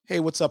Hey,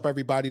 what's up,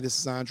 everybody? This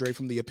is Andre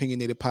from the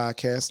Opinionated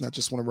Podcast, and I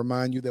just want to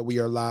remind you that we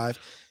are live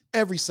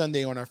every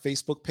Sunday on our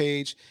Facebook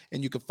page,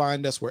 and you can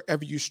find us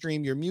wherever you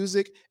stream your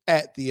music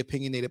at the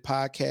Opinionated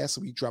Podcast.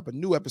 So we drop a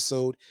new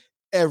episode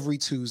every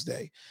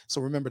Tuesday. So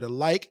remember to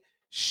like,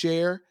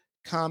 share,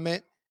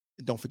 comment,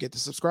 and don't forget to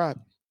subscribe.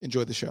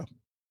 Enjoy the show.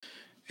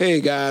 Hey,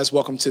 guys.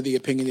 Welcome to the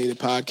Opinionated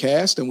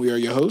Podcast, and we are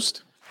your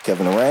host,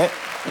 Kevin Durant.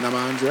 And I'm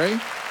Andre,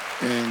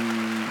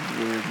 and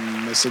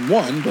we're missing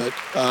one, but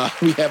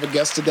we have a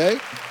guest today.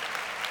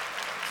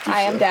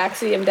 Hi, I'm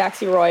Daxy. I'm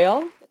Daxy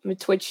Royal. I'm a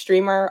Twitch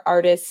streamer,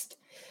 artist.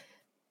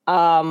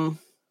 Yeah,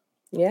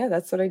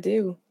 that's what I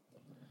do.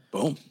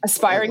 Boom.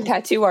 Aspiring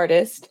tattoo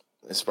artist.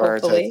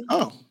 Aspiring tattoo.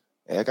 Oh.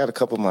 Yeah, I got a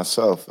couple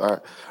myself.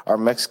 Our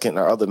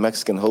other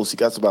Mexican host, he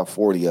got about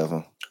 40 of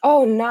them.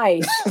 Oh,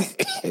 nice.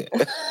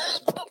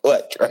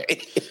 What,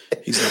 Trey?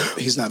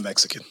 He's not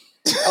Mexican.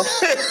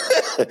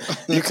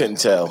 You couldn't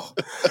tell.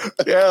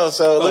 Yeah,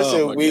 so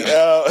listen, we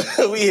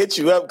hit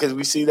you up because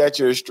we see that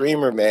you're a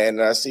streamer, man,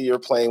 and I see you're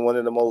playing one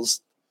of the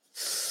most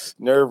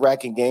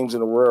nerve-wracking games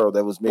in the world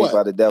that was made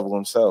by the devil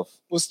himself.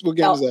 What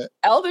game is that?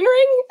 Elden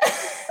Ring?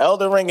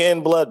 Elden Ring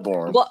and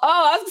Bloodborne. Well,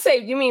 I was going to say,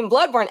 you mean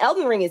Bloodborne.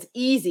 Elden Ring is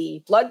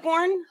easy.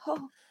 Bloodborne?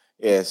 Oh.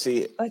 Yeah,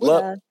 see.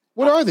 What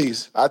are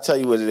these? I'll tell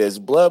you what it is.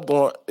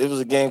 Bloodborne, it was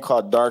a game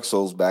called Dark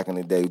Souls back in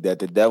the day that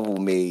the devil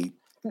made.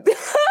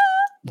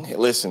 Hey,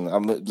 listen,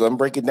 I'm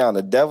breaking it down.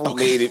 The devil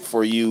made it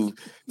for you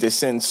to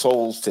send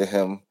souls to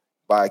him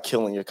by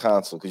killing your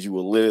console because you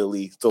will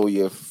literally throw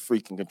your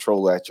freaking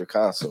controller at your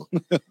console.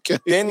 Okay.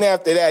 Then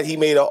after that, he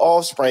made an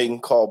offspring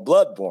called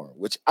Bloodborne,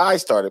 which I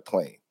started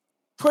playing.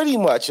 Pretty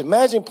much,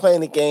 imagine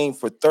playing a game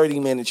for 30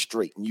 minutes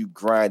straight and you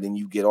grind and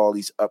you get all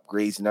these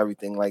upgrades and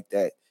everything like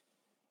that.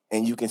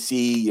 And you can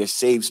see your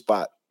save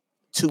spot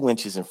 2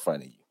 inches in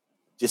front of you.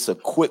 Just a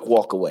quick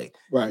walk away.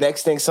 Right.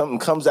 Next thing, something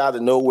comes out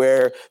of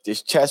nowhere.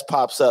 This chest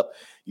pops up.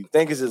 You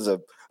think this is an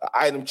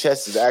item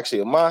chest. Is actually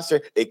a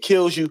monster. It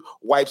kills you,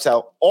 wipes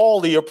out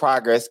all of your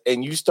progress,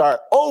 and you start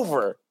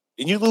over,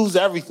 and you lose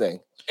everything.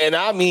 And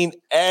I mean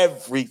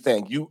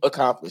everything you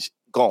accomplish.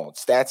 Gone.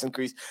 Stats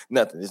increase.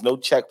 Nothing. There's no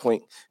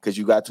checkpoint because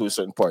you got to a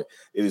certain part.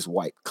 It is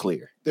wiped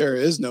clear. There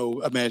is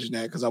no imagine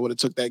that because I would have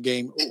took that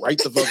game right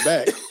the fuck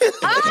back.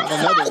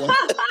 Another one.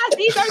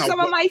 These are some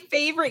of my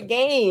favorite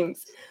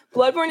games.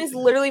 Bloodborne is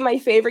literally my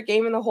favorite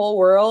game in the whole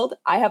world.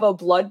 I have a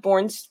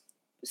Bloodborne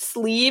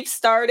sleeve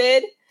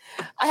started.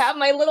 I have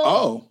my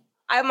little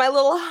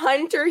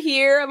hunter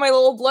here, my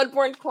little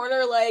Bloodborne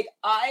corner. Like,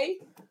 I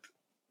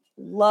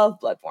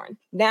love Bloodborne.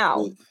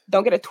 Now,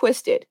 don't get it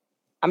twisted.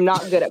 I'm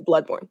not good at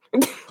Bloodborne.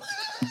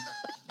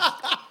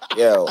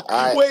 Yo,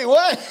 wait,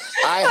 what?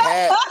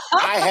 I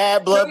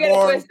had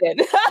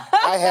Bloodborne.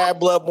 I had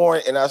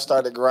Bloodborne, and I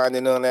started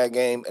grinding on that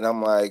game, and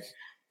I'm like,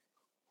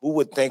 who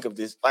would think of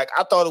this? Like,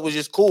 I thought it was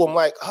just cool. I'm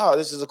like, oh,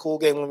 this is a cool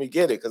game. Let me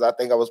get it because I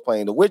think I was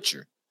playing The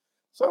Witcher.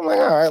 So I'm like,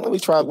 all right, let me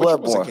try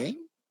Bloodborne.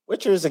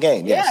 Witcher is a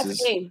game. Yeah, yes,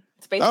 it's a game.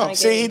 It's based on a game.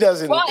 See, he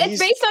doesn't. Well,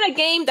 it's based on a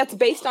game that's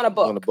based on a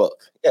book. On a book.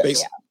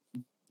 Yes.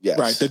 Yes.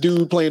 Right. The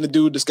dude playing the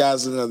dude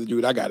disguised as another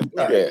dude. I got it.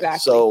 Yeah. Exactly.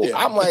 So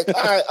I'm like,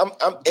 all right,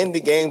 I'm into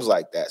games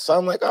like that. So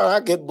I'm like, all right, I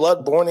get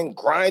Bloodborne and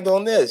grind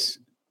on this.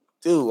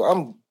 Dude,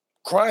 I'm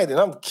grinding.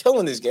 I'm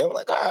killing this game. I'm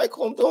like, all right,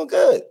 cool. I'm doing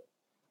good.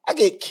 I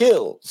get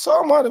killed. So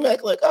I'm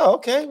automatically like, oh,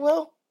 okay,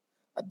 well,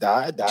 I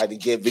died to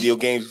get video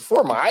games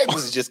before my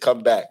items just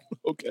come back.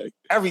 Okay.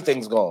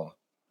 Everything's gone.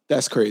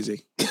 That's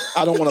crazy.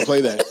 I don't want to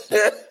play that.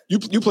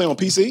 You play on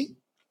PC?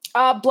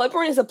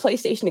 Bloodborne is a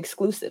PlayStation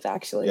exclusive,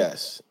 actually.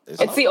 Yes.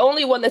 It's the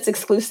only one that's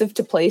exclusive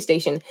to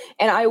PlayStation.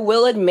 And I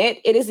will admit,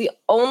 it is the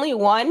only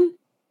one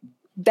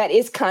that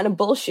is kind of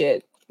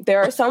bullshit.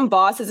 There are some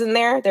bosses in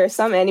there. There are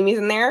some enemies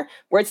in there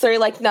where it's literally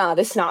like, nah,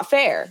 this is not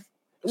fair.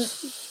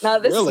 No,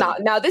 this is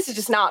not. Now this is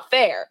just not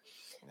fair.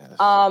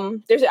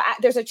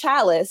 There's a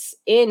chalice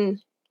in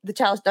the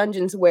chalice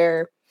dungeons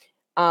where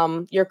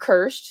you're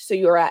cursed, so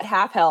you're at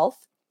half health,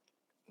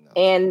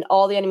 and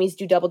all the enemies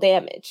do double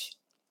damage.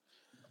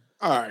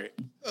 All right,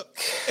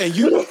 and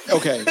you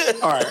okay?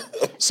 All right,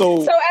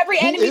 so every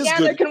enemy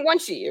down there can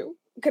one-shot you.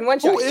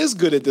 Who is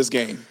good at this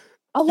game?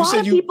 A lot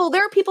of people.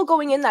 There are people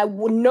going in that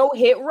no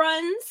hit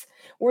runs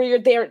where you're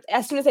there.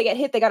 As soon as they get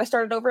hit, they got to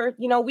start it over.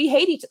 You know, we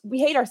hate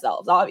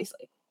ourselves,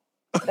 obviously.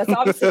 That's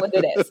obviously what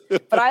it is.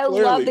 But I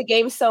love the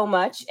game so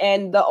much.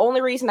 And the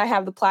only reason I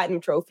have the platinum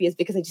trophy is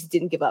because I just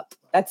didn't give up.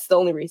 That's the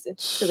only reason.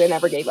 Because I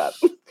never gave up.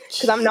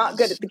 Because I'm not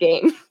good at the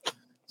game.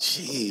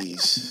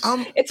 Jeez.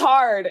 It's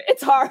hard.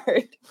 It's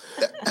hard.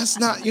 That's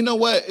not, you know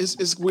what?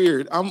 It's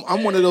weird.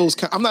 I'm one of those,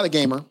 I'm not a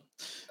gamer.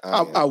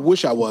 I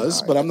wish I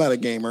was, but I'm not a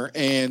gamer.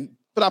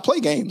 But I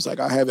play games. Like,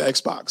 I have an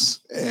Xbox.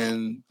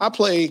 And I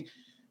play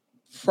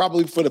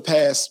probably for the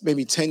past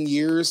maybe 10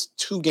 years,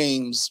 2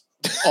 games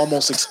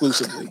almost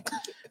exclusively.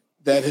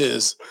 That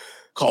is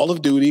Call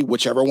of Duty,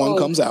 whichever one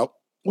comes out.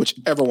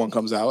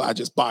 I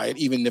just buy it,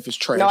 even if it's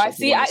trash. No,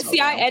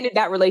 I ended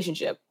that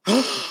relationship.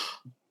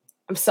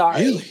 I'm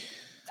sorry. Really?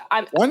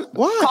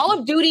 Why? Call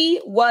of Duty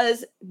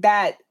was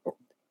that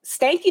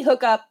stanky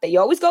hookup that you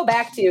always go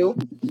back to.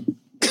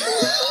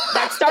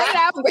 That's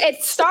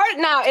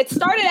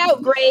started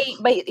out great,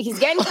 but he's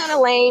getting kind of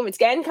lame. It's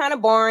getting kind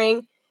of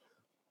boring.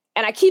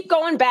 And I keep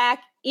going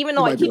back, even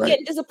though I keep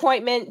getting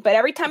disappointment. But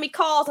every time he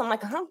calls, I'm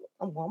like, I'm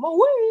on my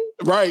way.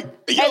 Right.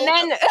 And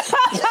then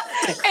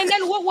and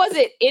then what was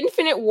it?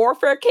 Infinite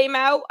Warfare came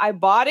out. I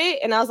bought it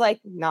and I was like,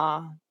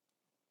 nah.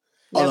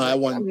 Oh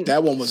no,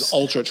 that one was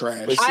ultra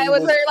trash. I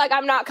was very like,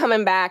 I'm not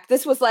coming back.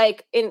 This was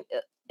like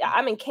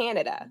I'm in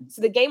Canada.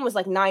 So the game was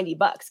like $90.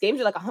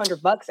 Games are like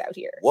 $100 out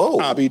here. Whoa.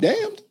 I'll be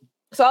damned.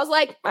 So I was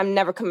like, I'm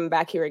never coming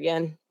back here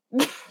again.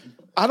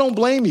 I don't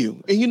blame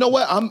you. And you know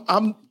what?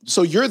 I'm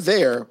so you're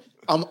there.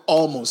 I'm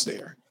almost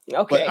there.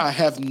 Okay. But I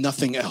have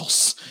nothing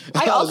else.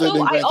 I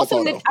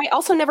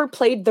also never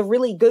played the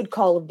really good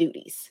Call of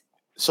Duties.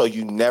 So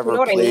you never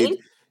played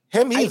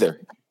him either.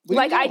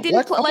 I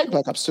didn't play like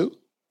Black Ops 2.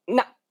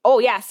 No. Oh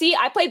yeah. See,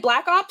 I played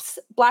Black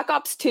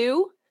Ops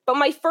 2, but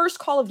my first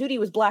Call of Duty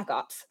was Black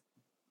Ops.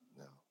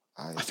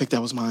 I think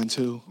that was mine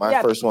too.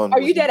 My first one.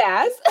 Are you dead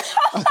ass?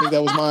 I think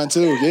that was mine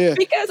too. Yeah.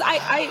 Because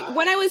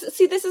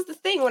this is the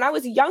thing. When I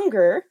was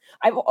younger,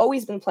 I've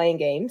always been playing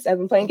games. I've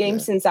been playing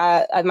games since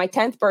my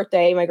 10th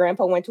birthday. My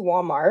grandpa went to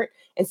Walmart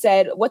and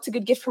said, "What's a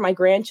good gift for my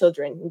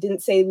grandchildren?" And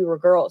didn't say we were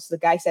girls. So the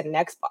guy said an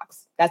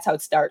Xbox. That's how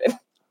it started.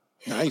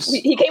 Nice.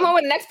 He came home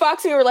with an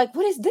Xbox and we were like,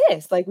 "What is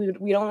this?" Like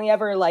we'd only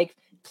ever like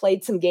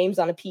played some games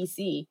on a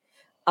PC.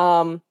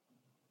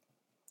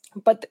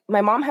 But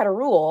my mom had a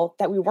rule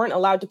that we weren't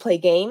allowed to play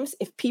games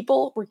if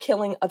people were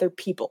killing other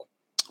people.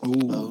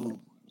 Ooh.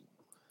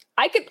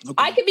 I could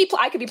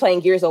be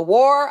playing Gears of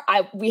War.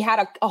 We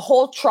had a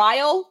whole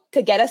trial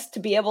to get us to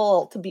be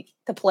able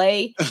to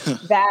play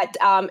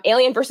that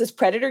Alien versus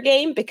Predator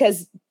game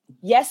because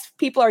yes,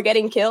 people are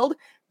getting killed,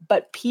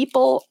 but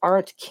people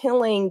aren't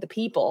killing the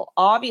people.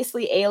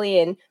 Obviously,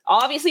 the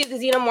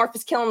xenomorph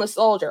is killing the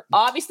soldier.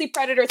 Obviously,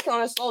 Predator is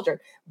killing the soldier.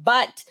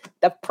 But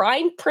the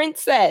Prime Print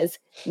says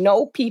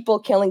no people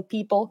killing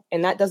people,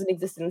 and that doesn't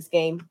exist in this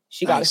game.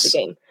 She got us the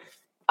game.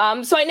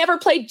 So I never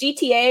played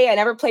GTA. I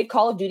never played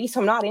Call of Duty, so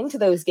I'm not into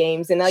those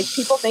games. And like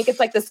people think it's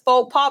like this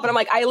faux pas, but I'm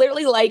like,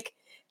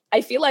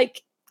 I feel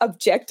like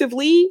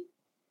objectively,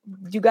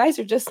 you guys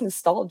are just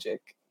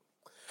nostalgic.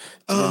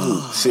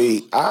 See,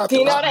 do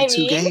you know what I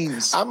mean?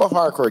 Games. I'm a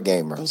hardcore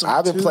gamer.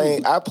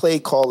 I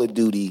played Call of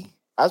Duty.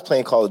 I was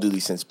playing Call of Duty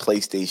since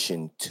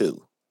PlayStation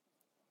 2.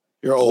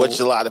 You're old. Which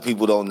a lot of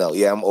people don't know.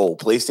 Yeah, I'm old.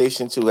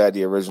 PlayStation 2 had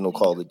the original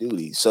Call of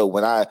Duty. So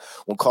when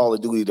Call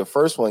of Duty, the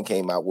first one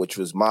came out, which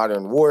was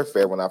Modern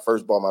Warfare, when I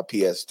first bought my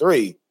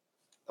PS3,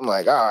 I'm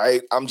like, all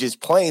right, I'm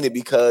just playing it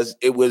because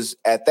it was,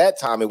 at that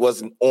time, it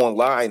wasn't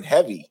online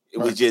heavy. It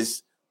was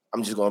just,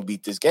 I'm just going to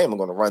beat this game. I'm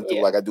going to run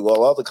through like I do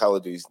all other Call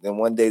of Duties. Then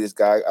one day,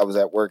 I was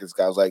at work, this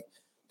guy was like,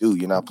 dude,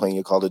 you're not playing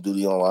your Call of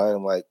Duty online?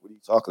 I'm like, what are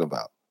you talking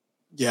about?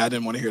 Yeah, I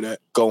didn't want to hear that.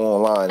 Go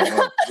online. I'm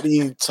like, what are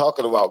you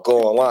talking about?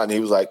 Go online.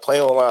 He was like,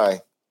 play online.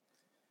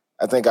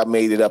 I think I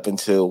made it up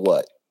until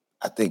what?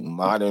 I think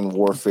Modern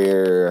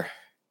Warfare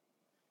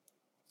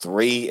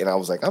 3, and I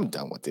was like, I'm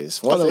done with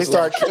this. Once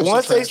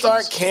they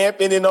start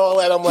camping and all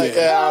that, I'm like,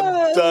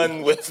 I'm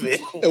done with it.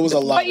 It was a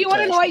lot. But you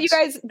want to know what? You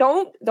guys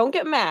don't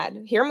get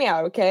mad. Hear me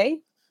out,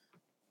 okay?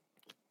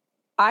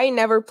 I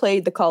never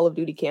played the Call of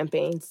Duty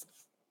campaigns.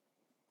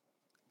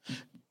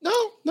 No,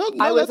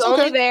 I was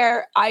only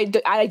there. I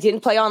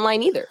didn't play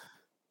online either.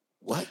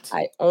 What?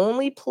 I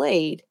only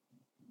played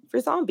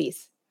for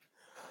zombies.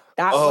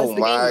 That oh was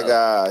the my game,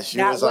 gosh!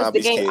 That was the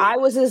game. Kid. I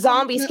was a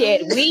zombies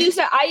kid.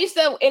 I used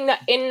to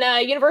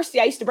in university.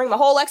 I used to bring my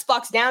whole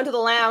Xbox down to the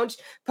lounge,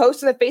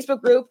 post in the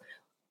Facebook group.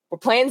 We're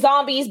playing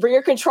zombies. Bring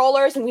your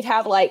controllers, and we'd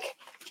have like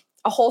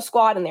a whole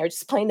squad in there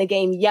just playing the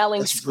game,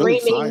 yelling,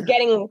 screaming, really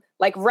getting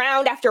like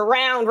round after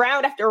round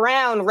after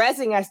round,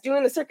 rezzing us,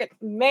 doing the circuit.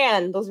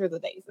 Man, those were the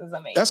days. It was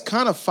amazing. That's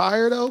kind of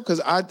fire though,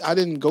 because I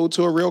didn't go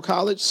to a real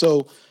college,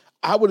 so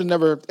I would have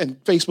never.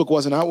 And Facebook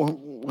wasn't out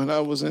when I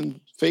was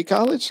in fake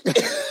college.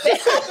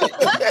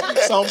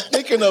 So I'm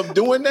thinking of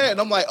doing that,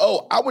 and I'm like,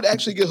 oh, I would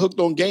actually get hooked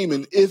on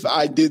gaming if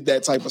I did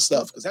that type of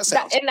stuff, because that's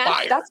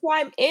fire. That's why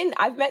I'm in.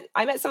 I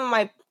met some of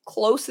my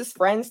closest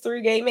friends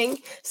through gaming.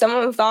 Some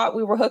of them thought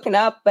we were hooking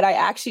up, but I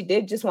actually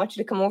did just want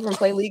you to come over and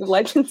play League of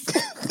Legends.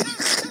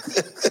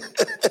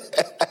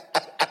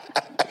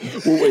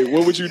 Well, wait,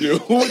 what would you do?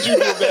 What would you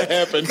do if that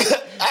happened?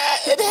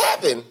 It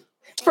happened.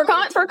 For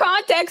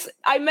context,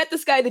 I met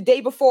this guy the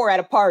night before at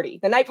a party.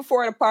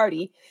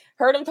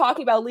 Heard him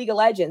talking about League of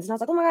Legends. And I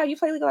was like, oh my God, you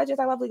play League of Legends?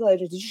 I love League of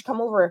Legends. You should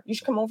come over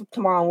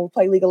tomorrow and we'll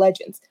play League of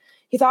Legends.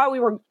 He thought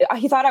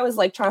I was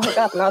like trying to hook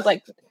up. And I was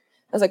like,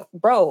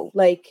 bro,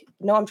 like,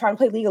 no, I'm trying to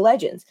play League of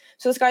Legends.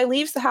 So this guy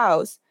leaves the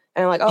house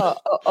and I'm like, oh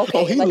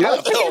okay. He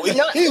left.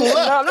 No,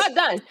 I'm not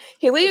done.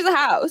 He leaves the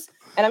house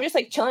and I'm just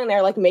like chilling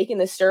there, like making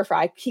this stir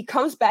fry. He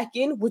comes back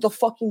in with a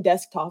fucking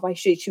desktop. I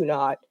shit you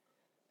not.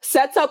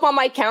 Sets up on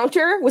my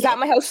counter, was at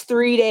my house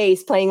 3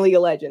 days playing League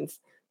of Legends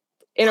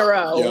in a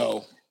row.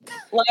 Yo.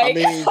 I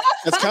mean,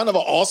 it's kind of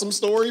an awesome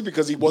story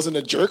because he wasn't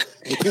a jerk.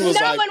 He was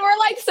and we're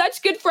like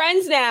such good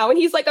friends now. And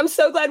he's like, I'm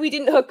so glad we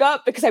didn't hook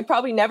up because I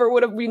probably never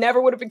would have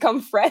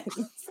become friends.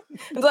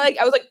 It was like,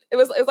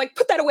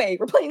 put that away.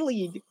 We're playing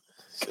League.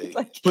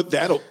 Put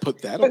that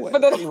away.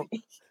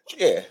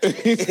 Yeah.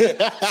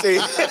 See,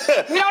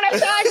 we don't have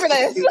time for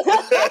this.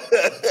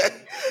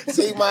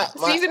 See, my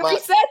season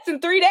resets in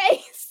 3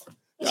 days.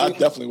 I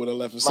definitely would have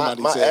left if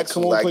somebody my said, ex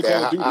 "Come was on, like play Call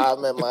of that. Duty." I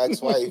met my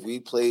ex-wife. We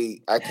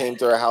played. I came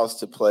to her house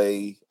to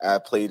play. I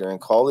played her in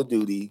Call of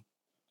Duty,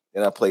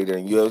 and I played her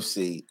in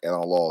UFC, and I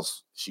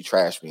lost. She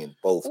trashed me in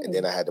both, and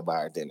then I had to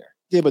buy her dinner.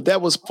 Yeah, but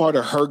that was part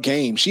of her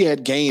game. She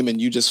had game,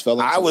 and you just fell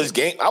into I was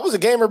a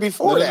gamer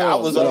before that. I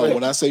was already.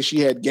 When I say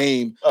she had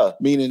game,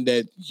 meaning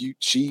that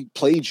she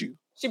played you.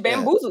 She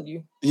bamboozled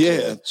you.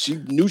 Yeah, she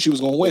knew she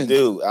was going to win.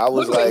 Dude, I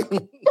was like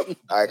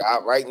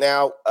right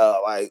now,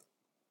 like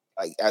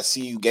I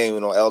see you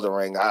gaming on Elden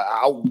Ring.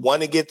 I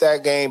want to get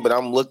that game, but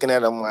I'm looking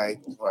at it, I'm like,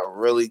 well,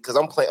 really? Because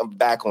I'm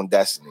back on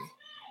Destiny.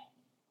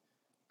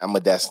 I'm a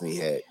Destiny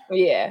head.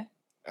 Yeah.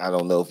 I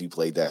don't know if you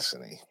play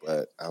Destiny,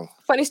 but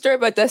funny story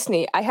about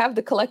Destiny. I have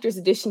the collector's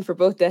edition for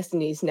both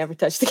Destinies. Never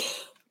touched the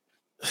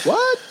game.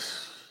 What?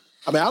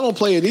 I mean, I don't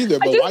play it either.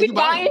 But why you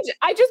buying?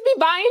 I just be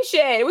buying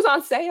shit. It was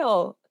on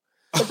sale.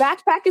 The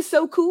backpack is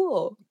so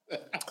cool.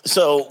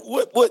 So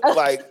what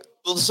like?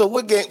 So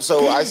what game?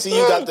 So I see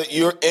you got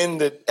you're in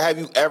the. Have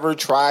you ever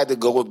tried to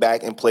go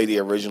back and play the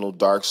original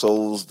Dark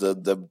Souls,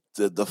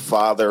 the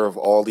father of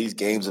all these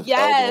games of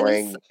Elden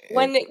Ring?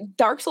 When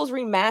Dark Souls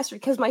remastered,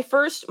 because my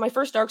first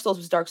Dark Souls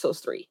was Dark Souls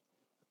 3.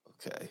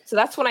 Okay. So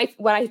that's when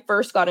I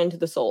first got into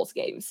the Souls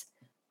games.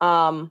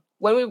 When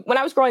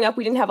I was growing up,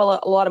 we didn't have a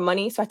lot of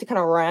money, so I had to kind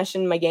of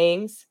ration my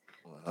games.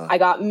 I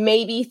got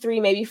maybe 3,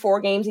 maybe 4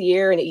 games a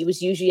year, and it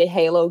was usually a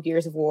Halo,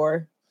 Gears of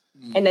War,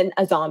 and then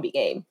a zombie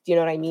game. Do you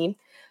know what I mean?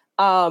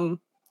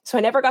 So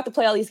I never got to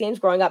play all these games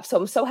growing up. So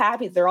I'm so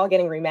happy that they're all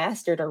getting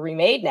remastered or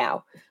remade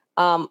now.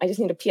 I just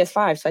need a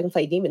PS5 so I can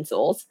play Demon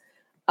Souls.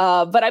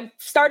 But I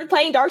started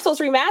playing Dark Souls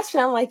Remastered,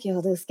 and I'm like,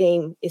 yo, this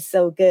game is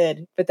so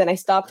good. But then I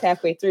stopped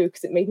halfway through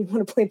because it made me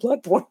want to play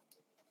Bloodborne.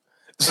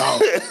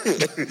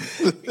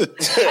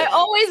 I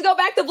always go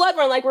back to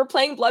Bloodborne. Like, we're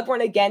playing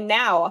Bloodborne again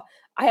now.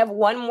 I have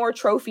one more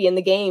trophy in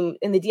the game,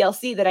 in the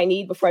DLC, that I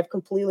need before I've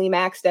completely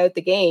maxed out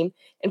the game.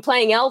 And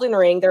playing Elden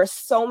Ring, there are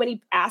so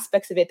many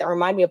aspects of it that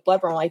remind me of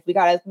Bloodborne. Like, we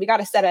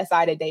gotta set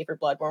aside a day for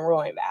Bloodborne.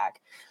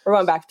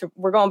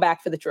 We're going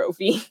back for the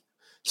trophy.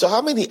 So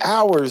how many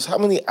hours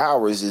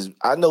is,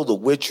 I know The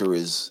Witcher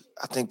is,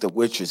 I think The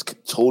Witcher's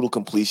total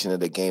completion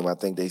of the game, I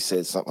think they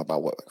said something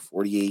about like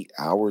 48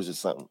 hours or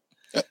something.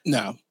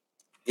 No.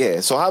 Yeah,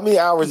 so how many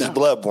hours is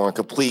Bloodborne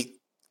complete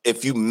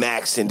if you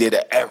maxed and did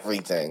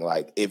everything?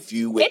 Like, if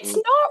you went... It's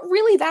not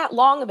really that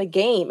long of a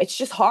game. It's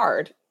just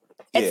hard.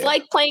 It's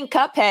like playing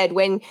Cuphead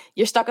when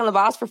you're stuck on the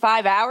boss for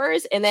 5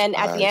 hours, and then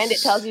at the end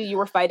it tells you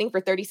were fighting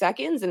for 30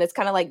 seconds, and it's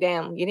kind of like,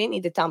 damn, you didn't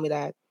need to tell me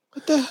that.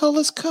 What the hell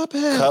is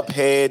Cuphead?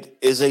 Cuphead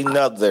is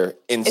another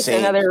insane... It's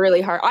another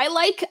really hard...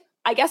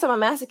 I guess I'm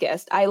a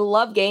masochist. I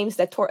love games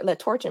that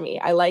torture me.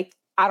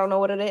 I don't know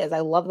what it is. I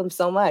love them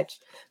so much.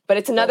 But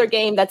it's another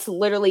game that's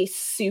literally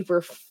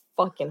super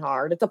fucking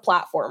hard. It's a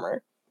platformer.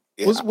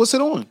 Yeah. What's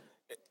it on?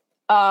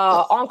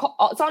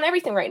 It's on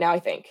everything right now, I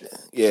think.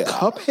 Yeah.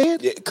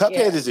 Cuphead? Yeah,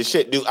 Cuphead is the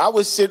shit, dude. I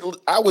would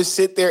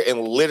sit there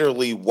and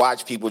literally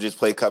watch people just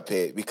play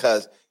Cuphead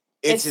because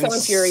it's so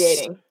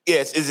infuriating.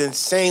 Yes, it's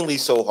insanely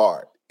so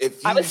hard.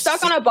 I was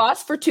stuck on a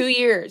boss for 2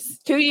 years.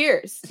 2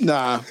 years.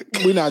 Nah,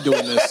 we're not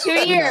doing this. 2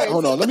 years.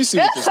 Hold on, let me see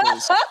what this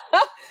is.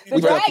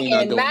 The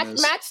dragon,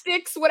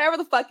 Matchsticks, whatever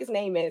the fuck his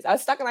name is. I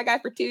was stuck on that guy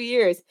for 2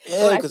 years.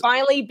 Yeah, when I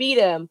finally beat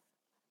him,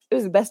 it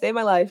was the best day of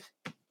my life.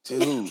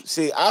 Dude,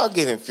 see, I'll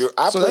get infuriated.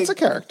 That's a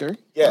character,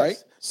 right?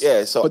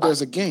 Yeah, so but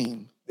there's a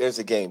game. There's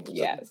a game.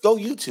 Yes. Go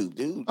YouTube,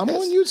 dude. I'm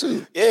on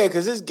YouTube. Yeah,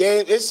 because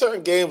it's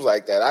certain games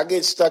like that. I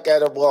get stuck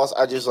at a boss.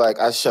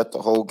 I shut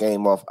the whole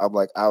game off. I'm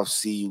like, I'll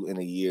see you in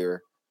a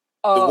year.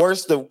 The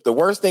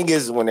worst thing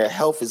is when their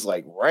health is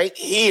like right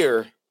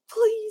here.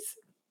 Please.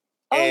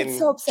 It's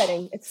so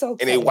upsetting.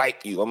 And they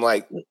wipe you. I'm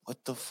like,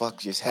 what the fuck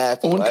just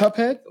happened? On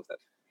Cuphead?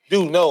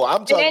 Dude, no,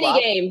 I'm talking about...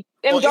 In any game.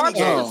 In Dark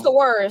Souls, it's the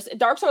worst.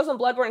 Dark Souls and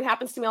Bloodborne, it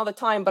happens to me all the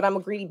time, but I'm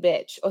a greedy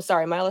bitch. Oh,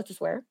 sorry, am I allowed to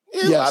swear?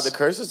 Yeah, yes. The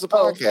curse is a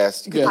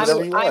podcast. You can do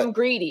whatever you want. I'm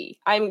greedy.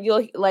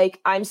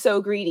 I'm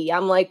so greedy.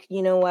 I'm like,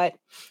 you know what?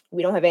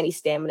 We don't have any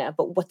stamina,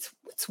 but what's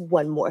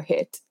one more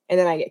hit? And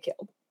then I get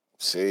killed.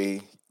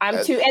 See? And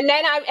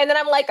then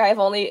I'm like, I have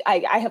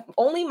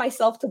only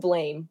myself to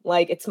blame.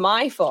 Like, it's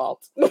my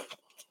fault.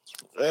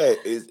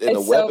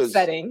 It's so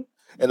upsetting.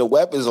 And the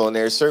weapons on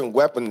there, certain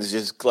weapons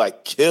just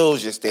like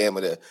kills your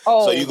stamina.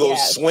 So you go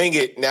swing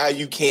it, now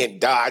you can't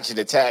dodge and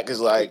attack. It's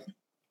like,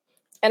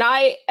 and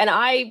I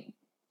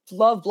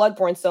love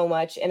Bloodborne so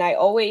much, and I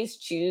always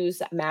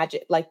choose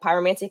magic, like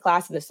pyromancy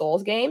class in the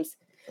Souls games.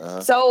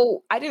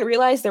 So I didn't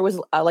realize there was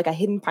like a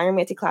hidden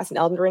pyromancy class in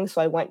Elden Ring,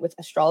 so I went with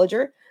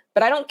astrologer.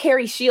 But I don't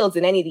carry shields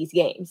in any of these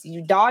games.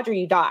 You dodge or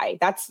you die.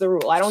 That's the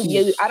rule. I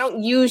don't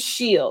use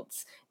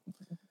shields.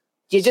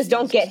 You just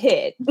don't get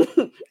hit.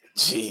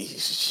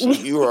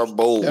 Jeez, you are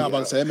bold. Yeah, I'm about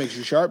to say that makes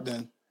you sharp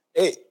then.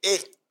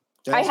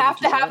 I have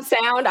to have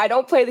sound. I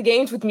don't play the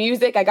games with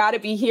music. I gotta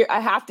be here. I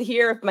have to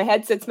hear if my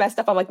headset's messed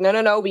up. I'm like,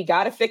 no, we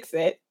gotta fix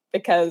it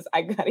because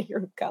I gotta hear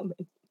him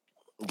coming.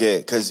 Yeah,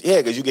 because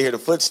you can hear the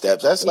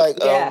footsteps. That's like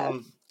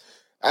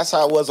that's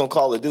how it was on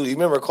Call of Duty. You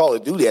remember Call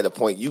of Duty at a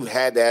point you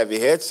had to have your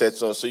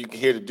headsets on so you could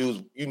hear the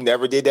dudes. You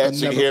never did that,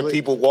 so you hear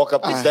people walk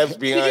up the steps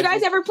behind. Did you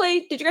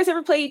guys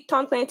ever play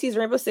Tom Clancy's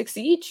Rainbow Six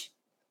Siege?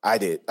 I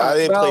did. I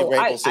didn't play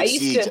Rainbow Six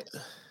Siege.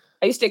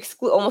 I used to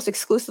almost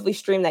exclusively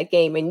stream that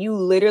game, and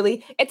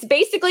it's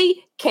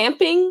basically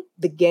camping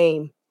the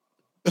game.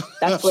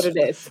 That's what it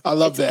is. I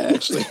love that,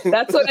 actually.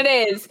 That's what it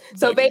is.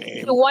 So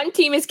basically, one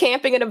team is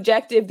camping an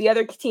objective. The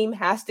other team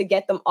has to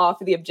get them off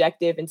of the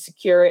objective and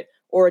secure it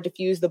or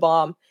defuse the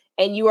bomb.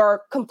 And you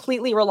are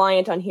completely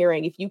reliant on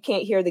hearing. If you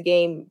can't hear the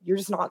game, you're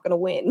just not going to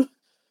win.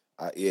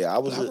 I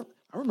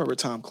remember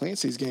Tom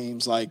Clancy's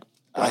games like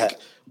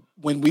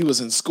when we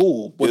was in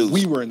school.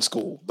 We were in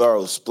school.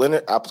 Bro,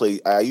 Splinter.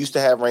 I used to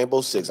have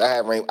Rainbow Six.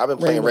 I've been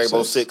playing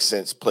Rainbow Six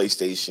since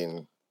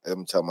PlayStation.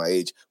 I'm telling my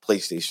age.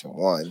 PlayStation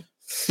 1.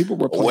 People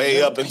were playing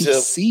way up until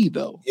PC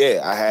though.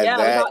 Yeah, I had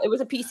that. It was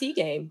a PC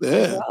game.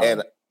 Yeah,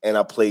 and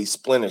I played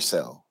Splinter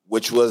Cell,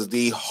 which was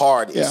the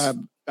hardest. Yeah,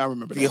 I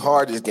remember the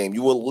hardest game.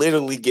 You will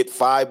literally get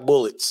 5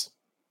 bullets,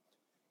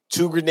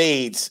 2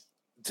 grenades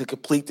to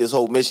complete this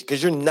whole mission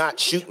because you're not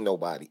shooting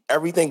nobody.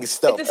 Everything is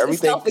stealth.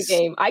 Everything is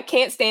game. I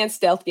can't stand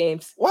stealth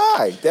games.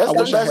 Why? That's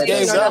the best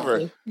games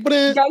ever.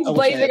 Guns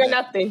blazing or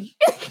nothing.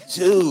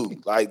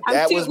 Dude, like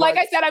that was like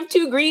I said, I'm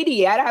too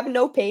greedy. I have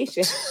no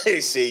patience.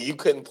 See, you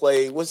couldn't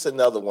play. What's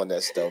another one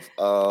that's stealth?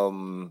 I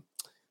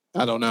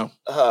don't know.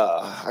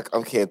 I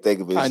can't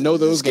think of it. I know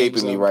those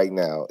escaping me right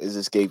now. It's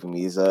escaping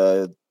me. Is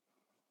who's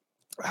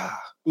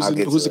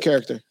the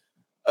character?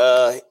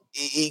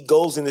 He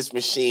goes in this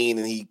machine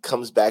and he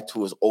comes back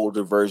to his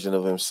older version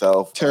of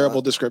himself.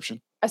 Terrible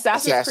description.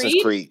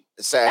 Assassin's Creed.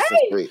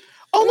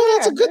 Oh no,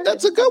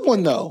 that's a good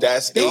one though.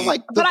 But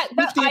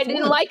I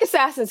didn't like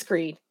Assassin's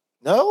Creed.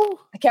 No,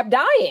 I kept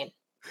dying.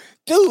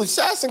 Dude,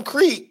 Assassin's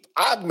Creed,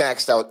 I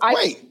maxed out.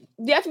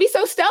 You have to be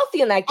so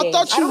stealthy in that game.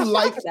 I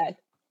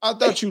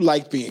thought you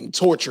liked being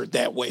tortured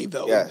that way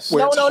though. Yes.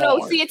 No.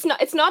 See,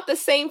 it's not the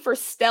same for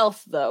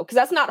stealth though, because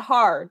that's not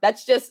hard.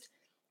 That's just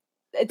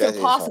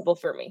impossible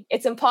for me.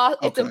 It's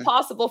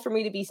impossible for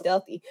me to be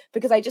stealthy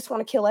because I just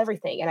want to kill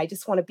everything and I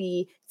just want to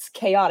be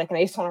chaotic and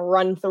I just want to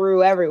run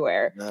through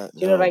everywhere.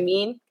 You know what I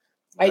mean?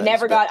 I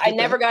never got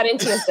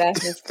into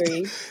Assassin's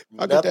Creed.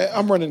 I get that.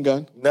 I'm running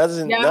gun. I'm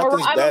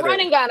a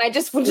running gun. I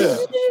just yeah,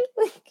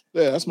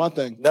 that's my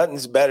thing.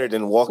 Nothing's better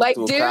than walking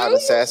through a crowd of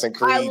Assassin's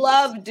Creed. I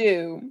love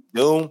Doom.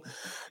 Dude,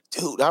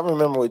 I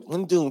remember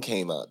when Doom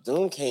came out.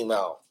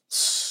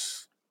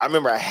 I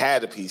remember I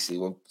had a PC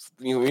when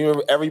you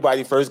remember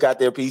everybody first got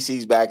their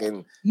PCs back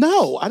in.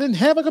 No, I didn't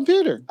have a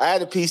computer. I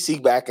had a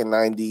PC back in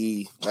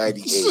 98.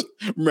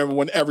 Remember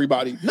when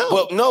everybody? No,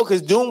 well, no,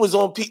 because Doom was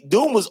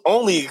Doom was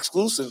only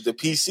exclusive to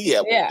PC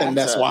at one and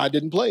that's why I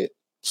didn't play it.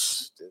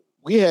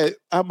 We had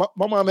my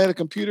mom had a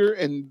computer,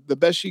 and the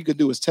best she could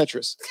do was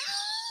Tetris.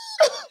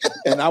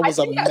 And I was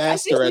a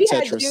master at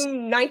Tetris.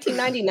 Doom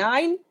 1999.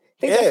 I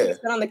think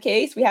that's on the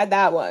case. We had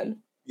that one.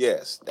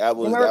 Yes, that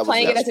was. I remember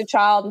playing it as a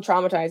child and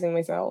traumatizing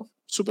myself.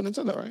 Super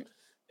Nintendo, right?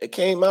 It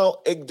came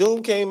out.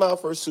 Doom came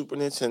out for Super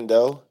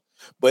Nintendo,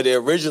 but it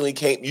originally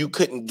came. You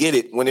couldn't get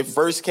it when it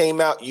first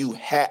came out.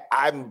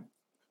 I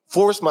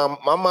forced my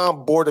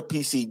mom bought a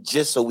PC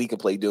just so we could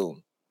play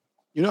Doom.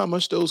 You know how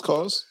much those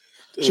cost?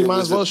 She might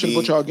as well should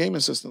put y'all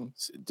gaming system.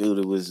 Dude,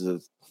 it was a.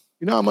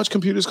 You know how much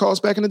computers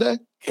cost back in the day?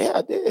 Yeah,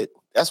 I did.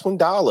 That's when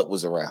dial-up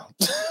was around.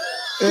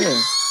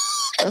 Yeah,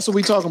 that's what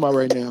we talking about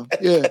right now.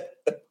 Yeah.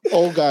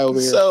 Old guy over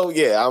here. So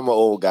yeah, I'm an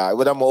old guy,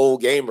 but I'm an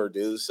old gamer,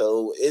 dude.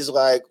 So it's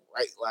like,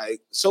 right,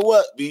 like, so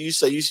what do you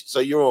say? So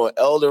you're on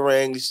Elden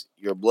Rings,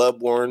 you're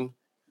Bloodborne.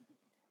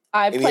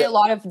 I play a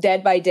lot of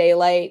Dead by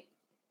Daylight.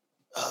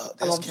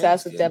 I'm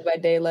obsessed with Dead by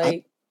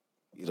Daylight.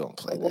 You don't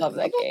play that. I love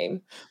that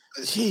game.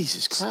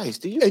 Jesus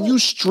Christ! You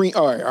stream?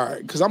 All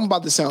right. Because I'm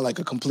about to sound like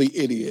a complete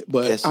idiot,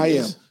 but yes, I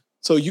am.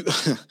 So you,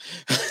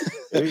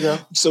 there you go.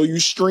 So you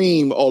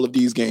stream all of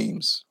these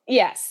games?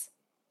 Yes.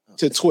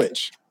 To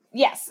Twitch.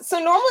 Yes. So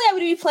normally I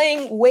would be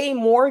playing way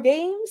more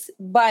games,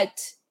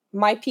 but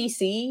my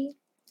PC,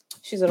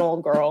 she's an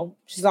old girl.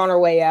 She's on her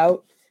way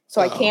out. So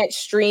I can't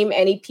stream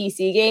any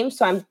PC games.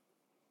 So I'm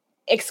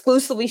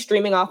exclusively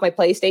streaming off my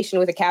PlayStation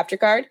with a capture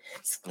card.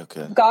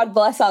 Okay. God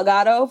bless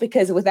Elgato,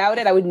 because without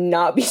it, I would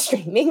not be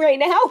streaming right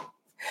now.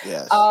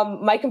 Yes.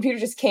 My computer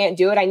just can't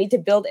do it. I need to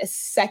build a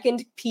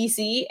second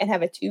PC and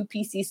have a 2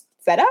 PC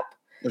setup.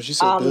 No, she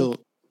said build.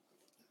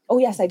 Oh,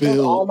 yes, I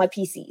build all my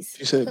PCs.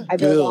 She said I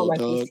build all my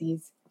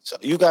PCs. So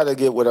you got to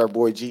get what our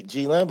boy G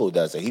Lambo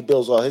does. He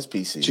builds all his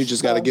PCs. She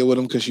just got to get with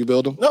him because you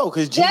build them. No,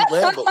 because G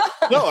Lambo.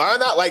 No, I'm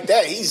not like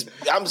that.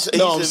 I'm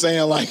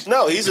saying like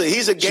no. He's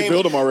a gamer. She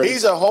built him already.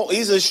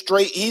 He's a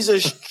straight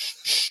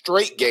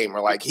gamer.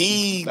 Like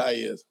he's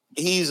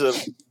a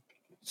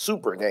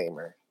super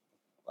gamer.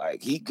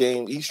 Like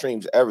he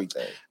streams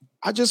everything.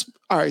 All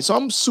right. So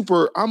I'm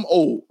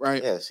old,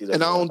 right? Yes, and I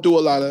don't do a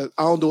lot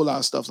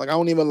of stuff. Like I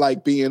don't even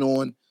like being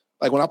on.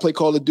 Like when I play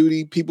Call of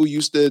Duty, people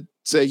used to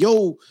say,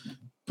 "Yo,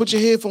 put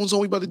your headphones on.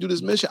 We about to do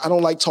this mission." I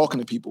don't like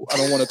talking to people. I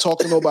don't want to talk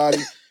to nobody.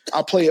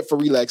 I play it for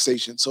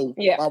relaxation. So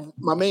Yeah.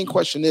 my main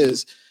question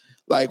is,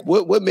 like,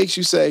 what makes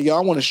you say, yo,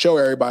 I want to show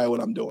everybody what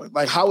I'm doing?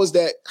 Like, how does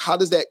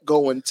that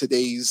go in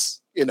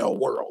today's,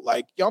 world?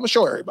 Like, yo, I'm gonna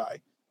show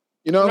everybody.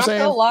 You know what I'm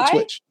saying? Gonna lie,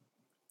 Twitch.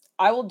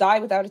 I will die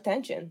without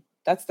attention.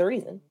 That's the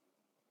reason.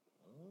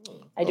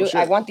 I do. Shit.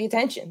 I want the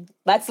attention.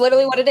 That's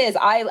literally what it is.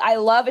 I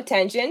love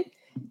attention.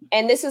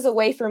 And this is a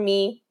way for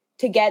me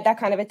to get that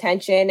kind of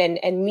attention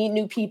and meet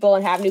new people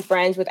and have new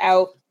friends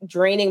without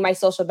draining my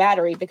social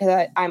battery,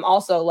 because I'm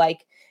also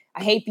like,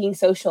 I hate being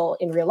social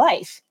in real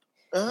life.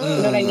 You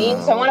know what I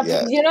mean? So I want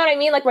to, you know what I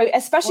mean? Like,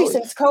 especially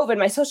since COVID,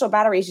 my social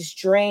battery is just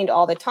drained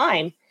all the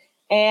time.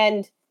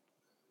 And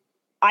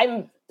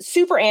I'm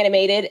super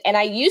animated. And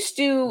I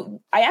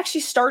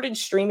actually started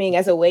streaming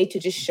as a way to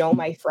just show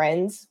my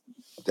friends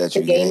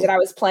the game that I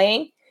was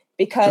playing,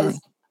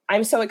 because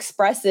I'm so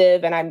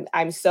expressive and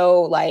I'm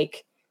so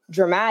like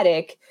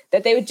dramatic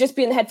that they would just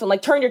be in the headphone,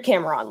 like, turn your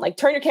camera on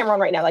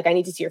right now. Like, I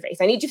need to see your face.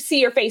 I need to see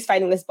your face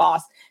fighting this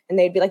boss. And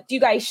they'd be like, do you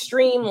guys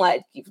stream?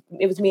 Like,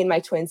 it was me and my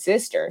twin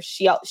sister.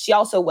 She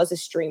also was a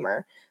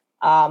streamer.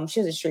 She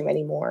doesn't stream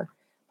anymore.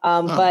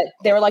 But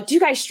they were like, do you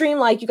guys stream?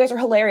 Like, you guys are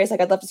hilarious.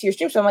 Like, I'd love to see your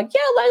stream. So I'm like,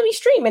 yeah, let me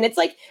stream. And it's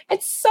like,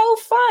 it's so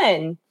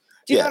fun.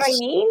 Do you know what I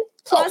mean?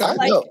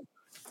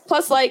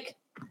 Plus,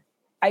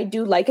 I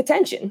do like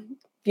attention,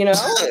 you know?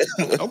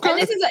 Okay.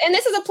 And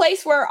this is a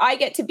place where I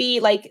get to be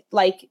like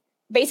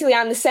basically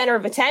I'm the center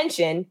of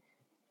attention,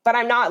 but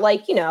I'm not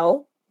like,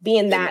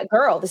 being that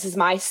girl. This is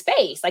my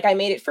space. Like, I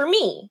made it for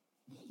me.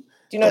 Do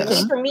you know what I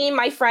mean? For me,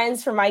 my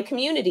friends, for my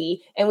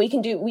community. And we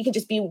can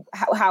just be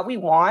how we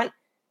want.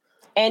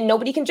 And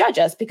nobody can judge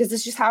us because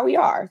it's just how we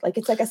are. Like,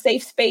 it's like a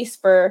safe space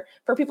for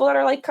people that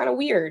are like kind of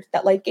weird,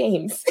 that like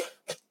games.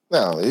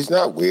 No, it's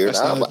not weird.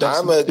 I'm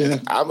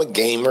a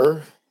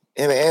gamer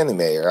and an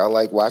animator. I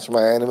like watching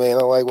my anime and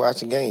I like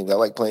watching games. I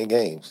like playing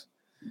games.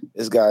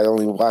 This guy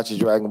only watches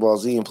Dragon Ball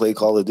Z and play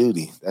Call of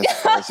Duty. That's as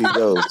far as he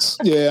goes.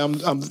 Yeah, I'm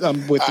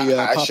with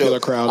the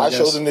popular crowd. I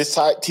showed him this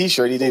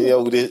T-shirt. He didn't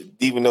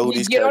even know who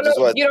these characters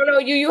were. You don't know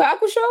Yu Yu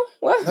Hakusho?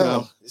 What?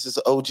 No, this is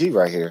an OG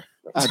right here.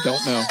 I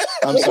don't know.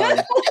 I'm sorry.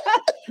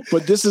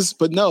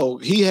 But no,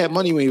 he had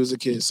money when he was a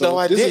kid. So no,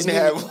 I didn't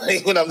have money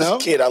when I was a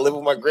kid. I lived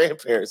with my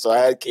grandparents, so I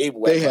had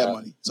cable. They had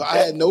money. So I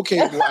had no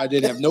cable. I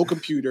didn't have no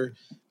computer.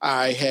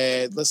 I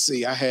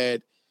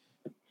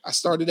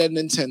started at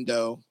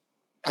Nintendo.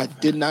 I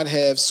did not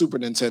have Super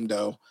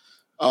Nintendo.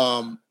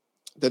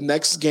 The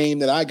next game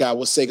that I got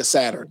was Sega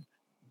Saturn.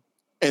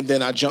 And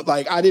then I jumped,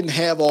 like, I didn't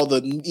have all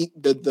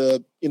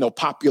the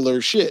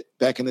popular shit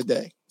back in the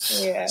day.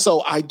 Yeah.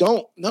 So I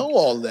don't know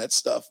all of that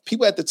stuff.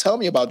 People had to tell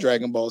me about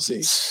Dragon Ball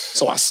Z.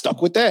 So I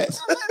stuck with that.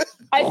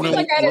 I feel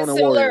like I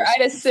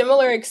had a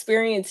similar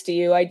experience to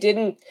you. We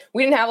didn't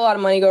have a lot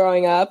of money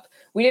growing up.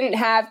 We didn't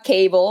have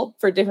cable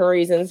for different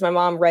reasons. My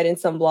mom read in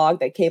some blog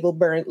that cable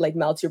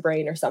melts your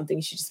brain or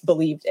something. She just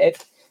believed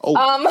it.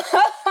 Oh,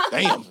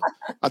 damn.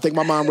 I think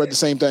my mom read the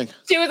same thing.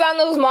 She was on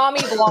those mommy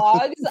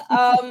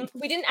blogs.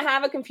 We didn't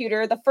have a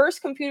computer. The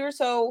first computer,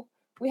 so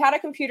we had a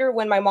computer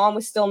when my mom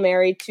was still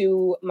married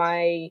to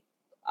my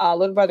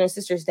little brother and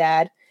sister's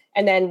dad.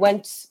 And then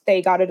once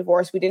they got a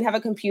divorce, we didn't have a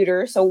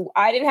computer. So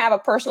I didn't have a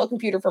personal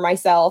computer for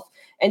myself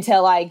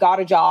until I got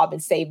a job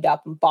and saved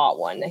up and bought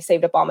one. I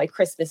saved up all my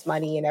Christmas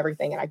money and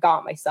everything, and I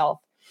got myself.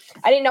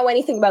 I didn't know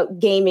anything about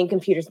gaming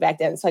computers back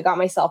then. So I got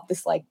myself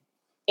this like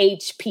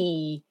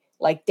HP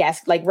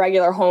desk, like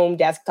regular home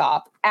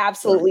desktop.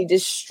 Absolutely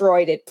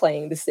destroyed it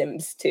playing The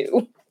Sims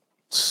 2.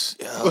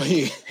 How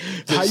you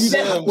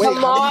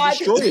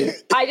destroy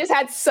it? I just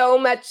had so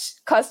much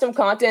custom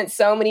content,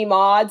 so many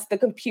mods. The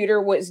computer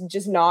was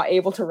just not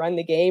able to run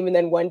the game, and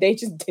then one day it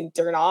just didn't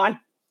turn on.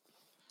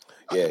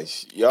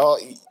 Yes, y'all,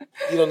 you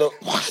don't know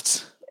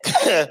what?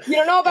 You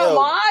don't know about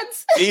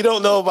mods? You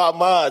don't know about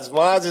mods.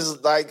 Mods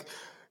is like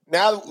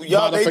now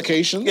y'all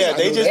modifications.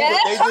 They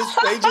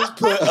just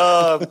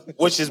put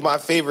which is my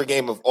favorite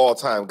game of all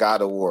time,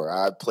 God of War.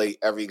 I play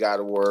every God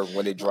of War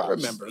when it drops. I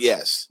remember.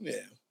 Yes. Yeah.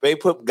 They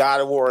put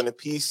God of War on the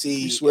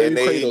PC. You swear and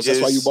Kratos,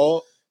 that's why you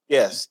bought?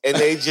 Yes. And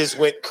they just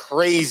went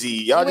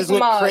crazy. Y'all just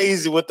went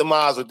crazy with the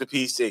mods with the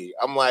PC.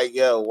 I'm like,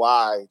 yo,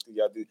 why do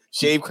y'all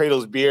shave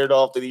Kratos' beard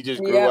off that he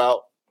just grew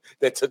out?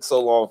 That took so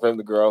long for him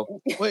to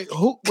grow. Wait,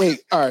 all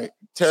right.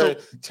 Turn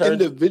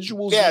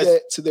individuals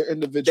to their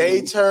individual.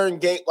 They turn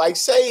game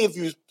say if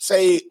you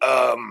say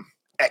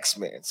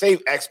X-Men. Say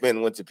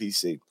X-Men went to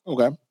PC.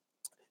 Okay.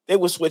 They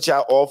would switch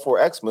out all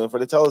 4 X-Men for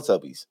the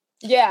Teletubbies.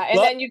 Yeah, and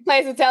then you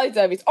play some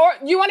Teletubbies. Or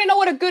you want to know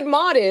what a good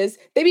mod is?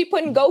 They be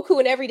putting Goku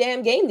in every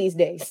damn game these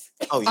days.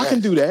 Oh, yeah. I can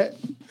do that.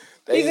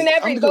 He's in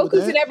every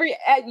Goku's in every.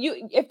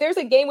 If there's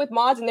a game with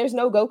mods and there's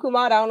no Goku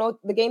mod, I don't know.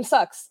 The game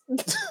sucks.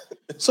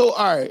 So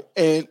all right,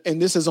 and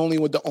this is only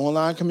with the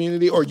online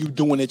community, or you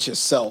doing it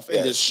yourself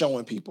and just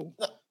showing people?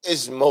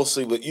 It's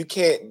mostly, but you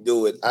can't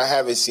do it. I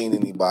haven't seen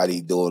anybody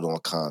do it on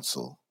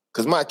console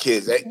because my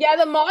kids.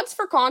 The mods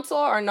for console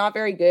are not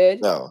very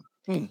good. No.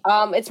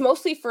 It's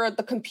mostly for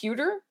the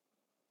computer,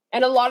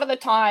 and a lot of the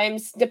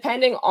times,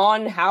 depending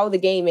on how the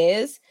game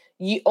is,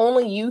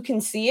 you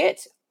can see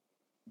it.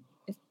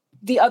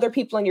 the other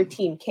people on your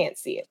team can't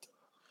see it.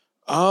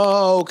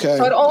 Oh, okay.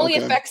 So it only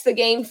affects the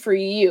game for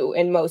you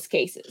in most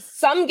cases.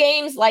 Some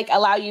games like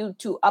allow you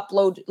to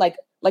upload, like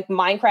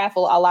Minecraft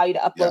will allow you to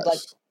upload like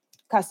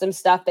custom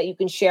stuff that you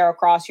can share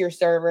across your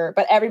server,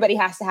 but everybody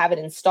has to have it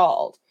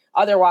installed.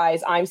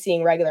 Otherwise, I'm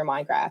seeing regular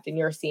Minecraft and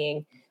you're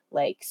seeing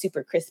like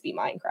super crispy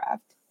Minecraft.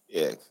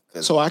 Yeah.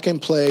 So I can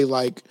play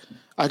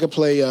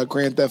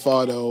Grand Theft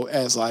Auto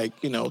as like,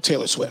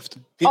 Taylor Swift.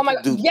 Oh my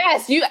God.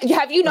 Yes.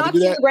 Have you not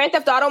seen the Grand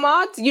Theft Auto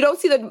mods? You don't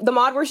see the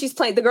mod where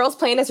the girl's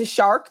playing as a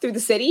shark through the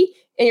city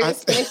and you're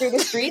just spinning through the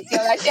streets? Yo,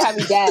 that shit had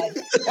me dead.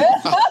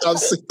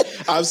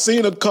 I've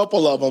seen a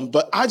couple of them,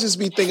 but I just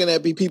be thinking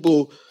that be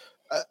people.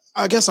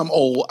 I guess I'm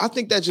old. I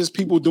think that's just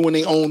people doing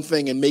their own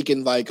thing and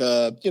making like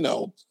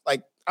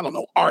I don't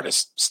know,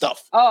 artist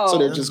stuff. Oh, so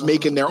they're just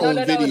making their own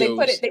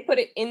videos. They put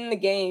it in the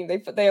game.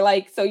 They're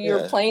like, so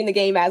you're playing the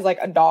game as like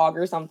a dog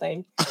or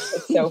something.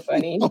 It's so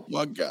funny. Oh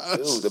my gosh.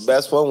 Dude, the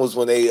best one was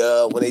when they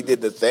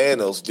did the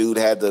Thanos. Dude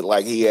had the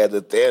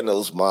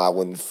Thanos mod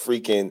when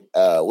freaking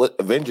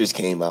Avengers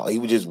came out. He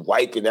was just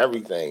wiping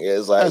everything. It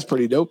was like, that's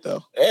pretty dope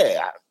though.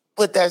 Yeah,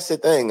 but that's the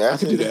thing. I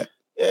can do that.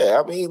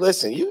 Yeah, I mean,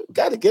 listen, you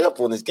got to get up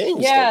on this game.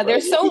 Yeah,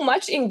 there's so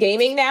much in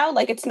gaming now.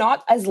 Like, it's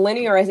not as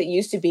linear as it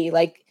used to be.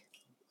 Like,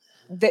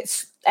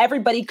 that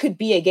everybody could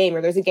be a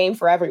gamer. There's a game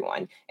for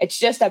everyone. It's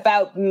just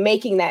about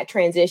making that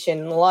transition.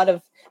 And a lot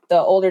of the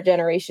older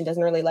generation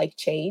doesn't really like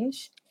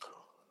change.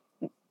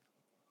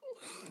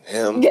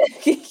 Him.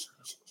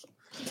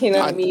 You know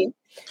what I mean?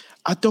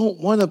 I don't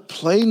want to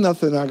play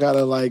nothing. I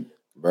gotta like,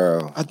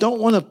 bro. I don't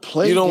want to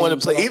play. You don't want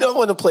to play. You don't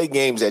want to play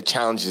games that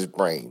challenge his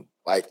brain.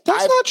 Like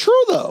that's not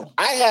true though.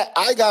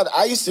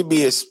 I used to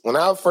be when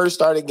I first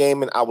started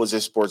gaming, I was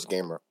a sports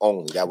gamer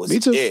only. That was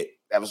it.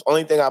 That was the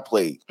only thing I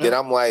played. Then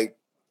I'm like,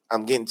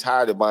 I'm getting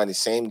tired of buying the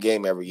same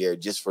game every year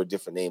just for a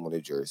different name on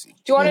the jersey.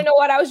 Do you want to know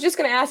what? I was just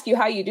going to ask you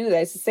how you do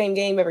that. It's the same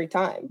game every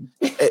time.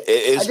 I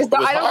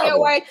don't get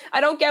why.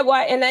 I don't get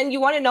why. And then you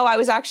want to know, I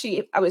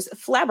was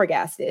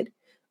flabbergasted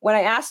when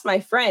I asked my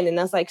friend, and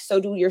I was like, so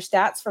do your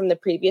stats from the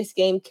previous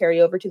game carry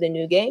over to the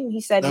new game?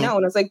 He said no.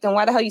 And I was like, then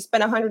why the hell you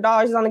spend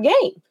 $100 on a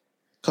game?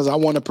 Because I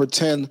want to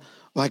pretend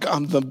like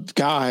I'm the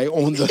guy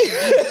on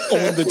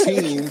the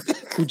team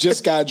who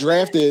just got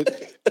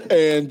drafted.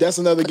 And that's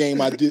another game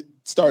I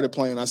started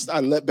playing. I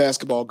let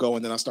basketball go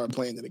and then I started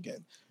playing it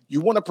again.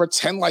 You want to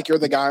pretend like you're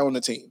the guy on the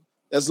team.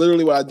 That's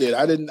literally what I did.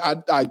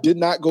 I did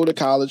not go to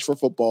college for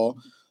football.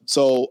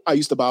 So I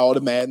used to buy all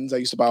the Maddens. I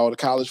used to buy all the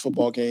college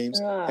football games.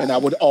 And I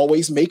would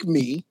always make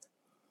me.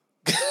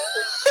 So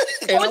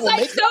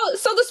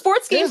the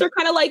sports games are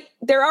kind of like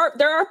there are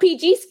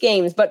RPG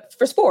games, but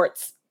for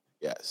sports.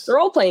 Yes. The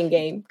role-playing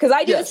game. Because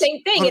I do the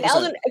same thing. And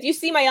if you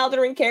see my Elden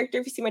Ring character,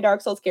 if you see my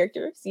Dark Souls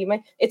character,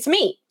 it's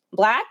me.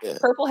 Black,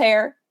 purple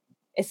hair,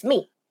 it's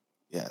me.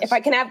 Yes. If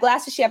I can have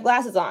glasses, she have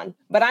glasses on.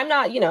 But I'm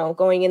not,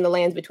 going in the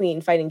lands between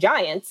fighting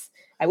giants.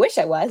 I wish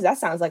I was. That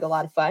sounds like a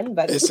lot of fun.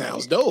 But it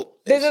sounds dope.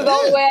 This is the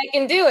only way I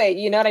can do it.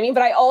 You know what I mean?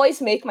 But I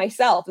always make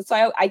myself. That's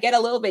why I get a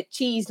little bit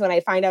cheesed when I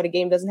find out a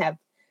game doesn't have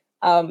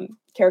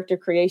character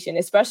creation,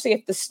 especially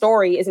if the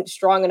story isn't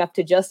strong enough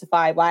to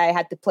justify why I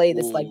had to play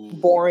this like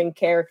boring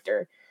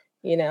character,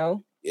 Yeah,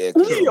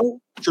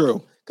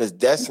 true. Because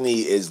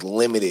Destiny is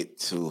limited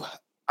to,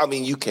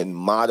 you can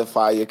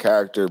modify your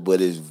character,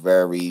 but it's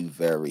very,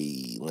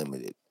 very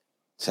limited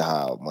to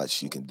how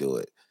much you can do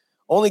it.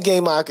 Only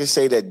game I could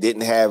say that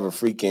didn't have a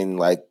freaking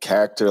like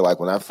character, like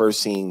when I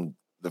first seen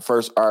the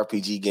first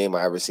RPG game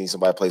I ever seen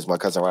somebody play was my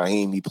cousin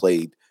Raheem. He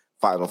played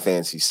Final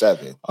Fantasy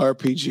VII.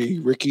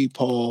 RPG, Ricky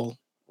Paul.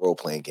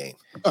 Role-playing game.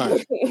 All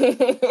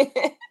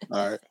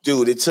right.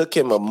 Dude, it took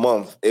him a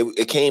month.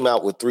 It came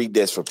out with 3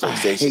 discs for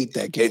PlayStation. I hate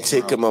that game. It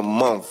took him a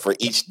month for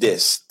each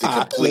disc to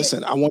complete.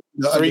 Listen, I want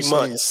you to 3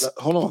 months.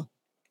 Hold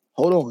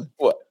on.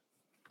 What?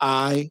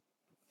 I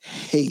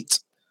hate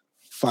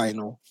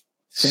Final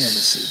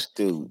Fantasy.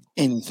 Dude.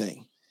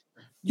 Anything.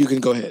 You can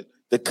go ahead.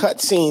 The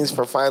cutscenes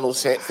for Final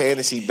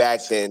Fantasy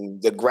back then,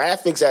 the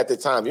graphics at the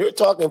time, you're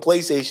talking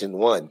PlayStation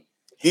 1.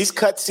 These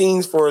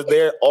cutscenes for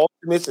their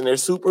ultimates and their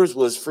supers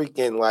was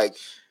freaking like.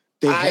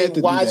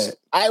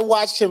 I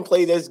watched him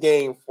play this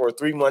game for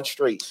 3 months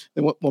straight.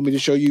 And want me to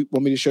show you?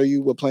 Want me to show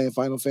you what playing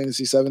Final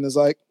Fantasy VII is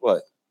like?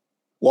 What?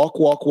 Walk.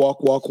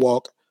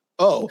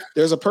 Oh,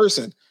 there's a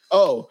person.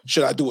 Oh,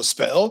 should I do a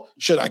spell?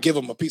 Should I give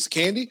him a piece of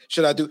candy?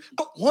 I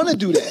want to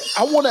do that.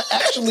 I want to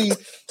actually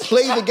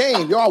play the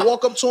game. Yo, I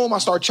walk up to him. I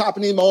start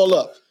chopping him all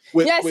up.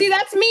 See,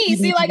 that's me.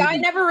 See, like I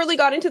never really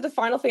got into the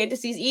Final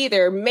Fantasies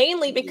either,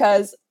 mainly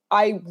because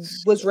I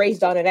was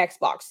raised on an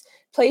Xbox.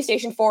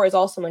 PlayStation 4 is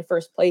also my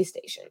first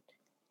PlayStation.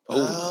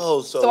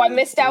 Oh, so I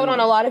missed out on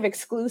a lot of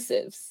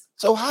exclusives.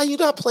 So how you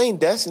not playing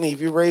Destiny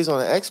if you're raised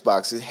on an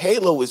Xbox?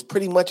 Halo is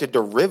pretty much a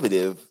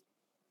derivative.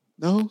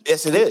 No?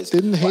 Yes, it is.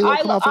 Didn't Halo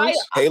come out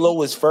first? Halo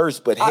was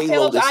first, but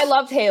Halo... I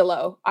loved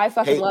Halo. I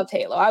fucking loved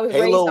Halo. I was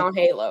raised on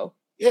Halo.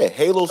 Yeah,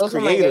 Halo's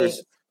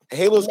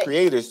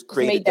creators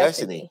created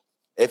Destiny.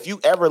 If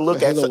you ever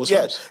look at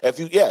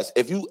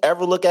if you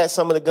ever look at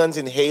some of the guns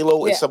in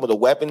Halo and some of the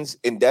weapons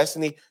in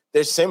Destiny,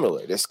 they're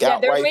similar. They're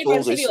scout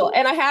rifles.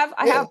 And I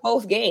have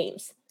both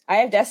games. I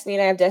have Destiny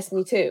and I have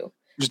Destiny 2. You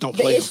just don't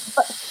play them.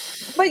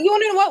 But you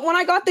want to know what? When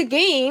I got the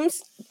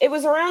games, it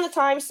was around the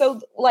time. So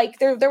like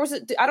there was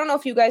I don't know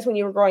if you guys when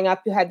you were growing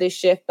up you had this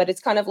shift, but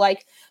it's kind of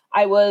like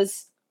I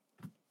was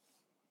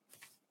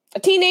a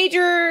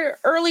teenager,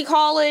 early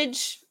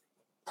college,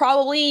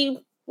 probably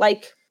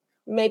like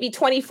maybe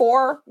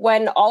 24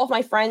 when all of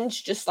my friends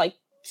just like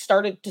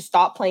started to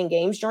stop playing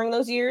games during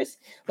those years.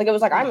 Like it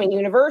was like, I'm in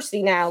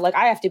university now. Like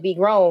I have to be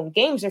grown.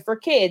 Games are for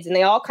kids. And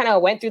they all kind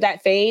of went through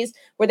that phase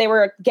where they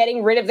were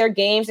getting rid of their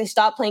games. They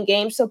stopped playing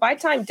games. So by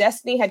the time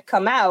Destiny had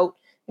come out,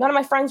 none of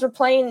my friends were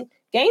playing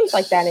games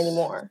like that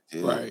anymore.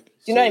 Right.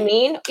 Do you know what I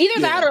mean?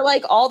 Either that or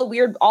like all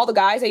the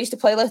guys I used to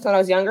play with when I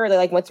was younger, they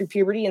like went through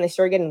puberty and they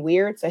started getting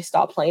weird. So I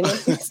stopped playing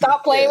with them.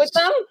 Stopped playing with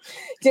them.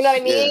 Do you know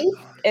what I mean?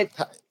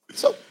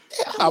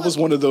 I was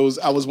one of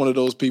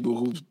those people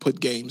who put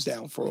games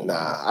down for a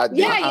while.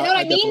 You know what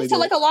I mean? So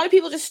like a lot of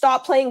people just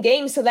stopped playing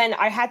games. So then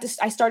I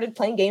started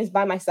playing games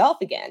by myself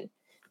again.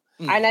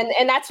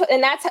 And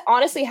that's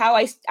honestly how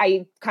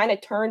I kind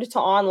of turned to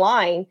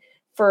online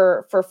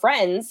for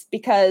friends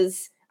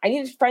because I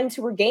needed friends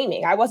who were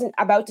gaming. I wasn't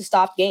about to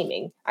stop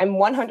gaming.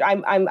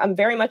 I'm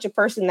very much a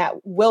person that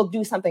will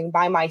do something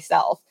by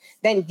myself,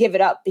 then give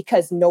it up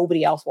because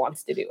nobody else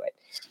wants to do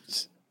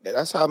it. Yeah,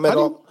 that's how I met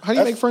How do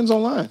you make friends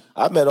online?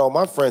 I met all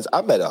my friends.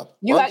 I met up.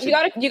 You got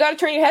to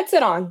turn your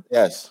headset on.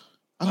 Yes.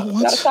 I don't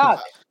want to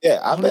talk. Yeah,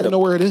 I don't even know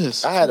where it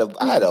is. I had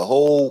a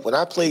whole when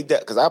I played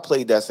that because I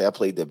played Destiny. I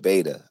played the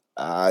beta.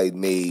 I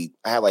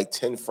had like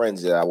 10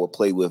 friends that I would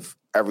play with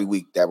every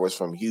week. That was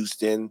from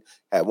Houston.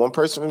 I had one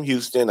person from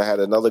Houston. I had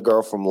another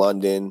girl from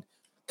London,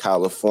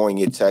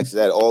 California, Texas.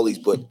 I had all these,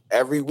 but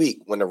every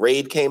week when the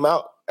raid came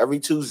out, every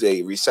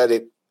Tuesday, reset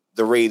it.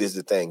 The raid is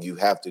the thing. You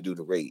have to do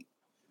the raid,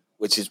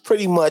 which is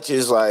pretty much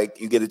is like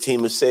you get a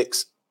team of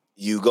 6.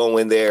 You go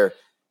in there.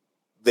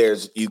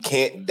 You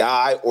can't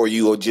die or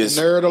you will just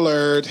nerd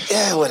alert.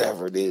 Yeah,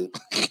 whatever, dude.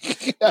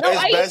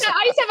 I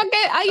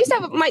used to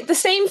have the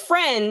same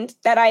friend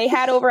that I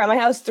had over at my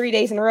house 3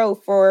 days in a row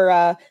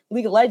for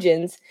League of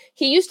Legends.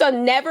 He used to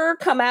never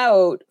come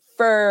out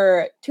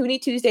for Toonie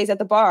Tuesdays at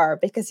the bar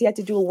because he had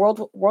to do a World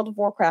of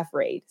Warcraft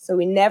raid. So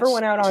he never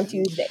went out on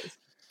Tuesdays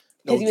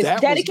because he was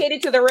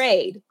dedicated to the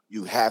raid.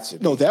 You have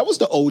to. No, that was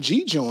the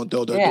OG joint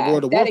though. The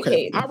World of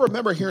Warcraft. I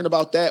remember hearing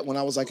about that when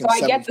I was like in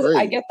 7th grade.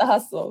 I get the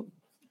hustle.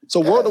 So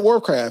World of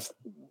Warcraft,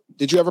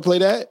 did you ever play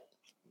that?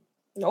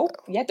 Nope.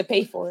 You had to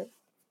pay for it.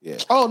 Yeah.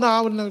 Oh no,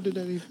 I would never do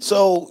that either.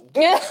 So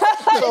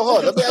hold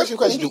on, let me ask you a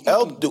question.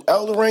 Do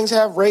Elden Rings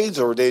have raids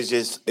or it's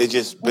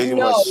just pretty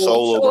much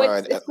solo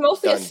grind? It's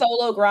mostly a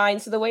solo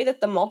grind. So the way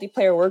that the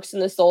multiplayer works in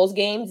the Souls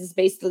games is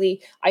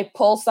basically I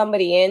pull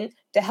somebody in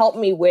to help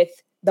me with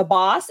the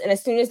boss, and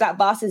as soon as that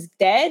boss is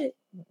dead,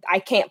 I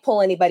can't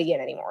pull anybody in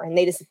anymore, and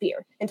they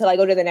disappear until I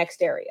go to the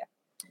next area.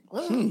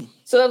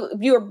 So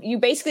you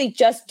basically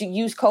just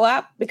use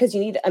co-op because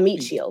you need a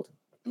meat shield.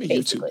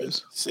 Basically,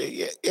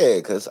 see, yeah,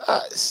 because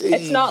I see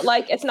it's not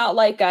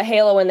like a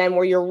Halo, and then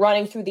where you're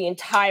running through the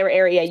entire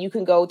area. You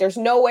can go. There's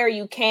nowhere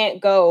you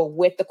can't go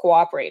with the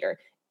cooperator.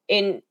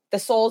 In the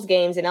Souls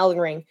games in Elden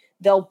Ring,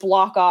 they'll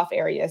block off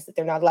areas that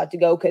they're not allowed to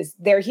go because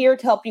they're here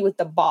to help you with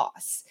the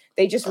boss.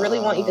 They just really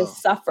want you to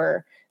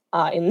suffer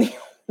in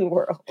the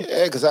world.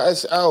 Yeah, because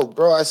I've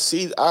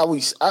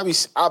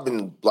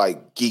been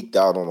like geeked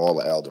out on all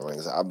the Elden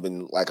Rings. I'm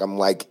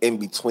in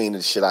between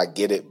the shit. I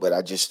get it, but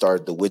I just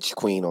started the Witch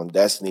Queen on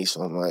Destiny,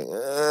 so I'm like,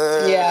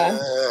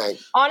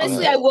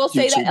 Honestly, I will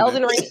say that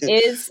Elden Ring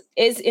is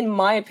in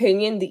my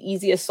opinion the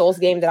easiest Souls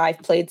game that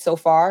I've played so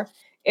far.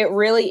 It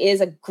really is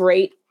a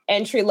great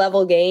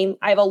entry-level game.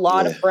 I have a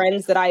lot of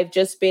friends that I've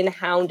just been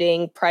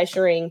hounding,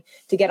 pressuring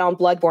to get on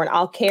Bloodborne.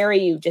 I'll carry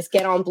you. Just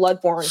get on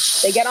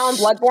Bloodborne. They get on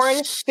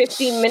Bloodborne,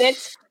 15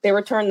 minutes, they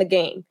return the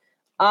game.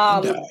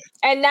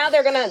 And now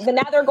they're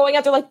going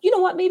out there like, you know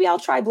what? Maybe I'll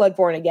try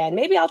Bloodborne again.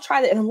 Maybe I'll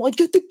try that. And I'm like,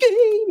 get in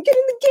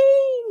the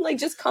game. Like,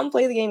 just come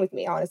play the game with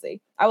me. Honestly,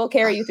 I will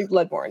carry you through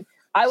Bloodborne.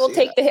 I will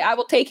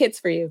take hits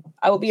for you.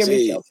 I will be your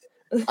meat shield.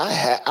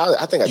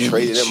 I think I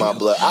traded in my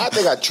blood. I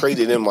think I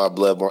traded in my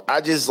Bloodborne.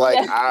 I just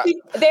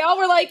they all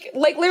were like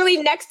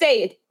literally next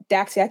day,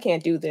 Daxy, I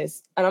can't do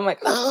this. And I'm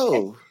like,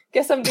 no,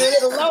 guess I'm doing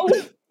it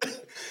alone.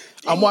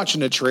 I'm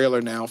watching the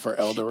trailer now for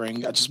Elden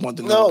Ring. I just want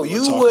to know what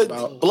you would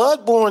about.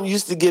 Bloodborne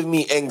used to give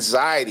me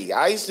anxiety.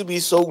 I used to be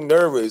so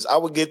nervous. I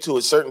would get to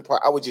a certain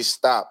part, I would just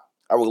stop.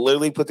 I would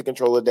literally put the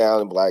controller down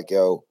and be like,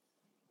 yo,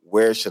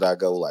 where should I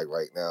go like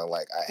right now?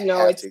 Like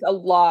it's a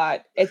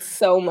lot. It's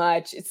so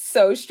much. It's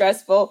so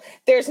stressful.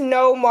 There's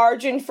no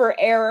margin for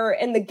error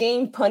and the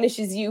game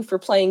punishes you for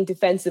playing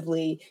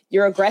defensively.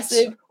 You're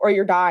aggressive or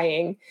you're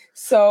dying.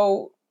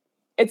 So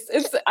it's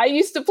I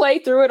used to play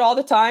through it all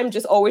the time,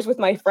 just always with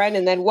my friend.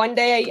 And then one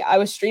day I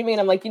was streaming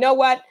and I'm like, you know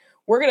what?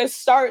 We're going to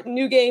start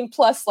new game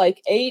plus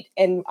like 8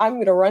 and I'm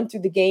going to run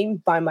through the game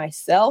by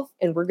myself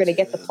and we're going to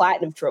get the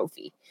platinum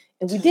trophy.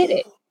 And we did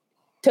it.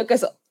 Took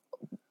us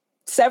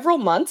several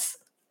months,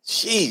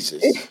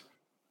 Jesus.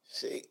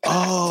 See,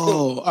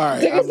 Oh, all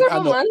right. Took us I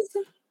several know. months.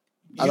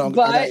 I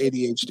got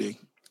ADHD.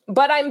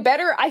 But I'm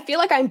better. I feel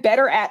like I'm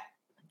better at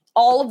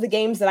all of the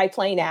games that I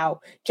play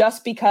now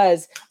just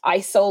because I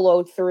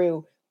soloed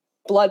through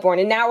Bloodborne.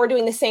 And now we're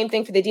doing the same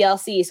thing for the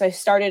DLC. So I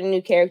started a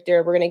new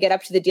character. We're going to get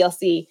up to the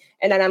DLC.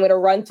 And then I'm going to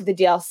run through the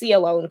DLC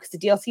alone because the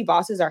DLC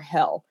bosses are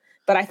hell.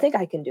 But I think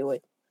I can do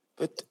it.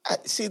 But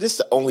see, this is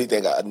the only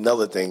thing.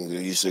 Another thing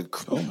that you should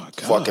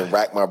fucking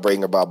rack my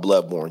brain about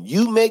Bloodborne.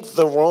 You make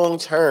the wrong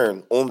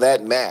turn on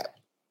that map.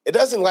 It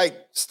doesn't like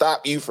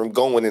stop you from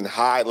going in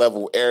high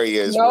level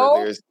areas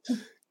where there's.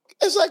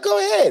 It's like, go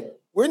ahead.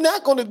 We're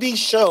not going to be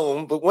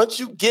shown, but once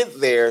you get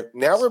there,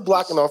 now we're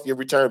blocking off your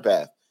return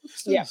path.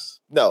 Yes.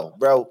 No,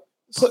 bro.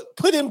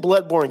 Put in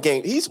Bloodborne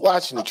game. He's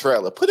watching the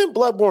trailer. Put in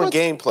Bloodborne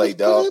gameplay,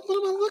 dog.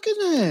 What am I looking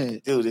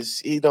at?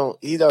 Dude,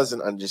 he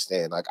doesn't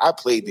understand. Like I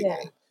played the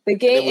game. The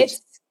game,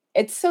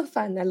 it's so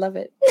fun. I love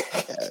it.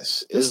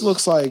 Yes, this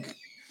looks like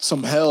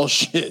some hell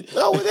shit.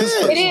 No, it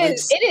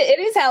is. It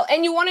is hell.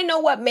 And you want to know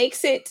what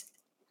makes it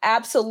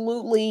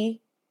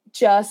absolutely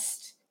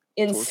just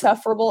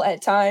insufferable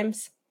at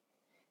times?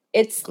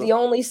 It's the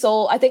only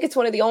Soul. I think it's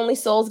one of the only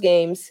Souls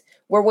games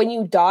where when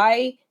you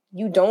die,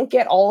 you don't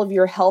get all of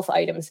your health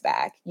items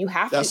back. You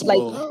have to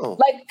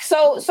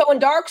so in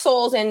Dark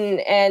Souls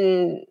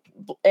and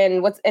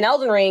what's in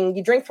Elden Ring,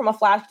 you drink from a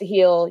flask to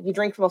heal, you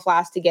drink from a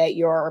flask to get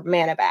your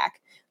mana back.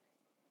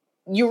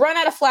 You run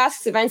out of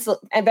flasks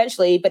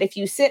eventually, but if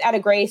you sit at a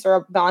grace or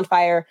a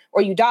bonfire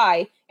or you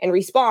die and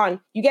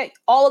respawn, you get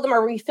all of them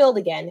are refilled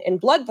again. In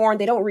Bloodborne,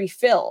 they don't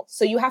refill.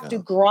 So you have to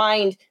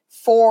grind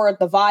for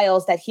the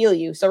vials that heal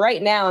you. So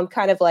right now I'm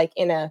kind of like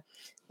in a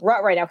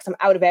rut right now because I'm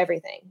out of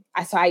everything.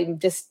 So I'm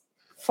just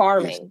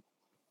farming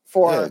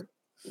for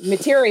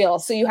material.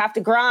 So you have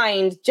to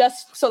grind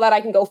just so that I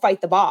can go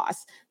fight the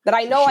boss that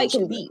I know I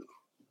can beat.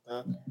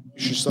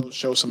 You should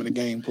show some of the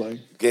gameplay.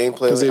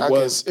 Because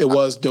it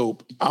was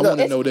dope. I want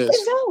to know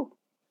this. Dope.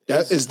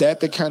 Is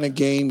that the kind of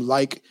game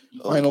like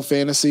Final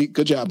Fantasy?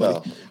 Good job,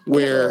 buddy.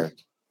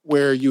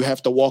 Where you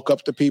have to walk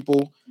up to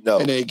people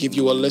and they give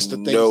you a list of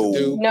things to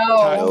do.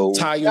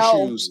 Tie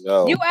your shoes.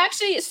 You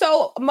actually,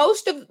 so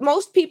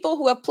most people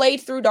who have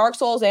played through Dark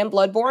Souls and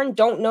Bloodborne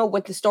don't know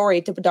what the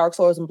story to Dark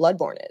Souls and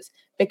Bloodborne is.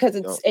 Because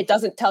it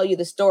doesn't tell you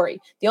the story.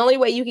 The only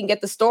way you can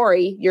get the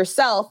story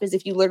yourself is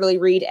if you literally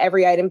read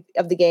every item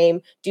of the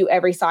game, do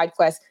every side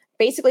quest,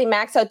 basically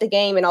max out the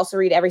game and also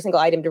read every single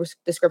item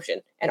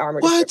description and armor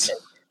description.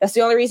 That's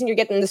the only reason you're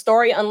getting the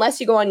story, unless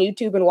you go on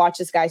YouTube and watch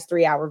this guy's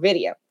 3-hour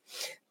video.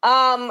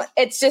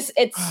 That's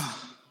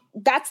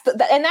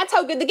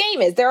how good the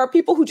game is. There are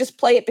people who just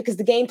play it because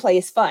the gameplay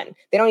is fun.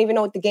 They don't even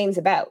know what the game's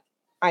about.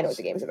 I know what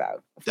the game's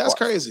about. That's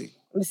crazy.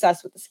 I'm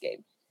obsessed with this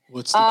game.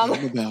 What's the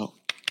game about?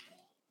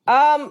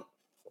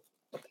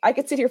 I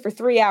could sit here for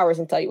 3 hours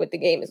and tell you what the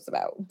game is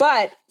about.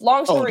 But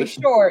long story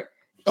short,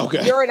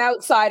 you're an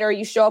outsider.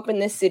 You show up in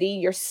this city.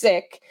 You're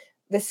sick.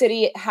 The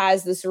city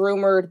has this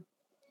rumored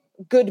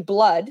good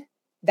blood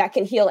that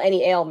can heal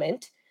any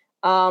ailment.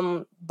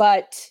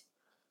 But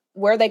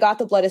where they got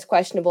the blood is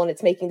questionable and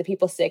it's making the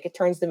people sick. It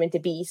turns them into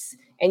beasts.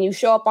 And you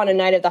show up on a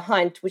night of the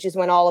hunt, which is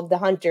when all of the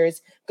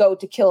hunters go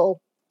to kill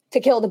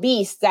the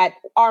beasts that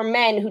are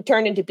men who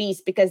turned into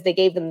beasts because they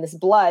gave them this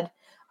blood.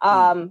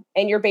 And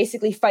you're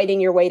basically fighting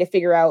your way to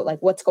figure out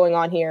like what's going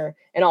on here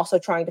and also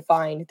trying to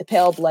find the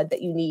pale blood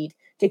that you need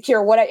to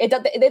cure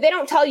they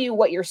don't tell you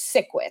what you're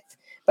sick with,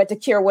 but to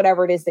cure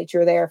whatever it is that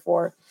you're there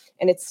for.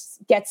 And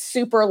gets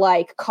super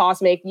like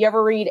cosmic. You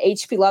ever read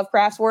H.P.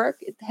 Lovecraft's work?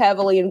 It's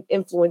heavily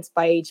influenced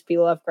by H.P.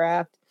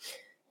 Lovecraft.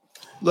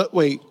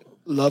 Wait,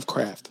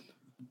 Lovecraft.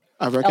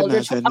 I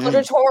recognize that name.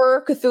 Eldritch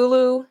Horror,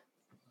 Cthulhu.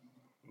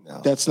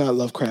 No. That's not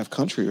Lovecraft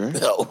Country, right?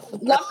 No.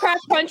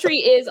 Lovecraft Country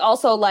is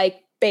also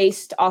like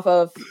based off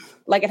of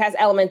like it has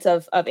elements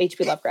of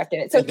H.P. Lovecraft in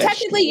it. So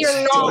technically you're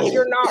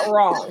not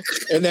wrong.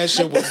 And that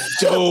shit was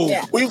dope.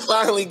 Yeah. We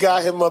finally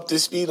got him up to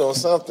speed on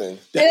something.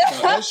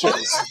 That shit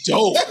was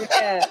dope.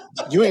 Yeah.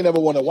 You ain't never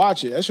want to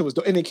watch it. That shit was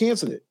dope. And they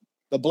canceled it.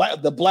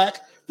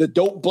 The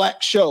dope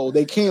black show,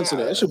 they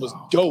canceled it. That shit was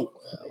dope.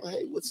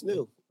 Hey, what's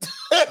new?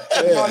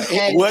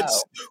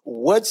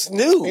 What's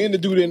new? And the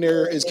dude in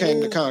there is Kang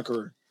the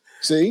Conqueror.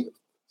 See?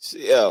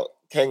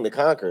 Kang the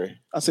Conqueror.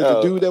 I said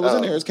the dude that was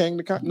in there is Kang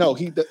the Conqueror. No,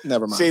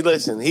 never mind. See,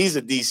 listen, he's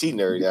a DC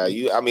nerd guy.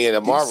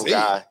 A Marvel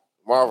guy.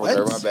 Marvel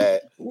nerd, my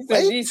bad.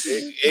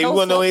 If you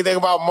want to know anything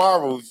about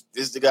Marvel,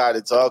 this is the guy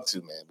to talk to,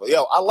 man. But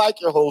I like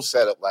your whole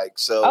setup. Like,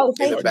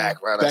 in the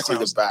background, I see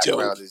the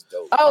background is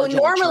dope. Oh,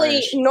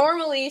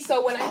 normally,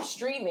 so when I'm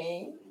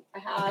streaming, I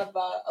have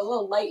a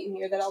little light in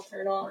here that I'll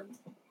turn on.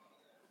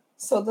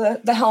 So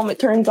the helmet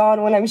turns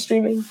on when I'm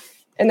streaming.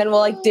 And then we'll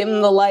like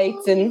dim the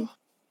lights and...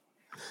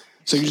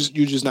 So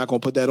you're just not gonna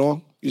put that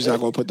on? You're just not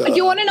gonna put that.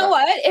 You want to know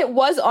what? It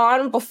was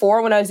on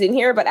before when I was in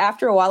here, but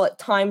after a while it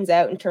times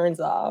out and turns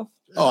off.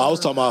 Oh, I was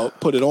talking about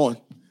put it on.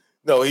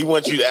 No, he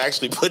wants you to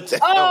actually put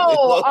that.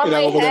 On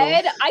my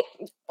head.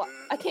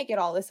 I can't get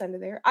all this under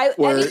there.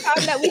 Every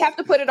time that we have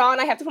to put it on,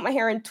 I have to put my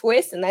hair in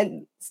twists and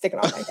then stick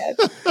it on my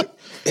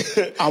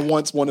head. I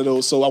want one of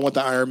those, so I want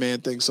the Iron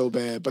Man thing so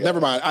bad. But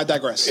never mind. I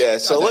digress. Yeah.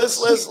 So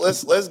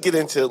let's get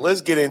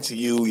into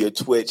you, your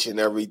Twitch and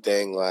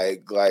everything.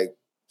 Like.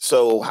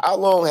 So how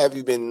long have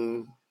you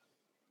been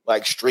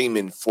like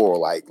streaming for?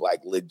 Like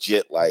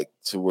legit, like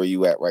to where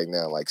you at right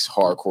now? Like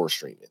hardcore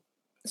streaming.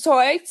 So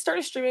I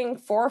started streaming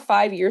 4 or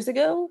 5 years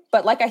ago,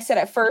 but like I said,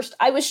 at first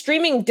I was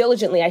streaming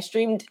diligently. I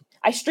streamed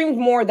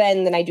more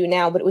than I do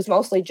now, but it was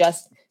mostly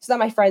just so that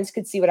my friends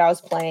could see what I was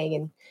playing.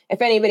 And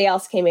if anybody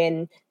else came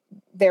in,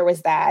 there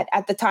was that.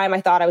 At the time,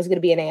 I thought I was going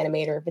to be an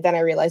animator, but then I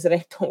realized that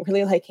I don't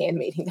really like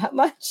animating that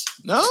much.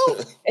 No,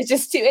 it's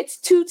just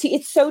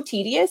it's so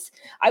tedious.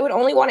 I would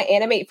only want to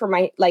animate for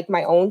my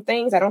own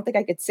things. I don't think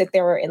I could sit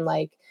there in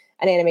like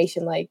an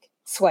animation like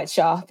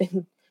sweatshop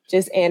and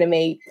just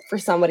animate for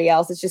somebody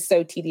else. It's just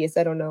so tedious.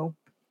 I don't know.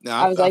 No,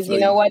 I was like, you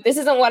know what? This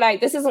isn't what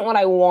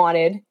I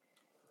wanted.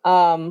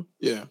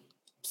 Yeah.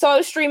 So I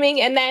was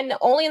streaming, and then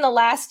only in the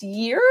last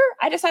year,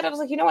 I decided, I was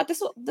like, you know what?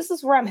 This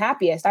is where I'm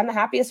happiest. I'm the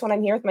happiest when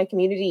I'm here with my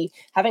community,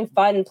 having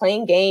fun,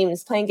 playing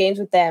games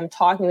with them,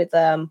 talking with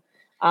them,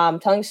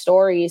 telling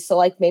stories. So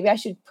like, maybe I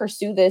should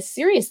pursue this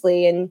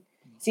seriously and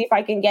see if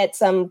I can get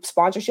some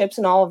sponsorships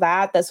and all of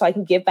that. That's so I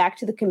can give back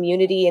to the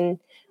community and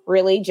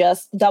really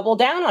just double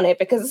down on it,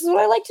 because this is what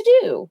I like to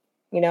do.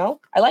 You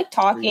know, I like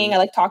talking. I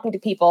like talking to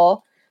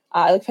people.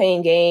 I like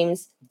playing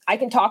games. I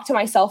can talk to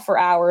myself for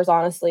hours,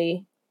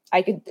 honestly.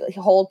 I could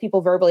hold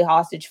people verbally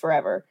hostage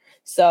forever.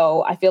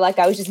 So I feel like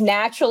I was just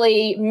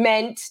naturally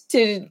meant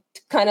to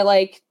kind of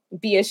like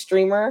be a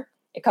streamer.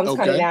 It comes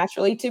kind of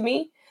naturally to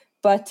me.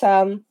 But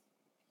yeah.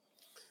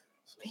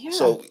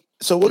 So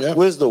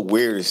what's the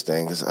weirdest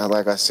thing? 'Cause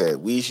like I said,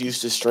 we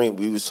used to stream.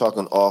 We was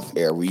talking off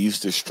air. We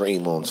used to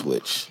stream on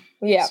Twitch.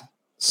 Yeah.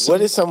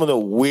 What is some of the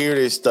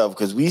weirdest stuff?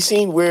 Because we've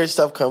seen weird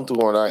stuff come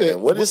through on our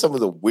end. What is some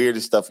of the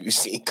weirdest stuff you've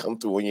seen come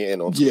through on your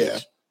end on Twitch? Yeah.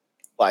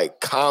 Like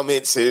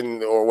comments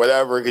or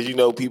whatever, because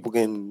people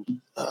can.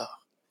 Yeah,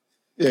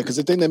 because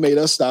the thing that made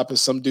us stop is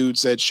some dude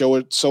said, "Show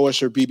us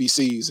your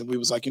BBCs," and we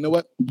was like, you know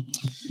what?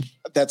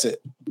 That's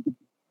it.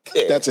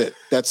 Yeah. That's it.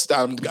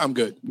 I'm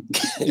good.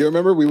 You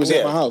remember we was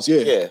at my house?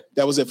 Yeah,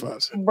 that was it for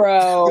us,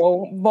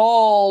 bro.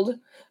 Bold.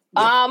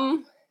 Yeah.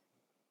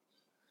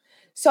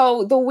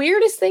 So the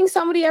weirdest thing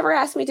somebody ever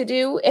asked me to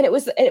do, and it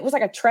was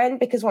like a trend,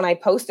 because when I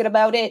posted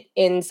about it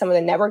in some of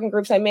the networking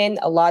groups I'm in,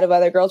 a lot of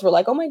other girls were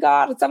like, "Oh my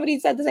God, somebody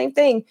said the same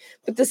thing."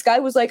 But this guy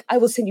was like, "I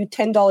will send you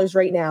 $10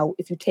 right now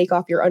if you take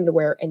off your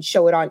underwear and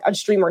show it on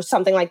stream," or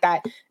something like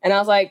that. And I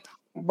was like,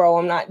 "Bro,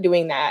 I'm not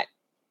doing that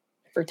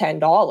for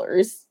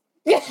 $10.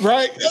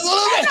 Right?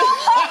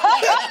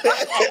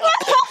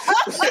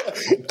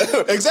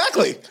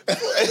 Exactly.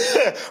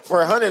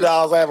 For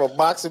 $100, I have a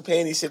box of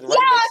panties sitting right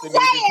next to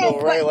me.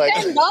 Right? Like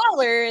 $10,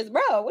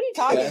 bro. What are you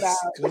talking about?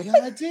 Good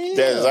idea.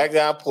 That's like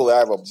I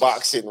have a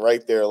box sitting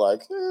right there.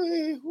 Like,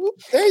 hey, whoop,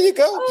 there you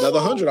go. Another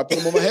 100. I put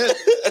them on my head.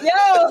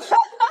 Yo.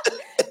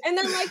 And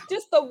then like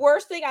just the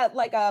worst thing,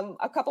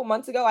 a couple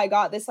months ago, I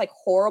got this like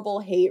horrible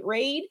hate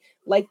raid,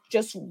 like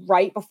just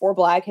right before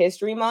Black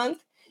History Month.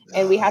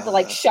 And we had to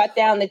like shut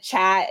down the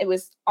chat. It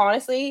was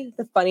honestly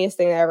the funniest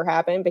thing that ever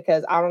happened,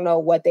 because I don't know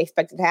what they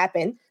expected to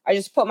happen. I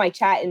just put my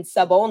chat in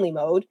sub-only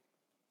mode.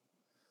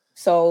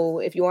 So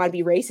if you want to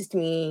be racist to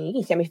me, you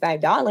can send me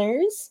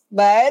 $5.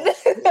 But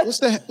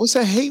what's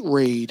that hate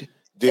raid?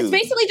 Dude. It's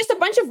basically just a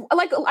bunch of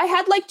I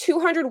had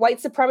 200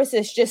 white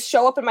supremacists just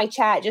show up in my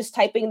chat, just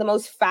typing the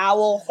most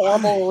foul,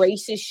 horrible,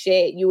 racist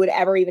shit you would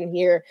ever even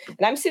hear.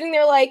 And I'm sitting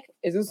there like,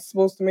 is this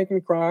supposed to make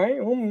me cry?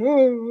 Oh,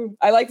 no.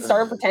 I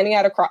started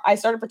pretending to cry. I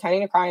started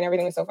pretending to cry, and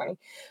everything was so funny.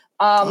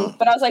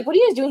 But I was like, what are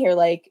you guys doing here?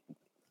 Like,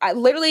 I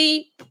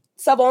literally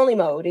sub-only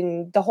mode,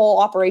 and the whole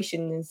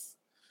operation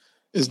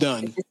is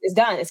done. It's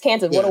done. It's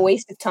canceled. Yeah. What a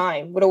waste of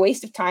time. What a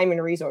waste of time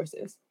and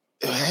resources.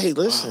 Hey,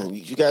 listen,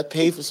 you got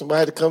paid for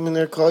somebody to come in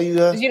there and call you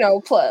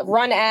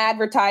run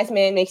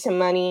advertisement, make some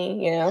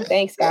money,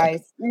 thanks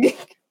guys.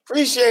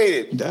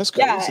 Appreciate it. That's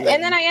crazy. Yeah.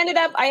 And then I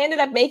ended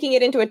up making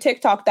it into a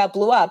TikTok that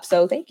blew up.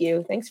 So thank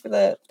you. Thanks for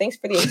the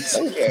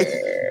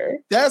exposure.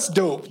 That's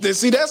dope.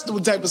 See, that's the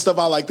type of stuff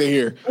I like to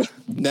hear.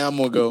 Now I'm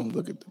gonna go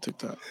look at the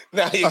TikTok.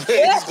 Now you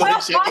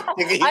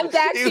I'm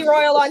Daxy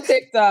Royal on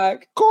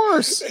TikTok. Of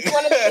course.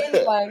 One of the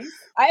big ones.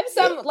 I have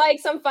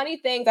some funny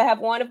things. I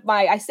have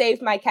I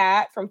saved my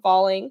cat from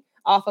falling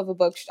off of the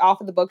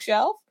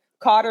bookshelf.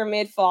 Caught her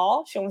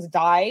mid-fall. She almost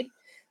died.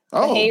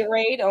 The hate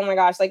raid. Oh my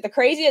gosh. Like the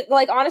craziest,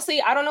 honestly,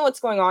 I don't know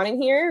what's going on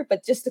in here,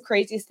 but just the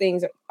craziest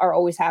things are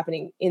always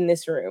happening in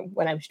this room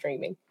when I'm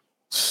streaming.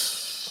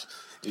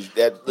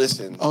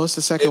 Listen. Oh, it's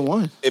the second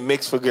one. It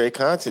makes for great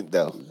content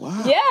though.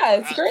 Wow. Yeah,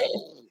 it's great.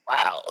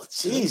 Wow.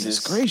 Jesus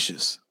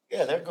gracious.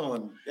 Yeah, they're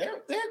going. They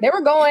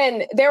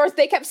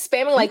kept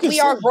spamming we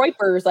are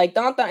Groypers,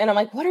 and I'm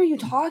like, what are you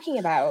talking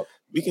about?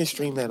 We can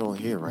stream that on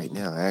here right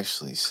now.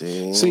 Actually,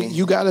 see,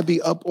 you got to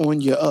be up on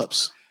your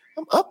ups.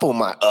 I'm up on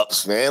my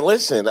ups, man.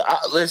 Listen.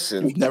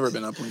 You've never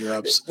been up on your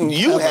ups.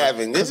 You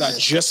haven't. Because I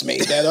just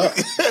made that up.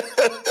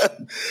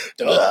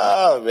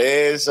 Oh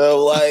man.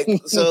 So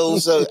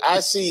I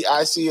see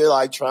her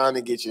like trying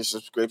to get your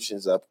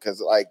subscriptions up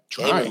because like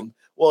Trying.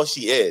 Well,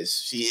 she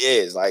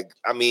is. Like,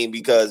 I mean,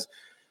 because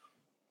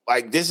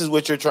like this is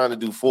what you're trying to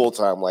do full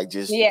time, like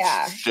just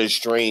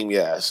stream,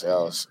 yes.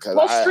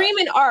 Stream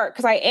and art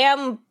because I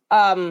am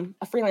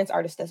a freelance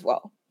artist as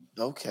well.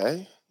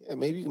 Okay, yeah,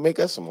 maybe you can make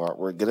us some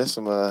artwork, get us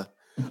some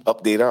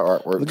update our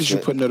artwork. Look at you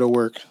putting it to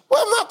work.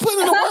 Well, I'm not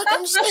putting it to work.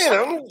 I'm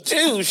saying,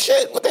 dude,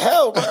 shit, what the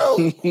hell, bro?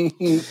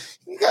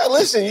 You gotta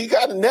listen. You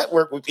gotta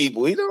network with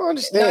people. You don't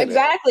understand. No,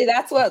 exactly.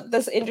 That's what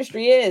this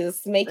industry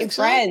is: making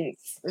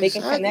friends,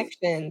 making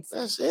connections.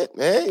 That's it,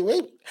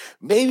 man.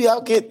 Maybe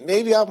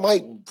I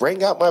might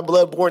bring out my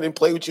Bloodborne and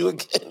play with you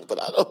again.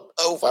 But I don't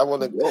know if I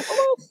want to go.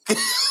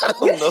 I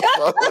don't know if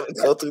I want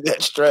to go through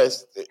that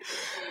stress,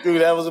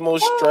 dude. That was the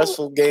most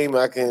stressful game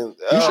I can.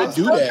 You should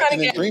do that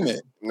in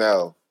agreement.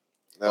 No,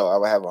 I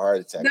would have a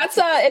heart attack. That's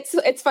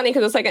it's funny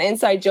because it's like an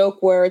inside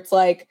joke where it's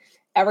like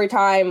every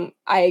time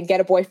I get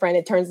a boyfriend,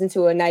 it turns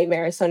into a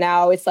nightmare. So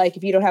now it's like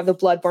if you don't have the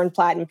Bloodborne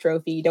Platinum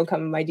trophy, you don't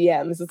come in my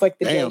DMs. It's like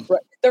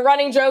the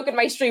running joke in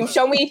my stream.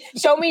 Show me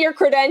your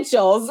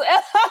credentials,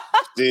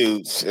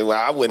 dude. Well,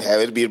 I wouldn't have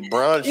it. It'd be a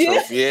bronze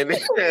trophy in there.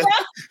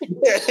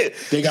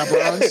 They got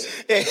bronze.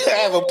 I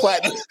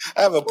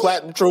have a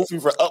platinum trophy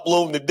for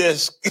uploading the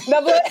disc.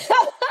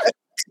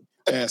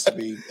 It has to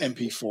be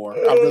MP4.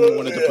 I really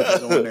wanted to put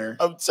that on there.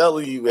 I'm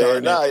telling you,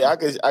 man. I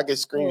could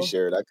screen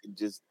share it. I could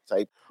just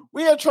type.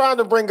 We are trying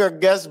to bring our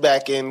guests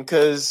back in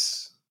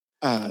because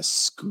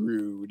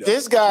screwed.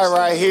 This guy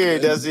right here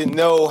doesn't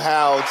know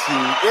how to.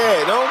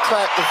 Yeah, don't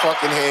clap the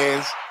fucking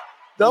hands.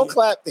 Don't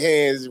clap the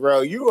hands,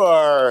 bro. You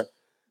are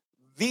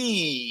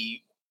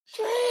the.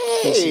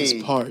 This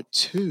is part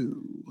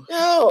 2. Yo,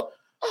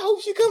 I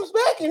hope she comes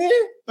back in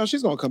here. No,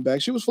 she's gonna come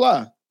back. She was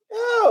fly.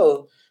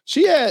 Yo.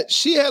 She had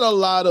a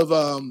lot of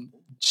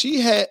she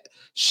has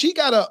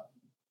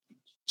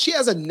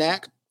a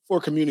knack for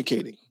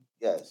communicating.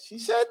 Yes, she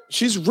said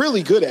she's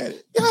really good at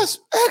it. Yes,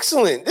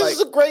 excellent. This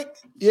is a great.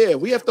 Yeah,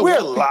 we have to. We're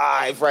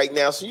live right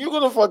now, so you're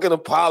gonna fucking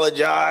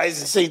apologize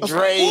and say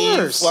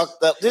Dre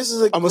fucked up. This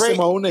is I'm gonna say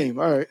my own name.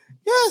 All right.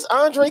 Yes,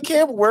 Andre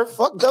Campbell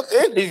fucked up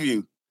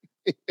interview.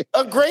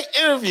 A great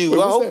interview.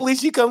 Well, hopefully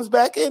she comes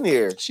back in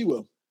here. She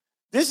will.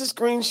 This is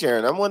screen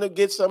sharing. I'm gonna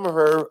get some of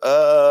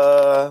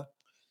her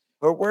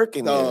work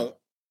in there.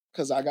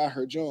 Because I got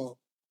her job.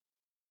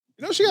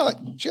 You know, she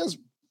has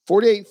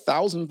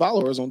 48,000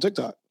 followers on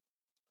TikTok.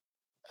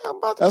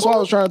 That's why I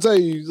was trying to tell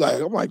you. Like,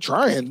 I'm like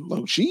trying.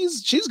 Look,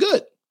 she's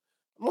good.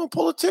 I'm gonna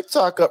pull a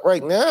TikTok up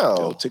right now.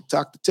 Yo,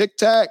 TikTok to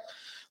TikTok.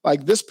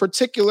 Like this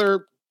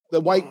particular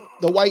the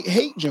white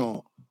hate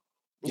joint.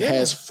 It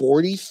has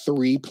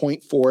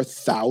 43.4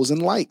 thousand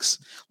likes.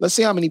 Let's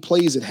see how many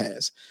plays it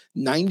has.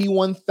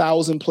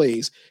 91,000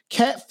 plays.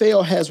 Cat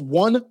Fail has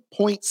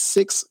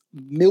 1.6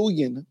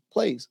 million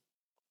plays.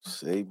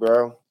 See,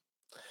 bro.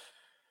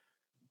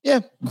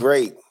 Yeah.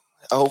 Great.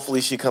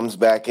 Hopefully she comes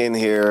back in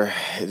here.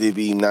 It'd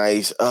be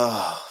nice.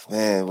 Oh,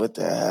 man. What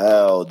the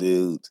hell,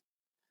 dude?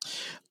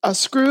 I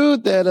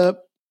screwed that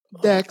up.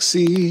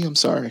 Daxy. I'm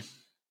sorry.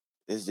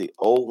 Is the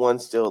old one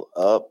still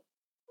up?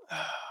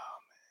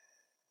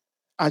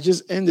 I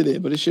just ended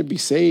it, but it should be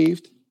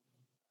saved.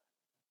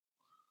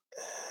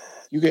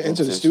 You can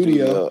enter the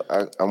studio.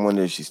 I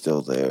wonder if she's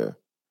still there.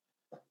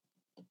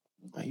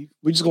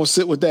 We're just going to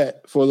sit with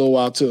that for a little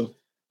while, too.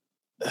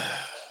 Is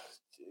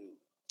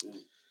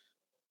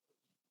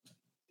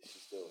she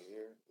still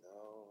here?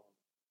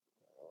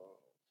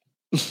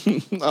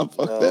 No. I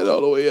fucked that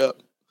all the way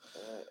up.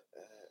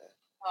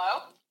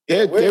 Hello?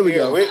 Yeah, there we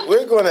go.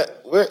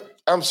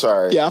 I'm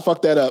sorry. Yeah, I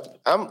fucked that up.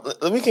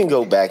 We can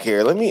go back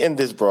here. Let me end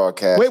this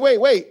broadcast.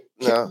 Wait.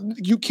 No.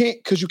 You can't,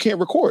 because you can't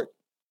record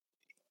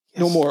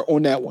no more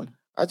on that one.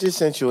 I just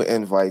sent you an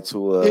invite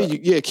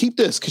to keep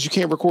this because you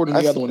can't record on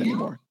the other one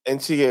anymore.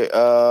 Into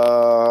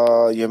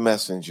your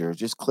messenger.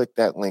 Just click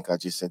that link I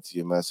just sent to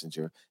your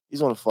messenger.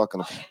 He's on the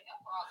fucking.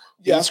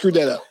 Yeah, I screwed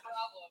that up.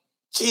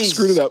 Jeez.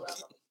 Screwed it up.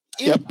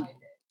 Yep.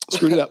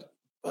 Screwed it up.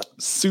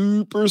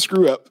 Super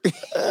screw up.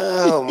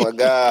 Oh my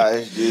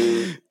gosh,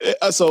 dude.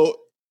 So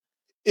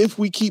if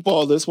we keep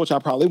all this, which I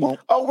probably won't.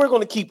 Oh, we're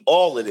gonna keep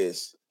all of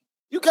this.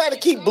 You gotta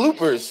keep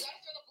bloopers.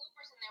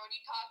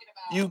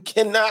 You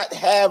cannot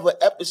have an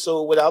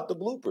episode without the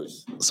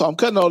bloopers. So I'm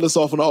cutting all this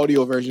off on the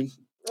audio version.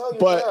 No,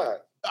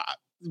 but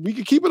we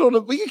can keep it on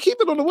the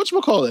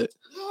whatchamacallit.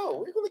 No,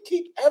 we're gonna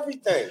keep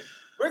everything.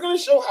 We're gonna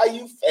show how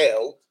you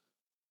failed.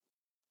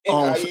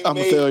 I'm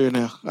a failure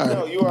now. All right.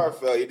 No, you are a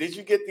failure. Did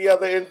you get the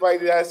other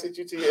invite that I sent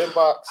you to your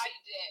inbox? I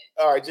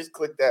did. All right, just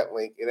click that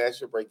link and that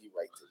should bring you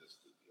right to the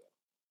studio.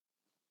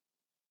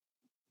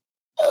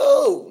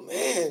 Oh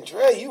man,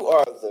 Dre, you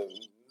are the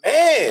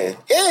man.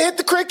 Yeah, hit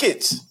the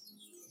crickets.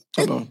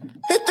 Hit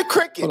the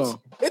crickets. Hold on.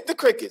 Hit the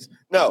crickets.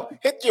 No,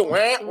 hit your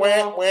wah.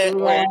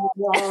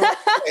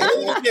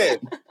 Again.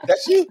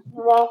 That's you.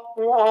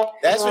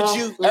 That's what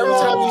you. Every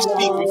time you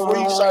speak, before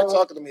you start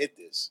talking to me, hit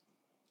this.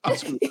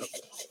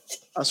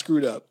 I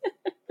screwed up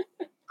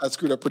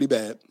pretty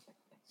bad.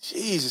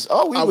 Jesus!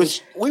 All I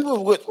was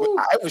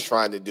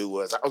trying to do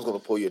was I was going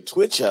to pull your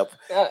Twitch up,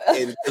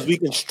 and because we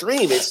can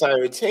stream it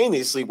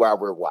simultaneously while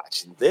we're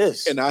watching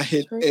this. And I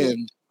hit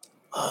end.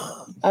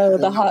 Oh,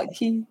 the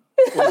hotkey.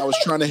 When I was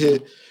trying to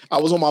hit, I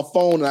was on my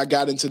phone and I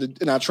got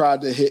and I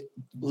tried to hit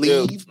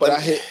leave, dude, but I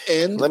hit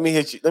end. Let me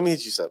hit you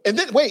something. And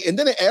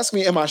then it asked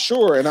me, "Am I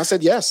sure?" And I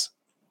said yes.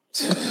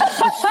 I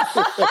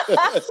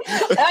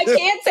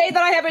can't say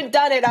that I haven't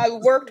done it. I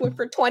worked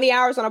for 20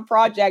 hours on a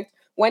project.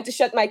 Went to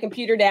shut my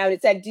computer down.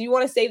 It said, "Do you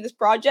want to save this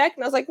project?"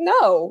 And I was like,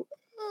 "No."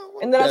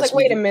 And then I was like,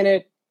 "Wait a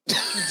minute."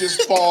 You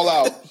just fall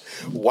out.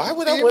 Why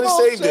would I want to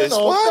save this?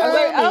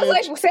 Why? I was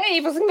like,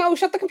 save. I was like, "No,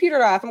 shut the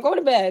computer off. I'm going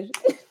to bed."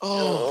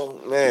 Oh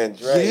man,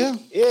 Dre.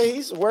 Yeah,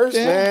 he's the worst,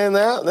 man.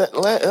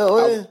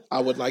 I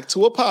would like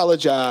to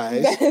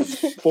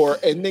apologize for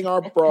ending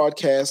our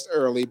broadcast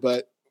early,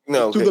 but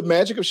through the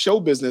magic of show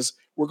business,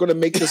 we're going to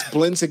make this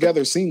blend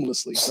together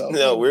seamlessly. So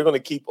no, we're going to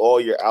keep all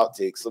your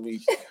outtakes.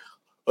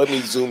 Let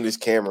me zoom this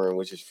camera in,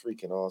 which is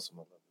freaking awesome. I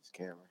love this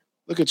camera.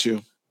 Look at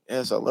you.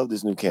 Yes, I love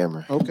this new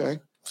camera. Okay.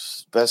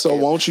 Best so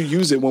camera. Won't you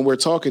use it when we're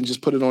talking?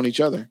 Just put it on each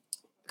other.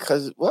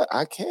 Because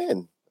I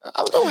can.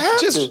 I don't have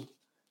to.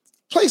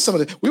 Play some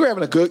of it. We were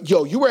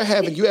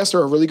having you asked her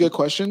a really good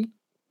question.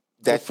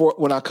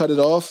 When I cut it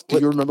off. Do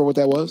you remember what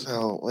that was?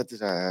 No, what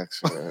did I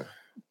ask her?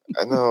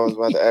 I know I was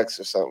about to ask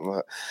her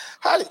something.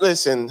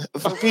 Listen,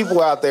 for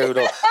people out there who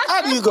don't,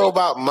 how do you go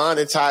about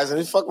monetizing?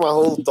 It's fuck my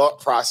whole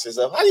thought process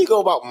up. How do you go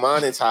about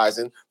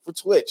monetizing for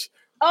Twitch?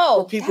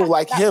 Oh, for people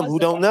like him who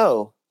don't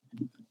know.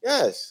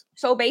 Yes.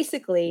 So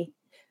basically,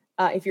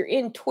 if you're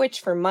in Twitch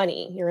for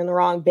money, you're in the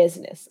wrong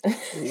business.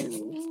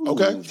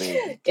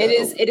 Okay.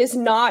 It is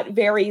not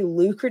very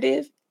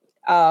lucrative.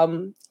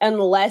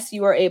 Unless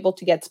you are able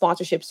to get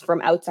sponsorships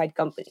from outside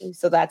companies.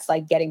 So that's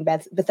like getting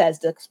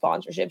Bethesda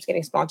sponsorships,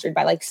 getting sponsored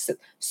by like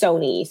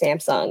Sony,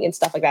 Samsung, and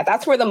stuff like that.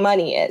 That's where the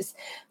money is.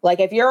 Like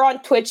if you're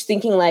on Twitch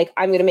thinking like,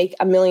 I'm going to make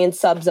 1 million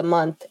subs a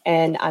month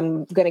and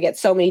I'm going to get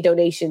so many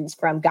donations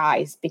from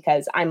guys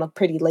because I'm a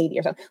pretty lady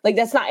or something. Like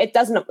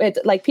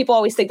like people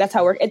always think that's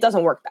how it works. It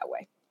doesn't work that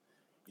way.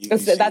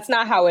 That's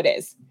not how it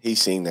is.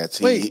 He's seen that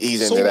too.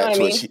 He's into that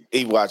Twitch.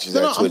 He watches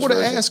that Twitch. I'm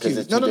going to ask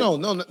you. No,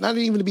 not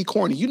even to be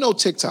corny. You know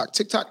TikTok.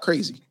 TikTok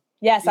crazy.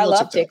 Yes, I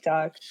love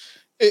TikTok.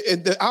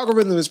 The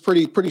algorithm is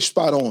pretty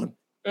spot on.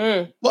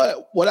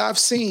 But what I've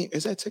seen,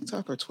 is that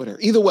TikTok or Twitter?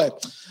 Either way.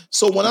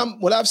 So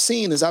what I've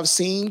seen is I've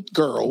seen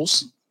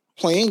girls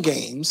playing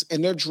games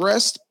and they're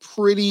dressed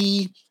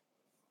pretty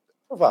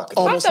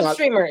provocative. Hot tub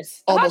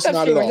streamers. Hot tub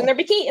streamers in their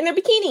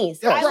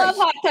bikinis. Yeah, I love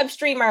hot tub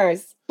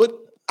streamers. But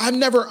I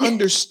never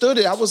understood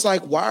it. I was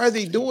like, why are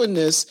they doing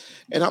this?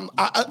 And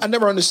I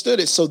never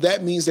understood it. So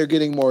that means they're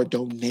getting more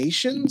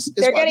donations?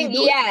 They're getting,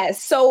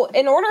 yes. So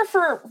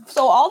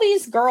so all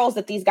these girls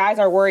that these guys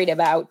are worried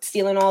about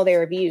stealing all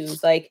their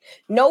views, like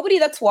nobody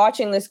that's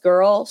watching this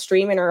girl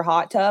stream in her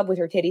hot tub with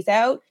her titties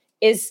out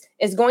is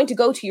going to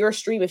go to your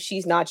stream if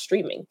she's not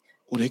streaming.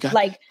 Oh, they got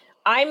like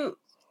I'm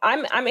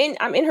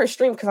in her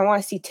stream because I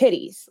want to see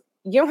titties.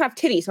 You don't have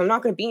titties, so I'm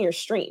not going to be in your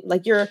stream.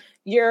 Like you're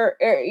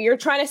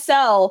trying to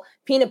sell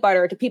peanut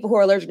butter to people who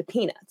are allergic to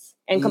peanuts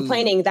and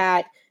complaining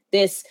that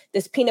this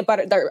peanut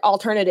butter, their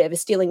alternative,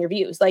 is stealing your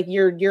views. Like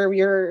you're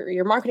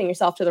marketing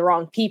yourself to the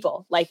wrong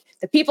people. Like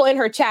the people in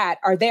her chat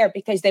are there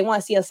because they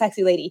want to see a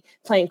sexy lady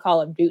playing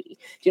Call of Duty.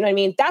 Do you know what I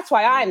mean? That's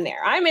why I'm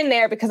there. I'm in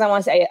there because I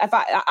want to say, if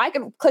I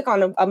could click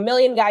on a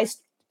million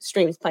guys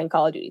streams playing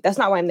Call of Duty. That's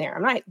not why I'm there.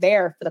 I'm not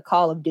there for the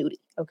Call of Duty.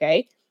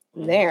 Okay.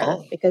 I'm there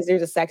because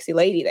there's a sexy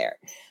lady there.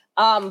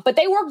 But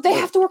they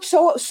have to work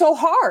so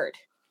hard.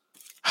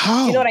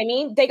 How? You know what I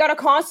mean? They got to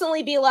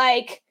constantly be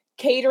like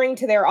catering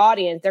to their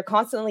audience. They're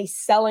constantly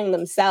selling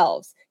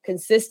themselves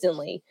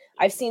consistently.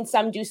 I've seen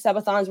some do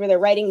subathons where they're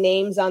writing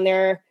names on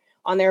their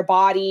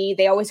body.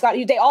 They always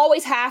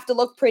have to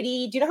look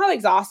pretty. Do you know how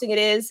exhausting it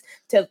is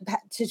to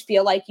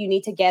feel like you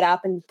need to get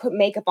up and put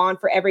makeup on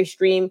for every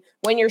stream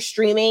when you're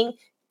streaming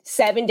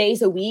 7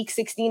 days a week,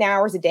 16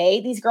 hours a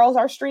day? These girls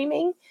are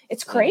streaming.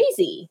 It's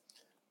crazy.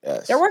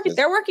 Yes.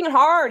 They're working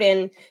hard,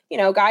 and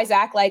guys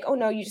act like, oh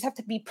no, you just have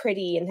to be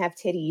pretty and have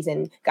titties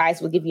and guys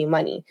will give you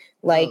money.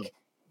 Like,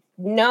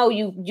 no,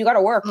 you got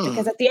to work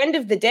because at the end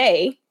of the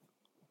day,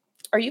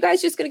 are you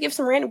guys just going to give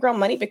some random girl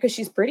money because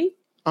she's pretty?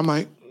 I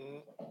might.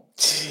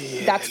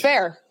 That's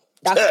fair.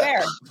 That's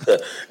fair.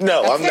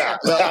 No, That's I'm fair.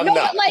 not. I'm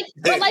not.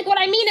 But what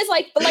I mean is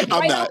like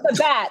right off the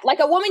bat, like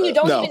a woman you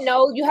don't even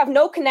know, you have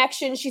no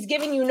connection. She's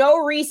giving you no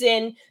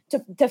reason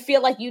to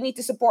feel like you need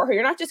to support her.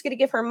 You're not just going to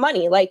give her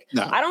money. Like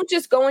I don't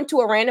just go into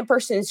a random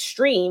person's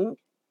stream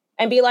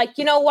and be like,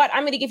 you know what,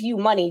 I'm going to give you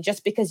money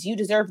just because you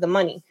deserve the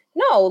money.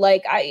 No,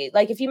 like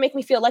if you make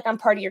me feel like I'm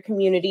part of your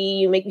community,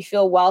 you make me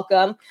feel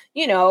welcome,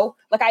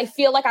 like I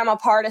feel like I'm a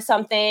part of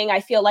something.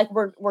 I feel like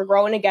we're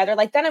growing together.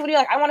 Like then I would be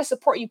like, I want to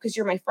support you because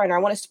you're my friend. Or I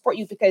want to support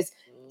you because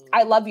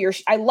I love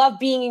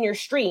being in your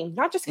stream,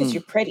 not just because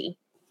you're pretty.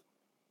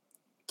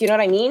 Do you know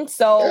what I mean?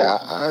 So yeah,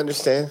 I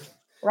understand.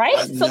 Right?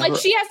 So like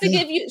she has to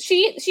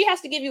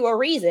give you a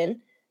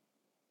reason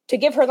to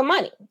give her the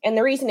money. And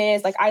the reason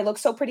is like, I look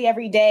so pretty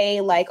every day.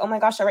 Like, oh my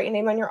gosh, I write your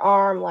name on your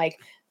arm. Like,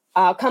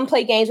 come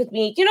play games with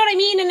me. You know what I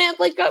mean? And then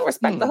like, go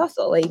respect the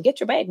hustle. Like, get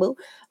your bag, boo.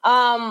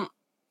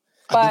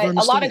 But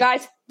a lot of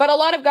guys,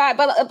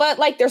 but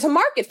like there's a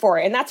market for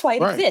it. And that's why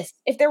it exists.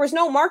 If there was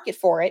no market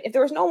for it, if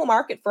there was no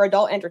market for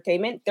adult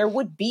entertainment, there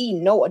would be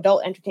no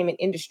adult entertainment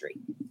industry.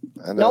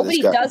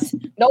 Nobody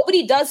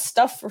does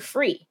stuff for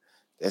free.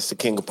 That's the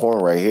king of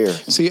porn right here.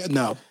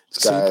 No.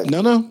 No.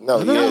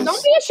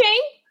 Don't be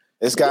ashamed.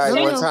 This guy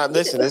one time,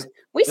 listen.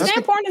 We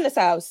stand porn in this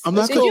house. I'm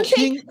not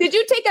did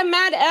you take a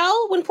mad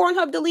L when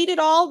Pornhub deleted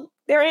all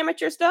their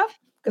amateur stuff?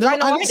 Because I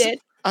know I did.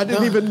 I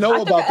didn't even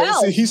know about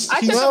that. I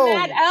took a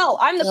mad L.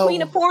 I'm the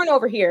queen of porn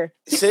over here.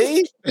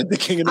 See? And the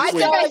king of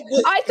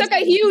the I took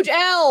a huge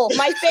L.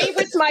 My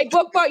favorites, my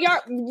bookmark,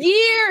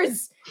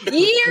 years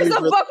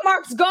of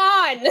bookmarks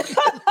gone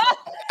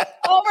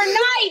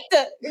overnight.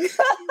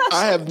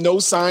 I have no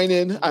sign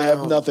in. I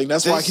have nothing.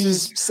 That's why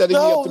he's setting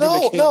me up to be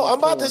the king. I'm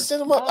about to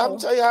send him up. I'm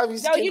telling you how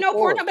he's. No,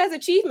 Pornhub has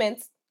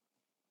achievements.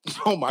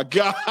 Oh my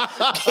God.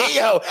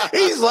 Yo,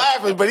 he's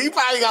laughing, but he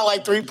probably got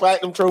like 3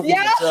 platinum trophies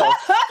himself.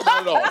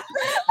 Not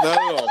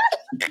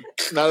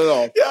at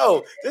all.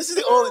 Yo, this is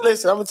the only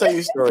listen, I'm gonna tell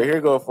you a story.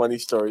 Here go a funny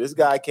story. This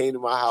guy came to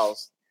my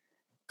house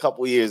a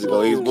couple years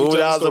ago. He was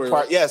moving out of the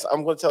apartment. Yes,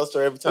 I'm gonna tell a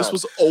story every time. This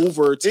was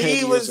over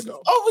 10 years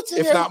ago. Over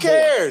 10 years. Who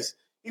cares?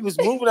 He was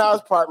moving out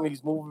of his apartment.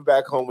 He's moving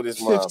back home with his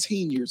mom.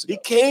 15 years ago. He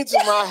came to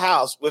my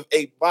house with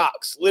a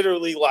box,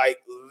 literally like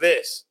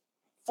this,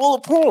 full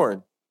of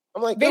porn.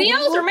 I'm like,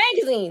 videos or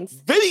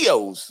magazines?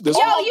 Videos. Yo,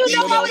 you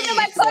know how we do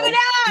like, put it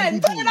on.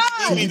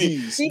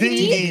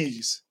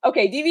 DVDs.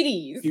 Okay,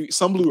 DVDs.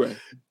 Some Blu-ray.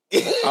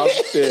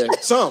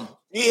 Some.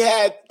 He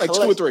had like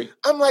 2 or 3.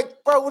 I'm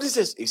like, bro, what is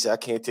this? He said, I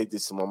can't take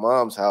this to my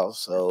mom's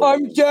house. So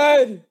I'm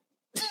dead.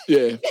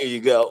 Yeah. Here you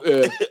go.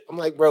 Yeah. I'm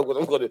like, bro, what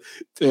I'm going to.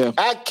 Yeah.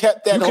 I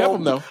kept that. You kept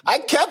them though. I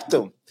kept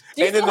them.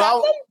 Do you still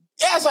have them?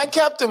 Yes, I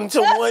kept them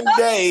until one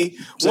day.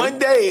 One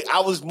day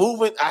I was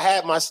moving. I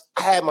had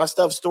my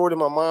stuff stored in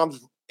my mom's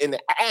in the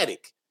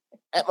attic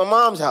at my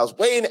mom's house,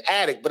 way in the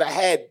attic. But I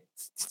had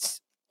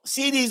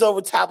CDs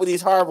over top of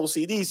these horrible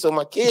CDs. So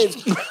my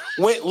kids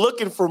went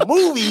looking for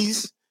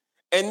movies.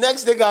 And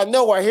next thing I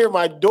know, I hear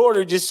my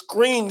daughter just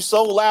scream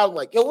so loud. I'm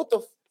like, yo, what the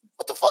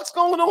fuck's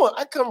going on?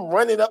 I come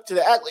running up to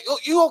the attic. Like, oh,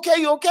 you okay?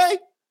 You okay?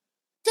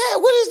 Dad,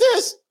 what is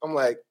this? I'm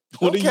like,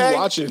 what are you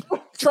watching?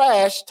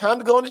 Trash. Time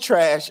to go in the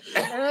trash.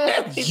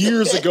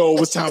 Years ago, it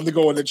was time to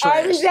go in the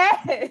trash. I'm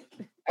dead.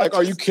 Like,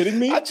 are you kidding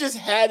me? I just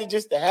had it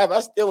just to have.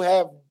 I still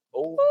have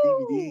old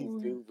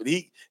DVDs, dude. But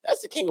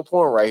that's the king of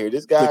porn right here.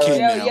 This guy. The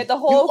king yeah, the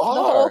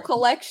whole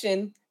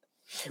collection.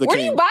 Where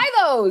do you buy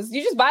those?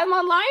 You just buy them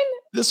online?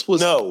 This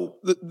was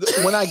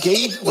when I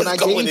gave him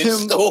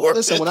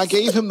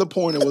the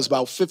porn, it was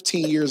about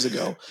 15 years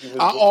ago.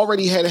 I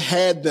already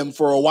had them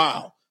for a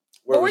while.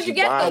 Where'd you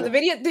get them? The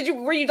video?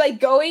 Were you like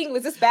going?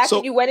 Was this back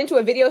when you went into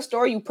a video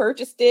store, you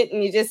purchased it,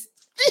 and you just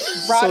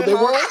brought it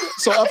home?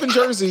 So up in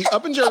Jersey,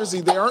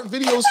 they aren't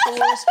video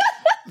stores.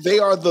 They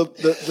are the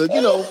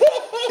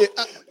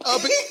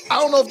I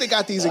don't know if they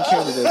got these in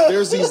Canada.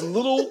 There's these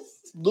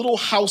little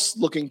house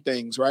looking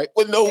things, right?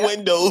 With no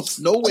windows.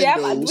 No windows.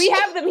 Yeah, we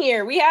have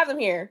them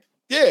here.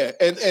 Yeah,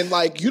 and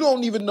like you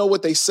don't even know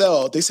what they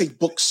sell. They say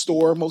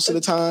bookstore most of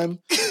the time.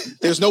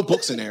 There's no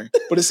books in there,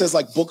 but it says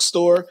like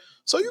bookstore.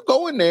 So you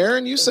go in there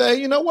and you say,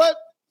 you know what?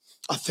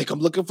 I think I'm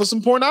looking for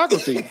some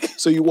pornography.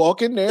 So you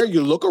walk in there,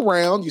 you look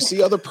around, you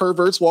see other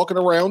perverts walking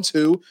around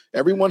too.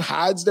 Everyone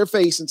hides their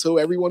face until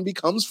everyone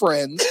becomes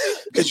friends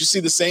because you see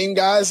the same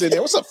guys in there.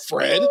 What's up,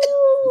 Fred?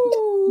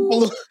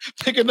 Well,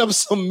 picking up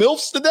some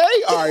MILFs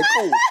today? All right,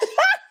 cool.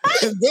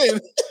 And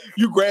then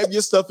you grab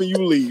your stuff and you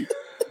leave.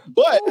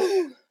 But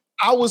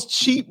I was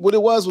cheap. What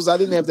it was I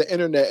didn't have the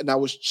internet and I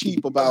was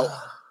cheap about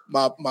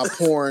my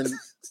porn.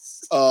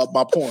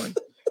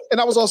 And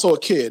I was also a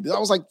kid. I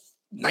was like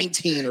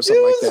 19 or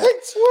something like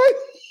that.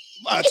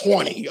 Like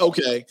 20.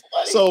 Okay.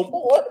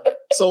 So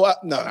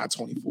not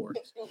 24.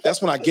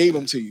 That's when I gave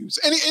them to you.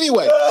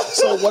 Anyway,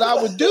 so what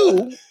I would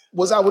do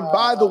was I would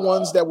buy the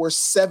ones that were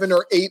 7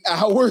 or 8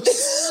 hours.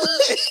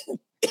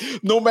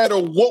 No matter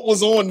what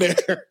was on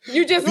there.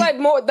 You just like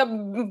more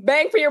the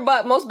bang for your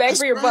buck, most bang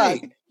for your buck.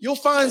 You'll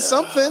find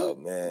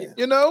something,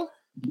 you know?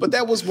 But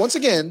that was, once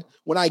again,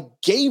 when I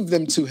gave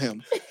them to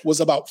him was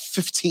about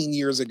 15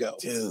 years ago.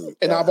 Dude,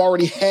 and I've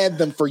already had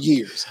them for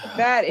years.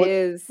 But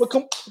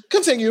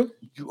continue.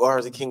 You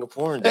are the king of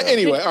porn.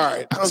 Anyway, all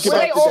right. Let's get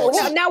back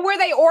to now, were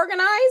they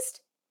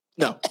organized?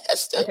 No.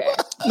 Okay.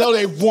 No,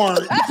 they weren't.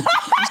 You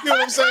see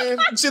what I'm saying?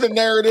 You see the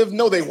narrative?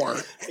 No, they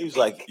weren't. He was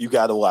like, you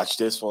got to watch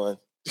this one.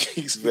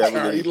 He's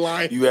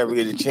lying. You ever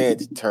get a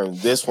chance to turn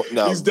this one?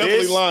 No, he's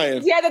definitely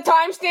lying. He had the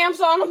timestamps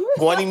on him.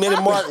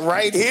 20-minute mark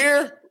right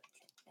here.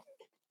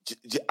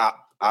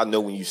 I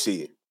know when you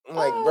see it. I'm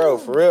like, bro,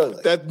 for real.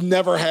 That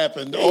never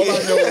happened. All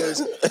I know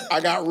is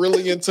I got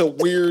really into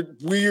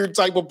weird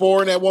type of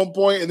porn at one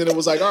point, and then it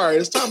was like, all right,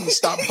 it's time to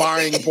stop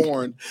buying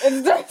porn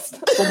from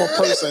a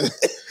person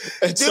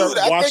and Dude,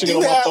 start watching it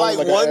on my phone.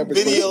 Like one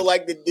video,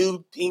 like the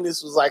dude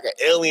penis was like an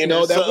alien.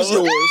 No, or that was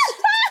something. yours.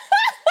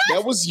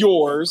 That was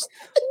yours.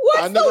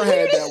 I never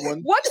had that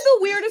one. What's the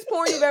weirdest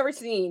porn you've ever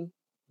seen?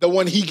 The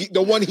one he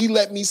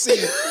let me see,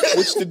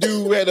 which the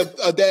dude had a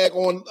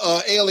daggone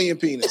alien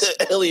penis.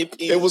 Alien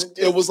penis.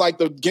 It was like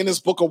the Guinness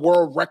Book of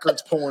World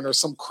Records porn or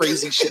some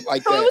crazy shit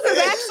like So that. it was his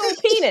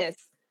actual penis.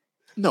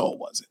 No, it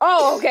wasn't.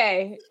 Oh,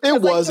 okay.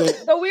 It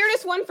wasn't. The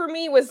weirdest one for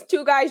me was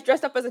two guys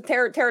dressed up as a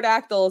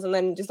pterodactyls and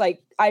then just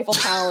like Eiffel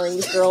Towering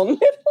this girl in the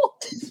middle.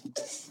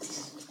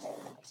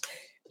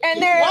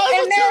 And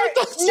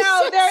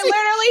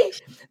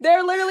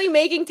they're literally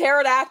making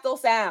pterodactyl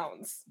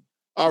sounds.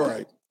 All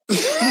right. And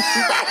they're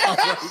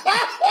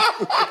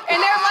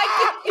like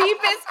the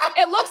deepest.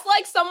 It looks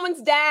like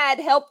someone's dad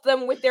helped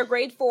them with their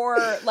grade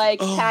 4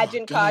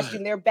 pageant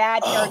costume. Their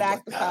bad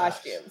pterodactyl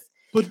costumes.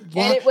 But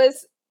what? And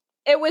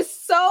it was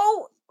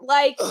so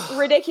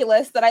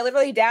ridiculous that I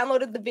literally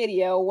downloaded the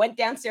video, went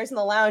downstairs in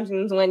the lounge,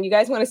 and when you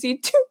guys want to see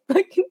two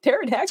fucking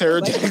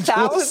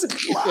pterodactyls,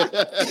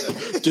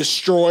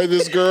 destroy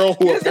this girl.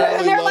 Who and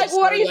they're like,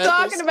 "What are you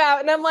talking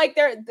about?" And I'm like,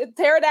 "They're the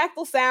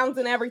pterodactyl sounds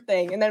and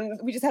everything." And then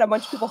we just had a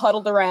bunch of people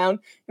huddled around,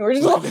 and we're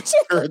just like,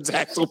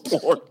 pterodactyl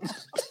porn.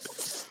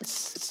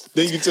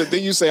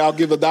 Then you say, "I'll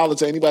give $1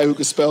 to anybody who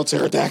can spell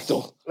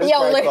pterodactyl." It's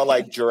probably called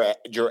like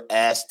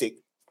Jurassic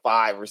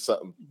 5 or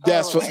something.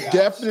 That's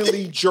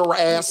definitely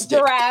Jurassic.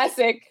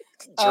 Jurassic.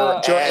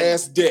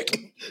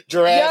 Jurassic.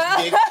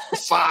 Jurassic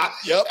 5.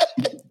 Yep,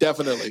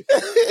 definitely.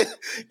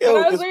 And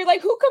I was really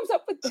like, who comes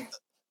up with this?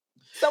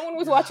 Someone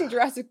was watching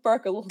Jurassic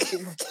Park a little too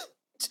much.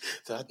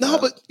 No,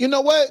 but you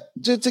know what?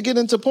 To get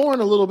into porn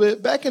a little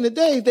bit, back in the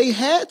day, they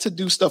had to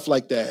do stuff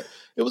like that.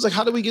 It was like,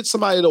 how do we get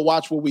somebody to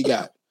watch what we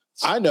got?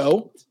 I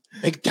know.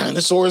 Make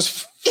dinosaurs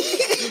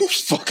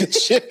fucking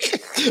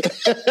shit.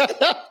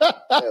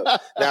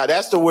 Now,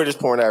 that's the weirdest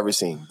porn I ever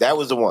seen. That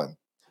was the one.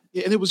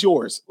 Yeah, and it was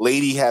yours.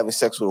 Lady having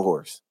sex with a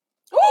horse.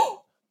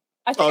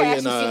 I think I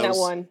actually seen that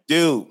one.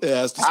 Dude,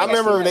 yeah, I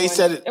remember when they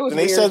said it. When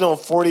they said it on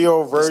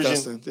 40-year-old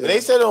version. When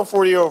they said it on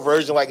 40-year-old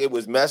version, like it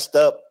was messed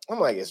up. I'm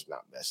like, it's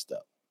not messed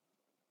up.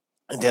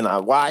 And then I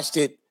watched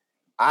it.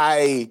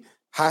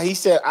 How he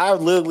said, I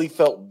literally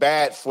felt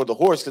bad for the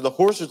horse because the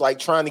horse was like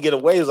trying to get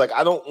away. It was like,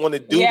 I don't want to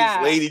do this,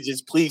 lady.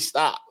 Just please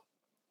stop.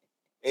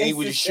 And he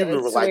would just shoot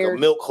her with like a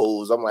milk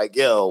hose. I'm like,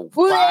 yo,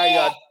 why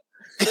y'all?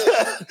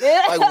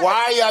 Like,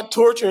 why are y'all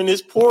torturing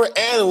this poor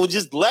animal?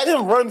 Just let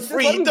him run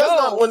free. He does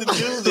not want to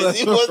do this.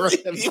 He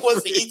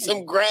wants to eat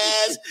some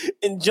grass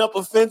and jump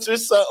a fence or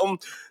something.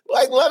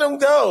 Like, let him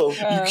go.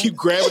 You keep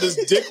grabbing his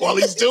dick while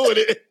he's doing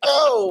it.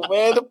 Oh,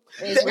 man.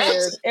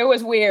 It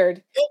was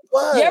weird. It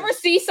was. You ever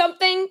see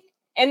something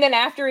and then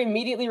after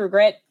immediately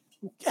regret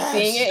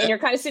seeing it? And you're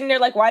kind of sitting there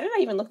like, why did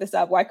I even look this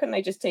up? Why couldn't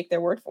I just take their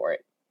word for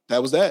it?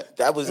 That was that.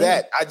 That was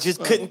that. I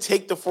just couldn't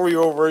take the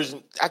 4-year-old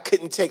version. I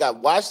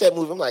watched that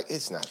movie. I'm like,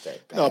 it's not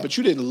that bad. No, but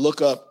you didn't look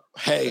up,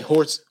 hey,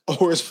 horse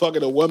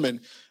fucking a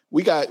woman.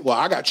 I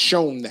got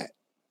shown that.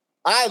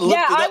 I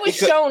was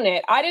shown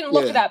it. I didn't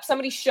look it up.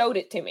 Somebody showed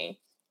it to me.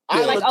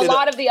 Like a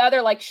lot of the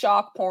other like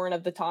shock porn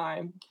of the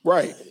time.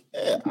 Right.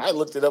 Yeah, I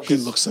looked it up. He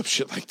looks up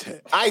shit like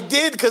that. I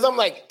did because I'm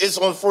like,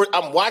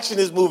 I'm watching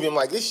this movie. I'm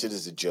like, this shit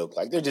is a joke.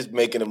 Like they're just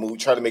making a movie,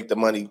 trying to make the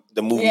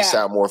movie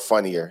sound more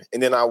funnier.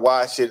 And then I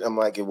watched it. I'm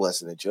like, it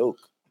wasn't a joke.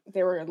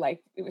 They were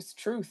like, it was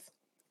truth.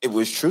 It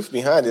was truth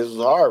behind it. It was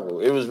horrible.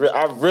 It was.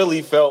 I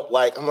really felt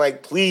like I'm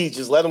like, please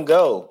just let him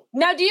go.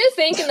 Now, do you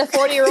think in the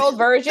 40-year-old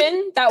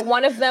version that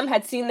one of them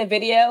had seen the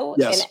video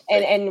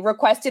and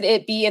requested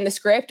it be in the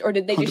script, or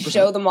did they just 100%.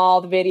 Show them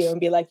all the video and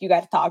be like, "You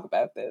got to talk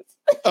about this"?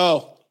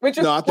 Oh, which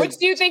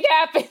do you think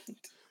happened?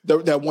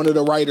 That one of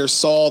the writers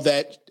saw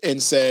that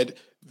and said,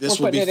 "This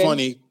would be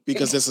funny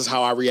because this is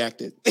how I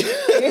reacted."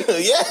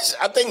 Yes,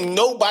 I think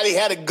nobody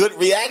had a good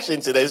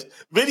reaction to this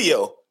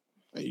video.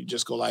 And you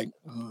just go like,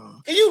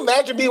 Can you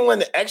imagine being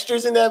one of the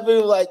extras in that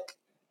video? Like,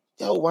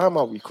 yo, why am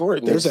I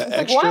recording this? There's an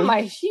extra. Why am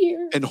I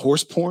here? And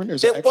horse porn?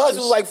 It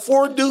was like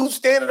 4 dudes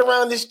standing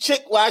around this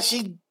chick while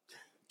she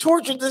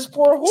tortured this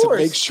poor horse. To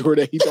make sure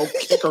that he don't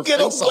kick her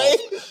face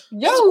off.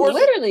 Yo,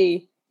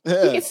 literally.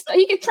 Yeah.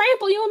 He could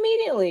trample you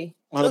immediately.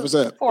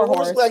 100%. Poor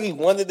horse. Looks like he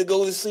wanted to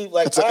go to sleep.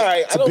 Like, all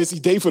right. It's a busy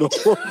day for the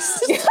horse.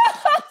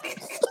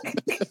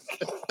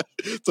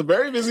 It's a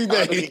very busy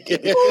day. How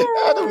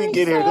do we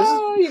get here?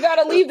 You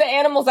got to leave the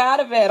animals out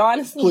of it,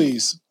 honestly.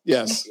 Please.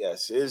 Yes.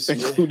 Yes.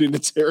 Including the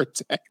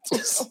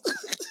pterodactyls.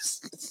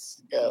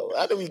 Yo,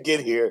 how do we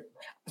get here?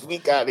 We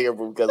got here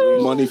because we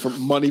money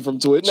from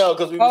Twitch. No,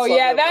 because we. Oh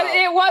yeah,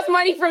 it was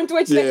money from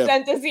Twitch that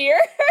sent us here.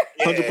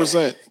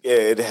 100%. Yeah,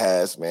 it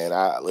has, man.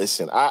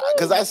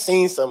 Because I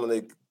seen some of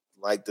the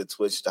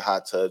Twitch, the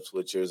hot tub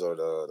twitchers, or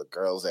the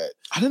girls that.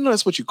 I didn't know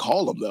that's what you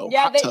call them though.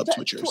 Yeah, hot tub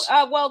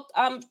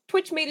twitchers.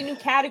 Twitch made a new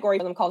category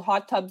for them called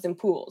hot tubs and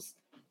pools.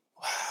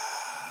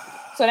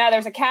 So now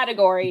there's a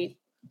category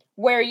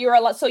where you're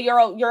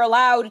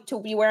allowed to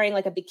be wearing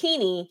like a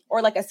bikini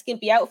or like a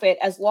skimpy outfit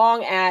as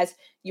long as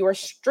you are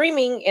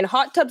streaming in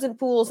hot tubs and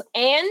pools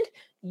and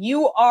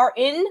you are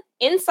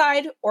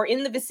inside or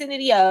in the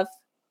vicinity of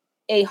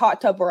a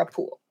hot tub or a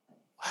pool.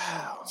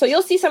 Wow. So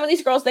you'll see some of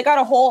these girls, they got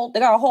a whole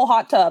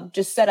hot tub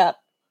just set up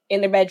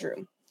in their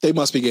bedroom. They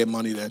must be getting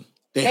money then.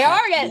 They are,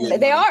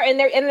 and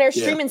they're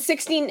streaming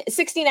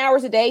 16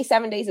 hours a day,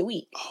 7 days a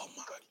week. Oh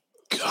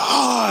my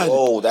God.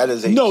 Whoa, that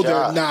is a No,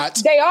 job. they're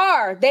not. They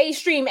are. They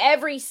stream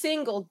every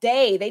single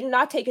day. They do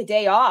not take a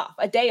day off.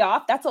 A day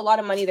off, that's a lot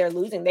of money they're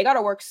losing. They got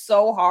to work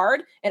so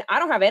hard, and I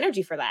don't have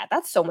energy for that.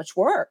 That's so much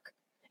work.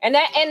 And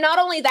not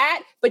only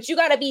that, but you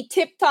got to be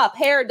tip-top,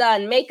 hair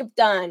done, makeup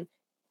done,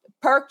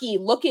 perky,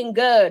 looking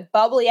good,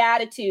 bubbly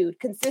attitude,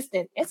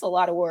 consistent. It's a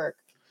lot of work.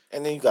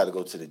 And then you got to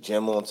go to the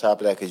gym on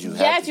top of that because you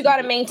got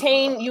to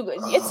maintain.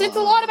 It's a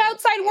lot of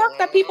outside work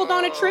that people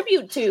don't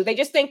attribute to. They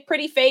just think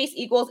pretty face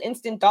equals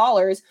instant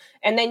dollars,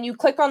 and then you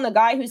click on the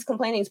guy who's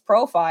complaining's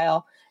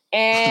profile,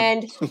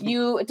 and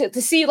you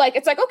to see like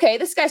it's like, okay,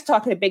 this guy's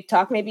talking a big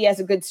talk. Maybe he has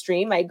a good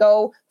stream. I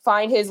go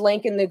find his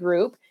link in the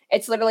group.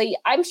 It's literally,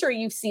 I'm sure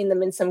you've seen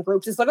them in some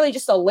groups. It's literally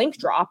just a link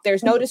drop.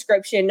 There's no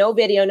description, no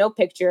video, no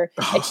picture.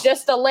 It's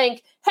just a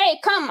link. Hey,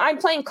 come, I'm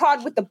playing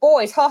COD with the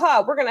boys.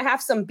 Haha, we're going to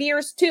have some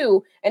beers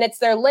too. And it's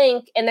their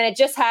link. And then it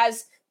just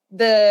has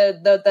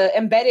the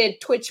embedded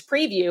Twitch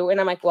preview.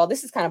 And I'm like, well,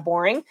 this is kind of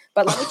boring,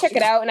 but let me check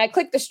it out. And I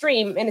click the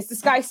stream and it's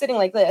this guy sitting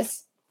like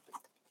this.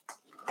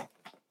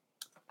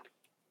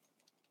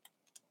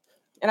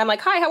 And I'm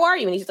like, hi, how are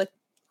you? And he's like,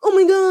 oh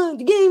my God,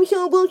 the game is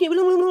so bullshit.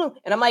 Blah, blah, blah.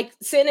 And I'm like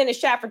sitting in his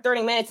chat for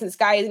 30 minutes and this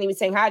guy isn't even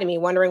saying hi to me,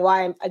 wondering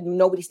why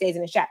nobody stays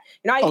in his chat.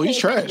 You're not even he's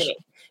trash.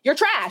 You're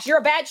trash. You're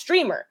a bad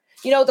streamer.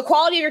 You know, the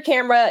quality of your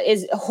camera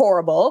is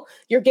horrible.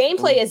 Your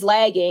gameplay is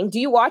lagging. Do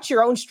you watch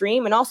your own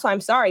stream? And also, I'm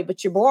sorry,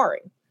 but you're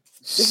boring.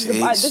 This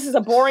is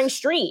a boring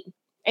stream.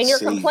 And you're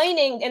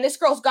complaining, and this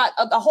girl's got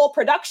a whole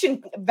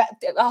production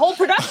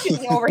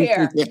over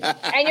here.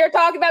 And you're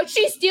talking about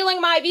she's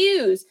stealing my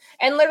views.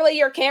 And literally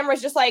your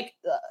camera's just like,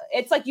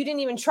 it's like you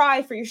didn't even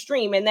try for your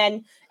stream. And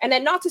then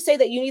not to say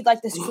that you need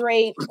like this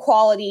great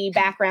quality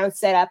background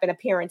setup and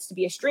appearance to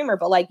be a streamer,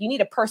 but like you need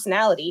a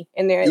personality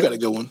in there. You got a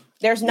good one.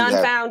 There's none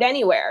found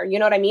anywhere. You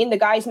know what I mean? The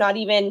guy's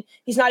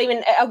he's not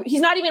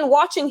even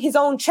watching his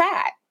own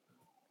chat.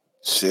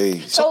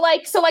 So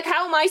like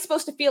how am I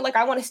supposed to feel like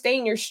I want to stay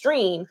in your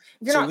stream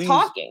if you're not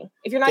talking,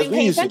 if you're not even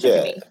paying attention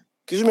to me?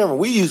 Because remember,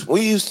 we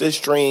used to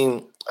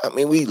stream. I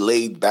mean, we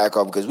laid back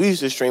up because we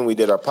used to stream. We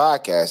did our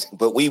podcast,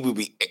 but we would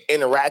be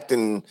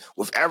interacting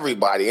with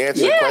everybody,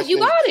 answering questions. You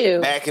got to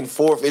back and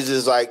forth. It's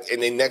just like,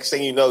 and then next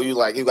thing you know, you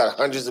got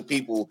hundreds of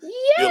people.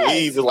 You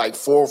leave with like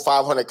 400 or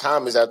 500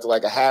 comments after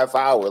like a half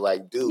hour.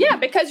 Like, dude,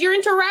 because you're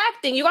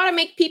interacting. You got to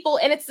make people,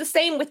 and it's the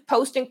same with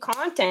posting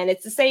content.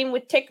 It's the same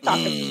with TikTok.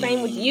 It's the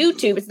same with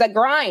YouTube. It's the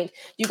grind.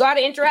 You got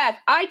to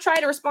interact. I try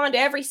to respond to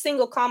every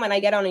single comment I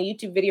get on a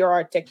YouTube video or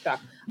a TikTok.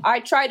 I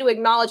try to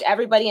acknowledge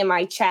everybody in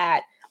my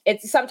chat.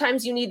 It's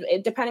sometimes you need,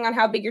 depending on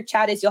how big your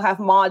chat is, you'll have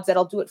mods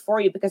that'll do it for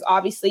you because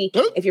obviously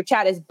if your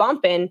chat is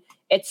bumping,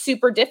 it's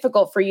super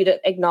difficult for you to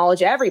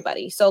acknowledge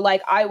everybody. So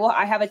like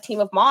I have a team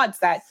of mods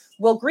that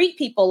will greet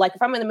people. Like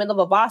if I'm in the middle of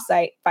a boss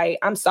fight,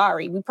 I'm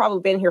sorry, we've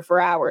probably been here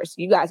for hours.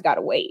 You guys got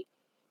to wait.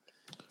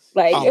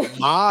 Like a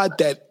mod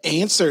that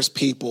answers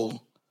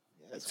people.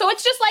 So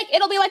it's just like,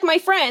 it'll be like my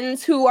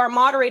friends who are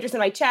moderators in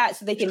my chat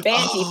so they can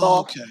ban people.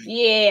 Okay.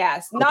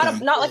 Yes.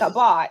 Not like a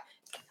bot.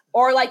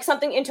 Or like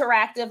something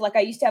interactive. Like I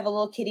used to have a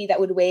little kitty that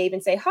would wave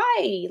and say,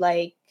 hi,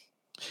 like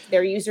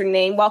their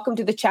username, welcome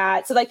to the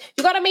chat. So like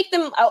you got to make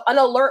them, an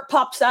alert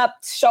pops up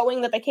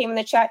showing that they came in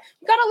the chat.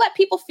 You got to let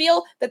people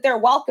feel that they're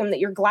welcome, that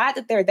you're glad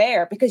that they're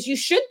there because you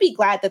should be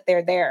glad that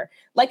they're there.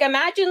 Like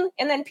imagine,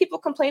 and then people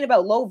complain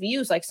about low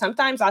views. Like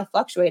sometimes I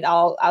fluctuate.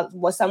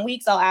 Some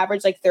weeks I'll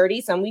average like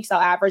 30, some weeks I'll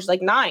average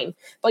like 9.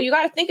 But you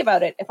got to think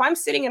about it. If I'm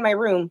sitting in my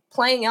room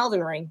playing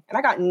Elden Ring and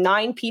I got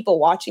 9 people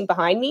watching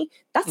behind me,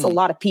 that's a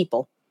lot of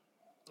people.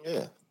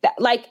 Yeah.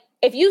 Like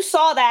if you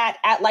saw that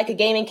at like a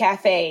gaming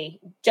cafe,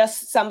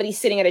 just somebody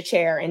sitting at a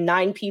chair and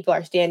 9 people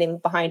are standing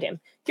behind him,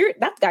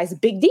 that guy's a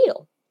big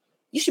deal.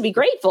 You should be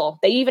grateful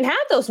that you even have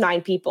those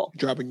 9 people.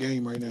 Dropping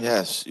game right now.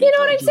 Yes. You know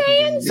what I'm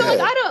saying? So like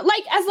I don't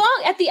like, as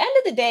long at the end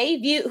of the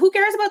day, who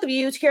cares about the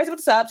views? Who cares about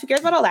the subs? Who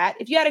cares about all that?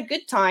 If you had a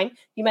good time,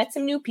 you met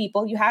some new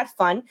people, you had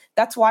fun.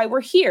 That's why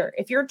we're here.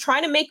 If you're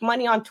trying to make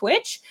money on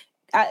Twitch,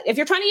 if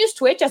you're trying to use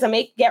Twitch as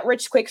a get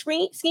rich quick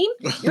scheme,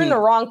 you're in the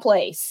wrong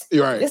place.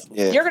 You're right.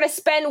 You're going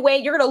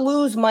to you're going to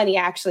lose money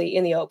actually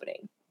in the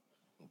opening.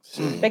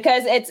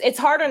 Because it's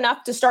hard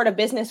enough to start a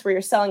business where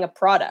you're selling a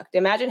product.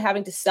 Imagine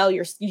having to sell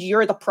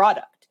you're the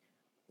product.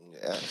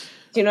 Yeah.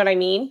 Do you know what I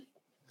mean?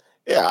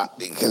 Yeah,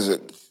 because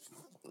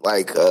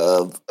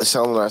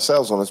selling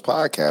ourselves on this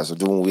podcast or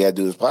doing what we had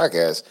to do this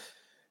podcast,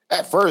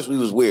 at first we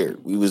was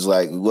weird. We was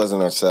like, we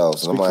wasn't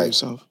ourselves. And I'm like,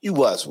 you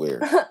was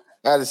weird.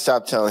 I had to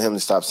stop telling him to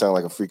stop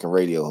sounding like a freaking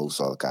radio host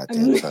all the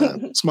goddamn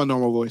time. It's my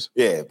normal voice.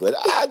 Yeah, but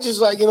I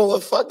just like, you know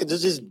what, fuck it,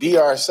 just be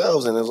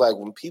ourselves. And it's like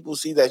when people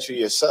see that you're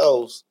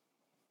yourselves,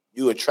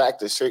 you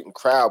attract a certain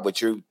crowd,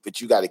 but you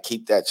got to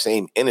keep that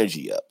same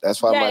energy up.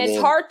 That's why it's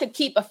hard to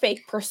keep a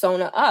fake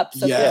persona up.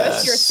 So if you're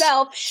just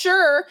yourself,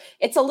 sure,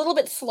 it's a little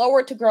bit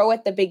slower to grow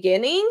at the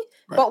beginning,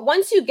 but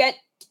once you get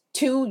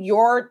to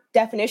your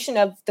definition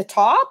of the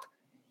top,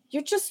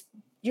 you're just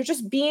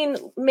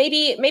being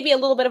maybe a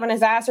little bit of an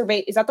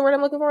exacerbate. Is that the word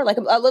I'm looking for? Like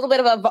a little bit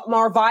of a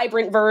more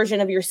vibrant version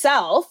of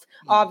yourself,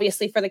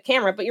 obviously for the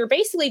camera, but you're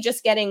basically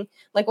just getting,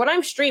 like when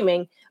I'm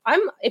streaming,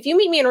 if you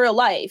meet me in real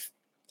life,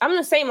 I'm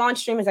the same on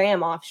stream as I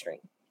am off stream.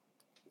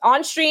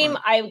 On stream,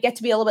 I get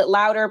to be a little bit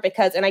louder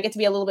and I get to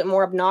be a little bit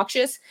more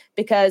obnoxious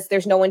because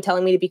there's no one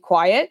telling me to be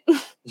quiet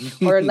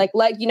or like,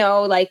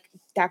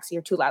 Daxy,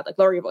 you're too loud. Like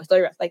lower your voice.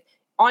 Like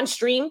on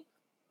stream,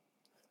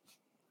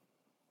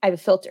 I have a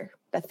filter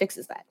that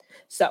fixes that.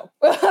 So,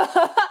 I'm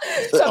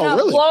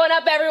not blowing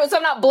up everyone. So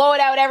I'm not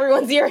blowing out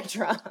everyone's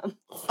eardrum.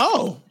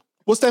 Oh,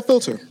 what's that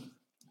filter?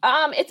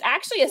 It's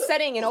actually a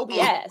setting in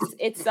OBS.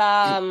 It's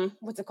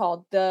what's it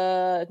called?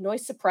 The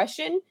noise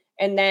suppression,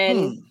 and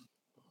then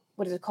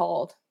what is it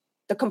called?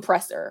 The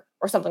compressor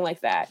or something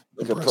like that.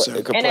 The compressor.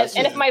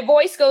 And if my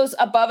voice goes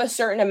above a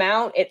certain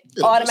amount, it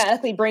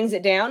automatically brings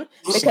it down.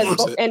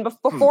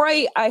 Before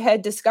I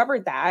had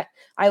discovered that,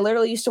 I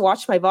literally used to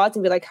watch my VODs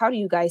and be like, "How do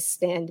you guys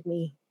stand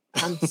me?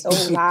 I'm so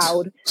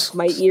loud.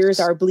 My ears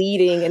are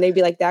bleeding." And they'd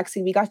be like,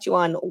 "Daxy, we got you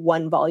on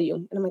 1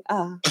 volume." And I'm like,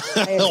 on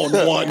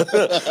 1.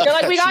 They're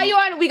like, we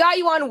got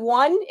you on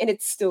 1 and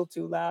it's still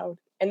too loud.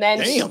 And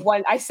then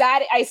when I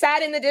sat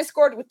in the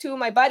Discord with 2 of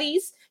my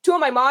buddies, 2 of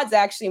my mods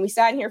actually, and we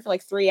sat in here for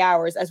like 3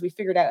 hours as we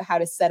figured out how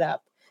to set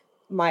up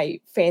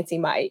my fancy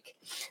mic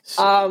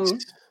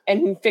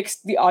and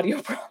fixed the audio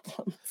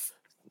problems.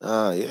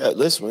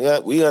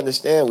 Listen, we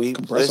understand. We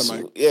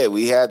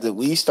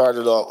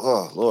started off.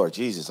 Oh Lord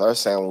Jesus, our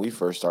sound when we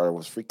first started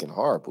was freaking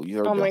horrible. You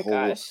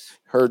heard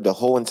heard the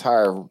whole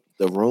entire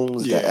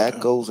rooms, the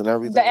echoes and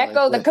everything. The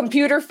echo, the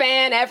computer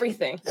fan,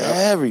 everything.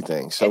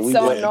 Everything. So it's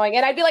so annoying.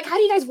 And I'd be like, "How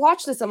do you guys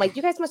watch this?" I'm like,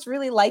 "You guys must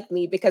really like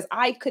me because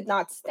I could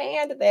not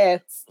stand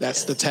this."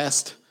 That's the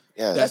test.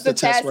 Yeah, that's the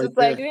test. Right, it's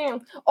like,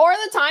 or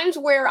the times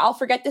where I'll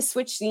forget to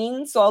switch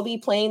scenes, so I'll be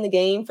playing the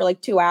game for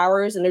like 2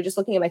 hours, and they're just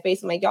looking at my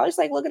face. I'm like, "Y'all just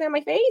like looking at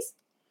my face."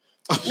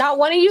 Not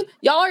one of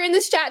y'all are in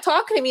this chat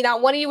talking to me.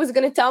 Not one of you was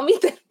going to tell me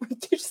that you're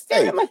just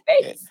staring at my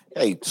face.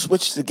 Hey,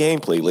 switch the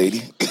gameplay, lady.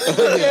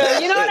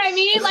 You know what I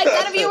mean? Like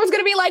none of you was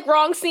going to be like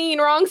wrong scene.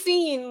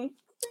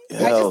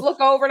 I just look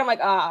over and I'm like,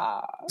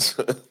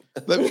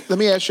 Let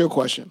me ask you a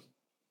question,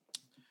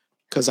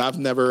 because I've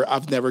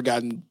never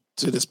gotten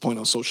to this point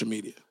on social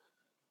media.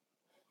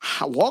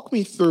 Walk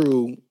me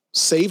through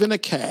saving a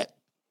cat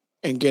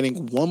and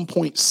getting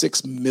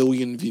 1.6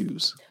 million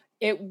views.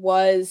 It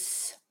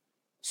was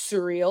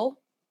surreal.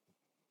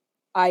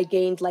 I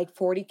gained like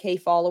 40K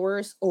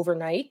followers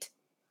overnight.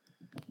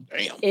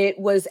 Damn. It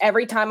was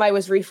every time I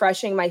was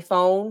refreshing my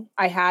phone,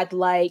 I had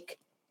like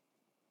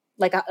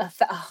a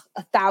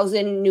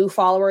 1,000 new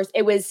followers.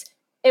 It was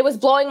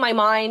blowing my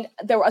mind.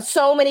 There were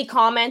so many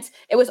comments.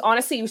 It was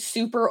honestly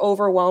super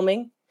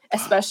overwhelming,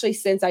 especially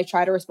since I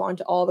try to respond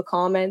to all the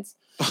comments.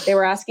 They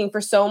were asking for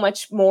so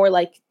much more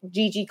like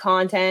GG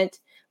content.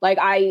 Like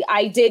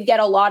I did get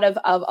a lot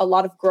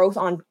of growth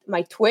on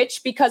my Twitch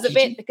because of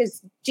it,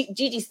 because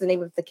Gigi's the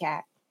name of the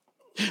cat.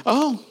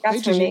 Oh,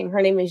 that's her name.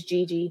 Her name is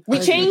Gigi. We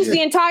changed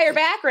the entire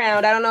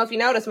background. I don't know if you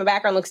noticed, my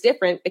background looks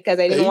different because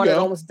I didn't want her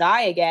to almost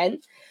die again.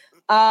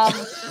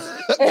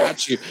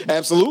 Got you.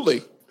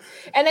 Absolutely.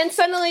 And then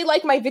suddenly,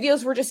 like, my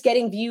videos were just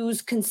getting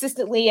views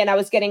consistently, and I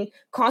was getting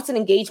constant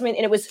engagement,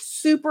 and it was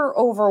super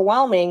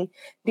overwhelming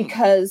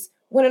because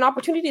when an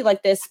opportunity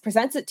like this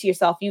presents it to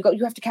yourself, you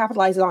have to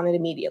capitalize on it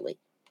immediately.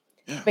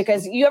 Yeah.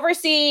 Because you ever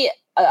see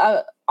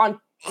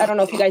I don't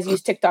know if you guys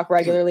use TikTok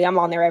regularly. I'm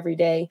on there every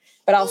day,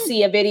 but I'll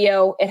see a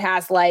video. It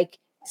has like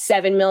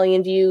 7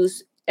 million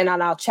views, and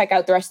then I'll check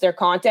out the rest of their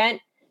content,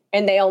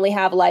 and they only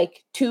have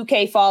like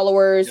 2K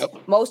followers.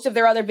 Yep. Most of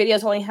their other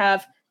videos only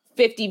have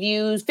 50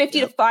 views,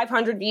 50 to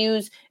 500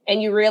 views.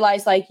 And you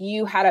realize like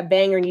you had a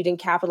banger and you didn't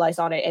capitalize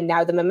on it. And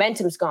now the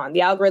momentum's gone.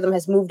 The algorithm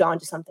has moved on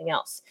to something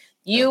else.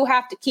 You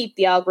have to keep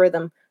the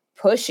algorithm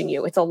pushing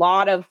you. It's a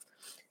lot of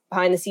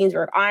behind the scenes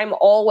work. I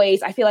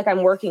feel like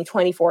I'm working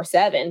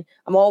 24/7.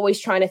 I'm always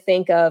trying to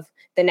think of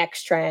the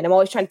next trend. I'm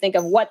always trying to think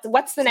of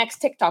what's the next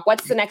TikTok?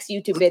 What's the next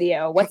YouTube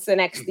video? What's the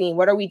next theme?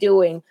 What are we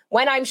doing?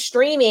 When I'm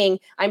streaming,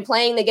 I'm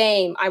playing the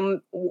game.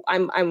 I'm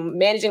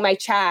managing my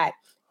chat.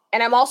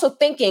 And I'm also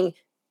thinking,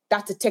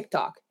 that's a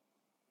TikTok.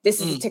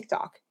 This is a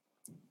TikTok.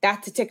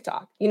 That's a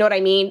TikTok. You know what I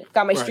mean?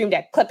 Got my stream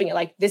deck, clipping it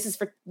like this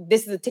is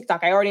a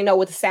TikTok. I already know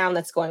what the sound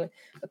that's going.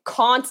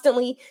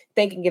 Constantly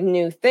thinking of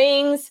new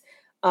things.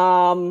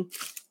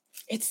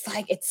 It's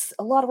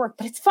a lot of work,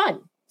 but it's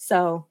fun.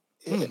 So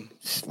man,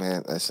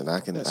 listen,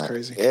 that's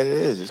crazy. It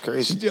is. It's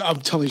crazy.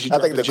 I'm telling you. I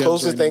think the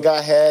closest thing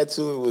I had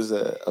to it was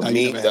a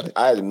meme.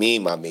 I had a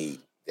meme I made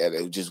that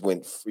it just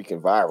went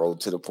freaking viral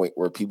to the point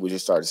where people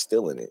just started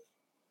stealing it.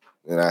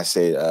 And I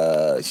said,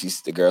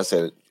 the girl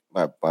said,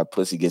 my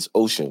pussy gets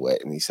ocean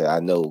wet. And he said, I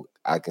know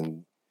I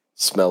can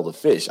smell the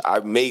fish.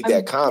 I made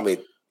that comment.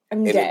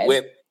 I'm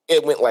dead.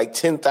 it went like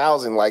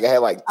 10,000. Like I had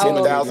like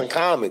 10,000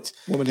 comments.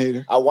 Woman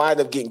hater. I wind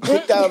up getting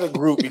kicked out of the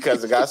group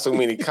because I got so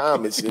many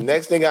comments. The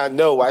next thing I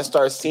know, I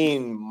start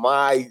seeing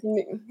my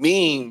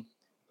meme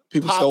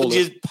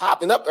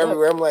popping up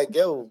everywhere. I'm like,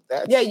 yo,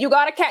 that's you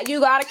gotta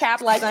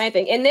capitalize on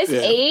anything in this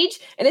age.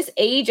 In this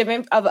age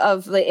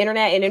of the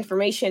internet and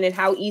information and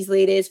how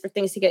easily it is for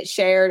things to get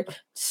shared,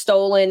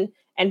 stolen,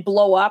 and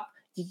blow up.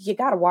 You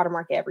gotta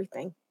watermark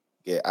everything.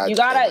 Yeah, you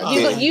gotta be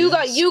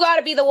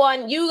the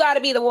one. You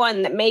gotta be the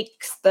one that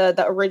makes the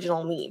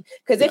original meme.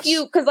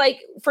 Because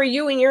like for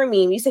you and your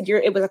meme, you said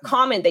it was a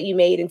comment that you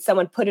made and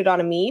someone put it on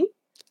a meme.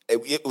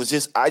 It was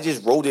just I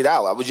just wrote it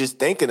out. I was just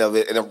thinking of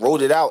it and I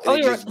wrote it out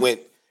and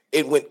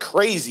it went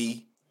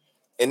crazy.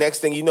 And next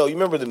thing you know, you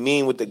remember the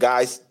meme with the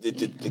guys,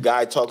 the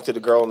guy talking to the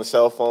girl on the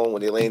cell phone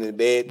when they're laying in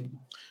bed.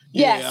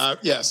 Yes.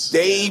 Yes.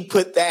 They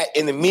put that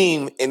in the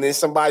meme, and then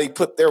somebody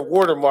put their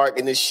watermark,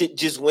 and the shit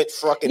just went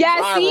fucking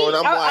viral. See, and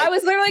I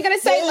was literally gonna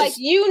say, like,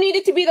 you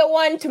needed to be the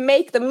one to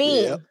make the meme.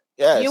 Yeah.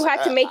 Yes. You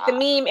had to make the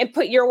meme and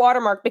put your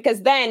watermark,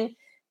 because then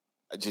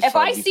if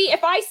I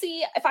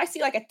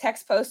see like a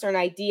text post or an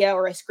idea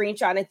or a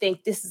screenshot and I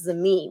think this is a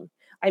meme,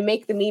 I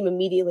make the meme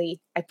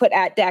immediately. I put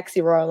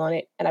 @Daxy Royal on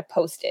it and I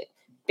post it.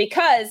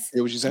 Because,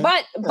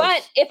 but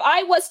if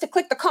I was to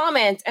click the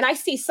comments and I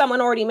see someone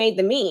already made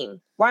the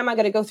meme, why am I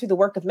going to go through the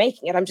work of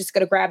making it? I'm just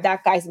going to grab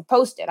that guy's and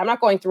post it. I'm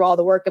not going through all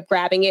the work of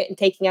grabbing it and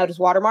taking out his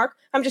watermark.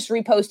 I'm just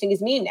reposting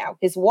his meme now.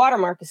 His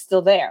watermark is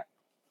still there.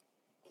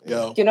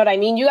 Yo. Do you know what I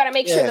mean? You got to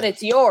make sure that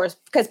it's yours,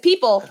 because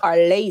people are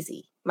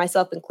lazy,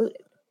 myself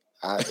included.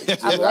 I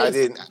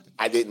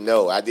didn't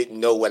know. I didn't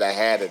know what I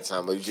had at the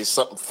time. It was just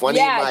something funny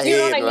in my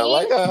head. And I'm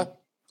like,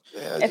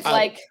 it's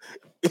like...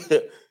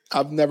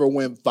 I've never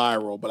went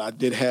viral, but I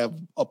did have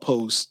a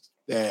post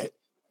that,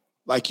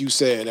 like you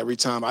said, every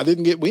time I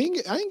didn't get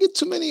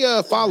too many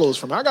follows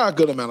from. I got a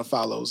good amount of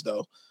follows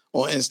though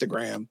on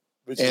Instagram,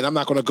 and I'm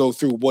not going to go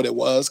through what it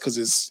was because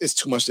it's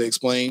too much to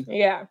explain.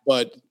 Yeah.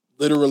 But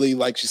literally,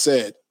 like she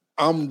said,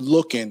 I'm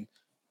looking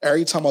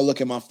every time I look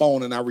at my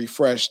phone and I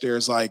refresh.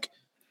 There's like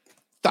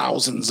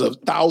thousands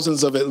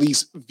of at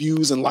least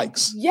views and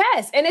likes.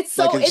 Yes, and it's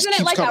so like isn't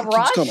it like a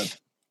rush?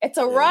 It's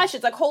a rush.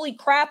 It's like, holy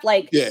crap.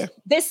 Like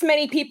this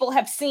many people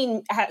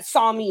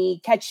saw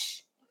me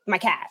catch my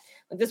cat.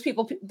 Like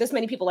this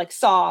many people like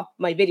saw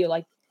my video.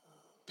 Like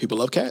people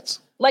love cats.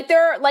 Like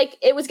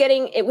it was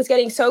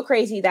getting so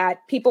crazy that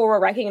people were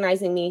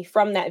recognizing me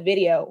from that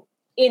video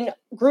in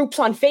groups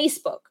on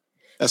Facebook.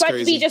 That's so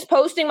crazy. I'd be just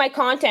posting my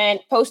content,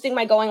 posting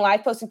my going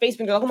live, posting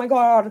Facebook. They're like, oh my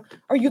God,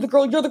 are you the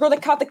girl? You're the girl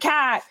that caught the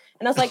cat.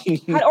 And I was like,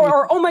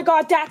 or oh my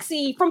God,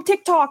 Daxy from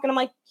TikTok. And I'm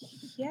like,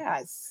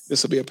 yes.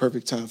 This will be a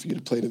perfect time for you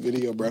to play the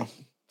video, bro.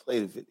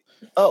 Play the video.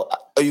 Oh,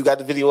 you got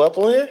the video up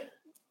on here?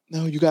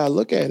 No, you gotta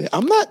look at it.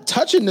 I'm not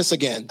touching this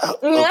again. Oh,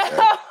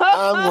 okay.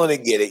 I'm gonna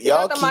get it.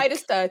 Y'all the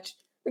Midas touch.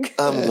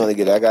 I'm gonna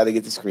get it. I gotta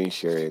get the screen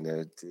share in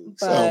there too.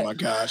 Oh my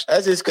gosh,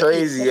 that's just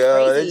crazy,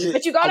 yo.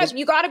 But you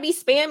gotta be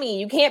spammy.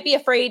 You can't be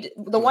afraid.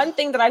 The one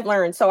thing that I've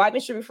learned. So I've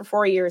been streaming for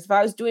 4 years. If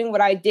I was doing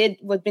what I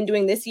been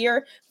doing this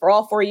year for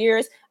all 4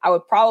 years, I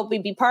would probably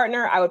be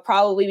partner. I would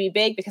probably be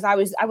big because I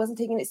wasn't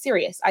taking it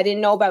serious. I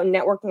didn't know about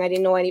networking. I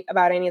didn't know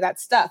about any of that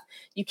stuff.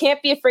 You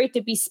can't be afraid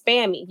to be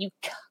spammy. You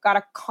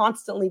gotta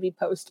constantly be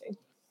posting.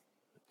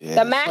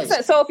 Yeah, the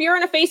max. So if you're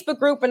in a Facebook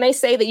group and they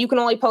say that you can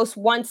only post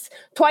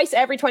twice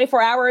every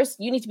 24 hours,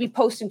 you need to be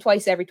posting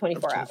twice every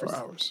 24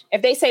 hours.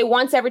 If they say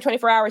once every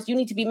 24 hours, you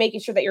need to be making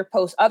sure that you're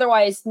post.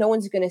 Otherwise, no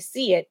one's going to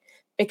see it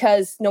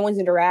because no one's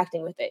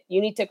interacting with it.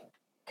 You need to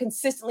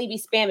consistently be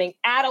spamming.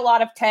 Add a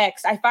lot of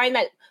text. I find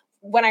that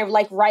when I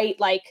write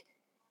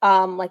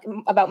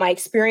about my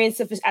experience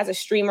as a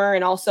streamer,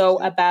 and also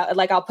about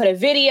I'll put a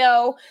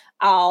video,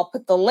 I'll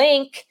put the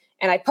link,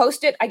 and I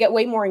post it, I get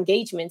way more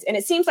engagement. And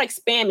it seems like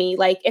spammy.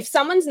 Like if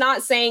someone's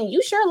not saying,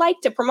 you sure like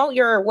to promote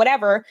your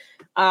whatever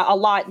a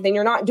lot, then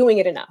you're not doing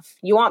it enough.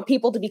 You want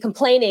people to be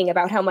complaining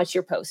about how much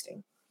you're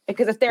posting.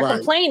 Because if they're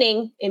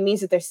complaining, it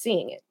means that they're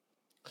seeing it.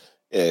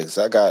 Yeah,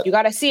 because you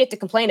got to see it to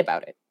complain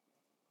about it.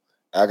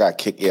 I got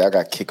kicked. Yeah, I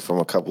got kicked from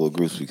a couple of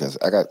groups because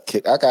I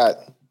got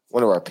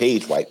one of our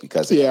page wiped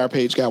because our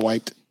page got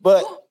wiped.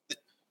 But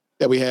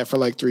that we had for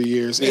like 3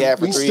 years.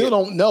 We still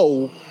don't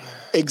know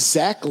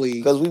exactly,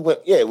 because we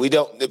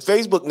don't.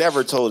 Facebook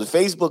never told us.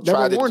 Facebook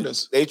never warned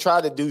us. They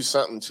tried to do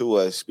something to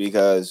us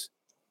because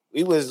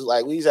we was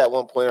at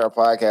one point in our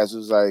podcast. It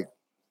was like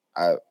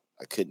I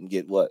couldn't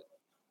get what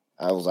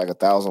I was like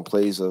 1,000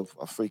 plays a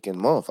freaking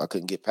month. I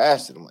couldn't get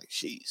past it. I'm like,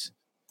 jeez.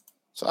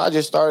 So I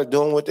just started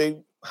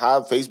doing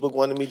how Facebook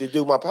wanted me to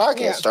do my podcast.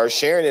 Yeah. Start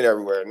sharing it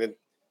everywhere, and then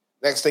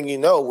next thing you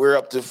know, we're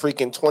up to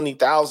freaking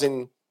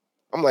 20,000.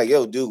 I'm like,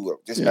 yo, dude,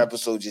 this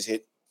episode just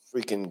hit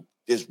freaking.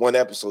 This one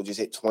episode just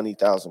hit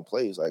 20,000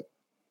 plays. Like,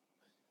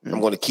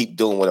 I'm going to keep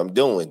doing what I'm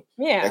doing.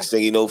 Yeah. Next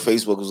thing you know,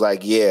 Facebook was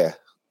like,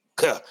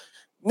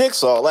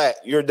 nix all that.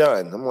 You're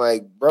done. I'm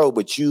like, bro,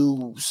 but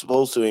you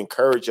supposed to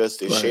encourage us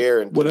to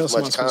share and what put else as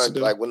am I much supposed to do?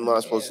 Like, what am I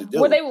supposed to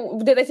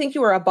do? Did they think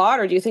you were a bot,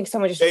 or do you think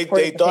someone just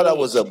they thought I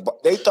was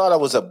they thought I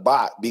was a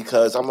bot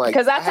because I'm like,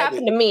 because that's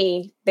happened to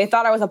me. They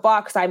thought I was a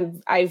bot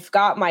because I've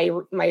got my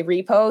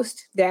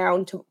repost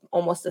down to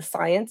almost a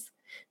science.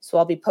 So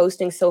I'll be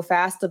posting so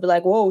fast, they'll be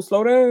like, "Whoa,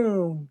 slow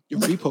down." Your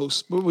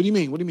repost? What do you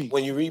mean? What do you mean?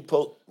 When you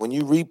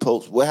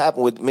repost, what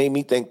happened? What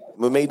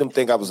made them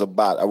think I was a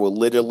bot? I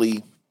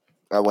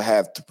would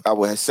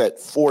have set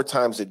 4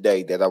 times a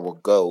day that I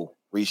would go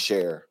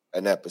reshare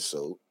an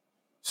episode.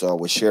 So I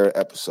would share an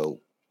episode.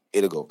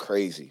 It'll go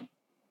crazy.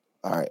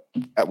 All right,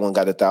 that one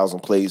got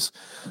 1,000 plays.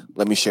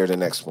 Let me share the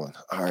next one.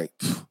 All right,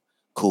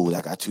 cool.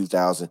 I got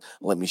 2,000.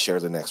 Let me share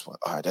the next one.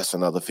 All right, that's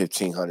another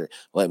 1,500.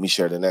 Let me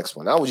share the next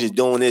one. I was just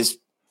doing this.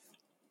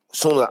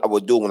 Soon I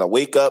would do it when I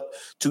wake up,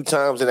 2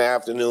 times in the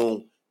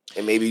afternoon,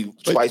 and maybe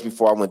twice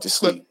before I went to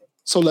sleep.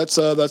 So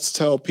let's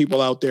tell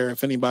people out there,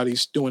 if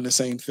anybody's doing the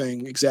same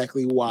thing,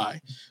 exactly why.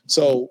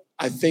 So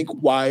I think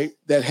why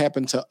that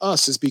happened to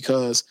us is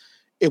because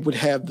it would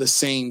have the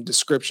same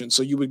description.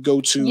 So you would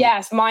go to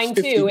mine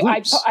too.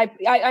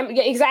 I'm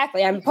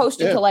exactly. I'm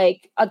posting to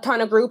like a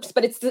ton of groups,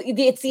 but it's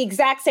the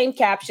exact same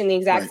caption, the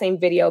exact same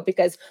video.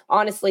 Because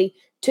honestly,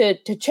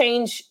 to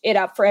change it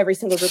up for every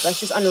single group, that's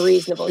just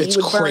unreasonable. It's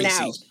you would burn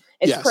crazy. out.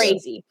 It's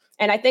crazy.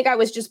 And I think I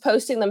was just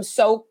posting them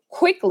so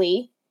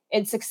quickly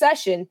in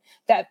succession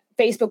that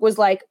Facebook was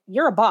like,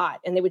 "You're a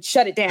bot," and they would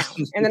shut it down.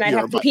 And then I'd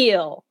have to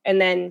appeal.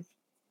 And then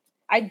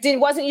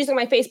wasn't using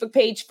my Facebook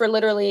page for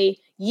literally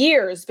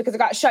years because it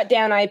got shut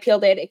down. I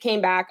appealed it. It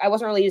came back. I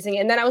wasn't really using it.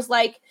 And then I was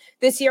like,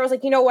 this year, I was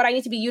like, you know what? I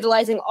need to be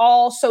utilizing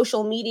all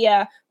social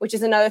media, which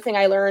is another thing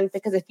I learned,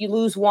 because if you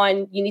lose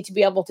one, you need to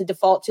be able to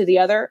default to the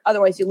other.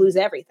 Otherwise, you lose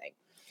everything.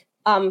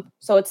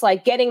 So it's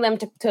like getting them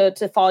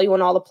to follow you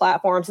on all the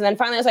platforms. And then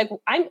finally, I was like,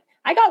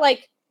 I got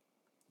like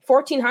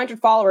 1,400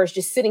 followers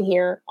just sitting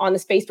here on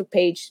this Facebook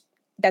page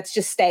that's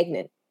just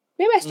stagnant.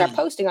 Maybe I start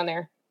posting on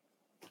there.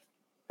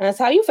 And that's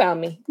how you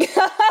found me.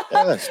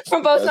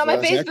 From posting on my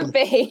Facebook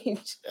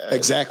page.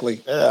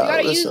 Exactly.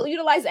 Yeah, you gotta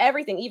utilize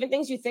everything, even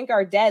things you think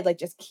are dead. Like,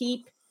 just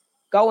keep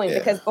going.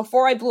 Because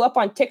before I blew up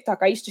on TikTok,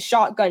 I used to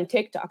shotgun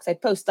TikToks. I'd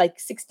post like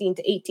 16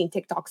 to 18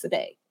 TikToks a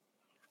day.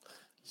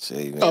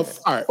 See, all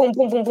right. Boom,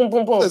 boom, boom, boom,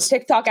 boom, boom.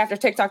 TikTok after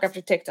TikTok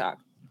after TikTok.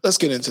 Let's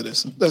get into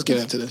this.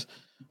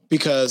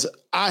 Because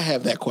I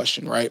have that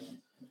question, right?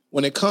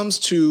 When it comes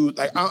to,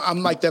 like,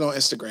 I'm like that on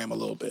Instagram a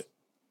little bit.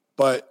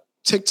 But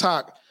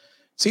TikTok,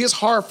 see, it's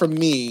hard for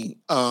me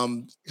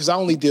because I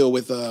only deal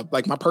with,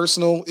 like, my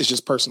personal, it's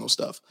just personal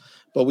stuff.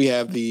 But we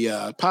have the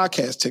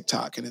podcast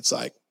TikTok, and it's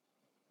like,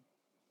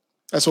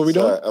 that's what we're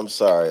doing? I'm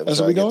sorry. That's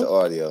what we're doing? The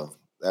audio.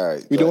 All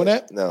right. We doing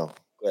that? No.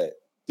 Go ahead.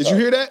 Did you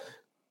hear that?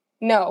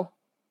 No.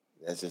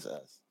 That's just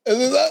us. Is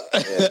it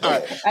that? All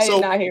right. I did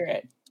not hear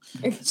it.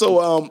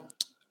 So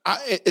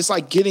it's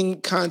like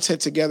getting content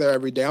together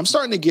every day. I'm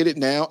starting to get it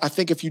now. I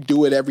think if you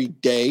do it every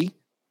day,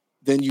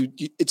 then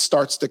it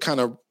starts to kind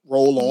of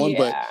roll on.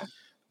 But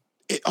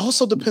it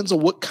also depends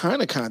on what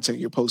kind of content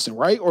you're posting,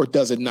 right? Or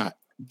does it not?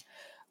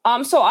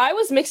 So I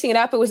was mixing it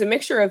up. It was a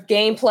mixture of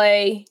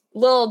gameplay,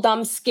 little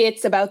dumb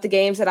skits about the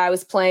games that I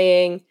was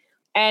playing,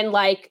 and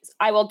like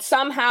I will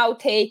somehow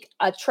take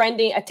a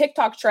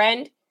TikTok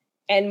trend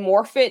and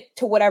morph it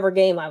to whatever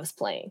game I was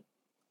playing.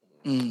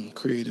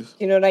 Creative.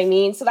 You know what I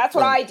mean? So that's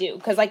what I do.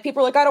 Because like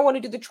people are like, I don't want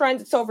to do the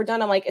trends. It's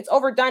overdone. I'm like, it's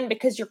overdone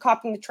because you're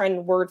copying the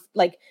trend word,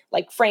 like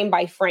frame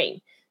by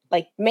frame.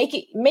 Like make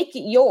it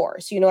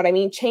yours. You know what I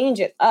mean? Change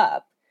it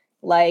up.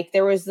 Like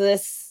there was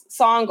this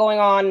song going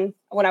on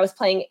when I was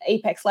playing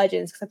Apex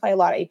Legends, because I play a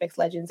lot of Apex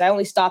Legends. I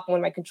only stopped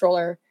when my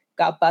controller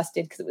got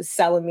busted because it was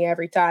selling me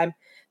every time.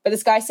 But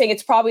this guy saying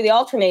it's probably the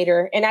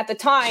alternator. And at the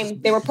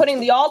time, they were putting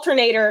the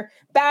alternator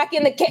back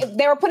in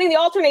they were putting the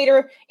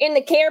alternator in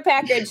the care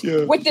package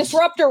with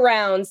disruptor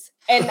rounds.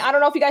 And I don't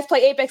know if you guys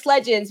play Apex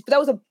Legends, but that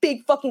was a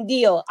big fucking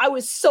deal. I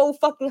was so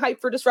fucking hyped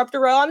for disruptor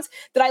rounds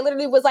that I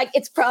literally was like,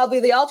 it's probably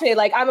the alternator.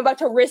 Like, I'm about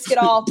to risk it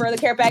all for the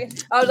care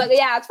package. I was like,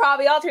 yeah, it's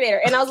probably the alternator.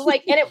 And I was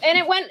like, and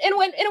it went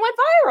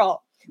viral.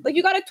 Like,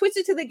 you got to twist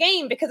it to the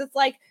game, because it's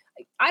like,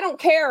 I don't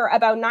care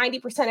about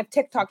 90% of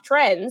TikTok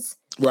trends.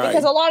 Right.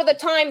 Because a lot of the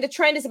time the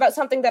trend is about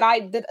something that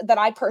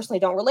I personally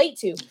don't relate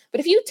to. But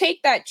if you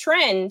take that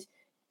trend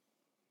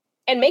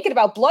and make it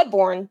about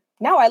Bloodborne,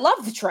 now I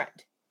love the trend.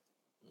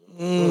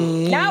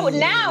 Now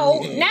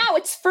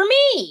it's for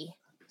me.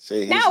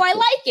 Now I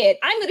like it.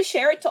 I'm going to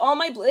share it to all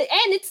my and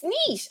it's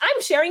niche.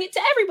 I'm sharing it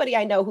to everybody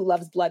I know who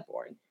loves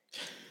Bloodborne.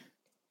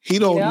 He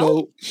don't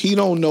know. He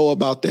don't know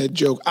about that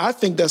joke. I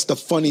think that's the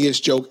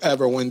funniest joke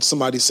ever when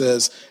somebody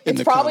says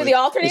it's probably the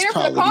alternator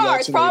for the car.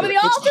 It's probably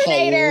the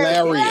alternator.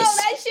 Hilarious.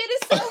 That shit is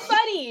so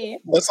funny.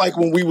 That's like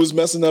when we was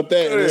messing up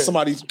that, and then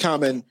somebody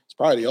comment, it's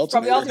probably the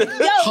alternator.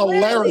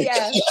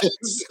 Hilarious.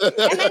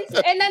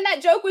 and then that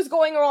joke was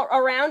going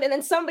around, and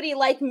then somebody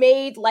like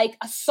made like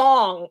a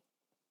song.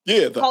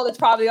 Called It's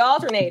Probably the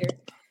Alternator.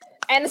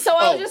 And so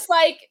I was just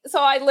like, so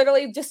I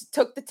literally just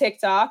took the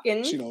TikTok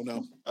and she don't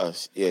know.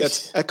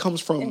 That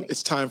comes from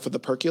It's Time for the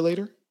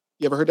Percolator.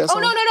 You ever heard that Oh,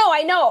 song? no.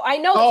 I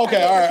know. Oh,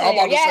 okay, all right. I'm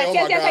about to say, oh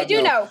my God, I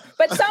do know.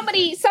 But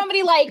somebody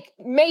like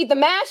made the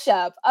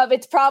mashup of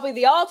It's Probably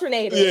the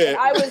Alternator. Yeah. And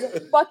I was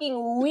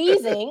fucking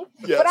wheezing.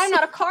 Yes. But I'm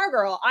not a car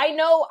girl. I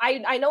know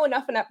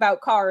enough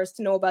about cars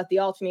to know about the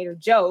alternator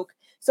joke.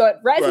 So it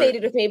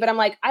resonated with me. But I'm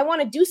like, I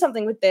want to do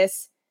something with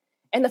this.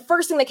 And the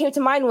first thing that came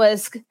to mind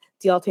was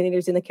the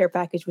alternators in the care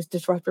package was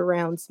disruptor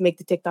rounds. Make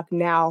the TikTok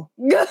now.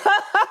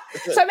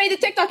 So I made the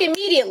TikTok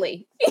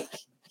immediately.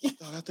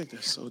 I think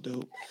that's so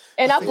dope.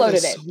 And uploaded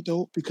it. So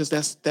dope because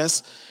that's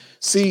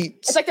see.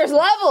 It's like there's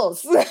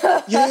levels.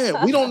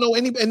 Yeah, we don't know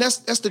any, and that's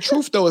the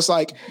truth though. It's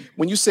like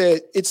when you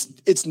said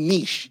it's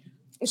niche.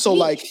 So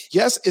like,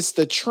 yes, it's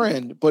the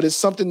trend, but it's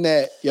something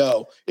that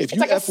if you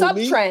like a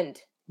sub trend,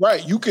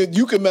 right? You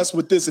could mess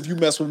with this if you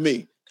mess with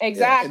me.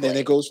 Exactly, and then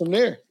it goes from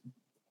there.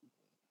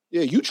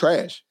 Yeah, you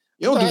trash.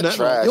 You don't do nothing.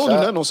 You don't do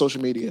nothing on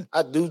social media.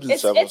 I do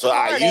something. So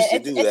I used to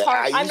do that. It's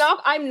hard.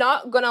 I'm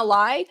not gonna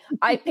lie.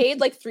 I paid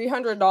like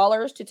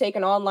 $300 to take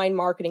an online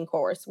marketing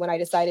course when I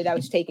decided I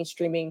was taking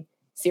streaming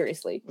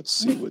seriously. Let's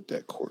see what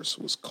that course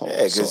was called.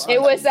 Yeah,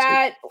 it was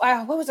at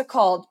what was it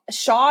called?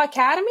 Shaw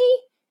Academy,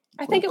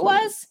 I think it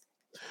was.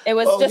 It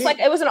was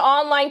it was an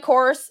online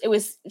course. It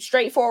was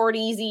straightforward,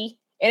 easy,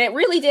 and it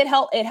really did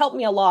help. It helped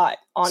me a lot,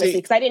 honestly,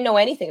 because I didn't know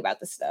anything about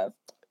this stuff.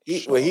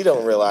 He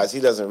don't realize he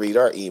doesn't read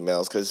our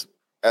emails because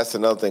that's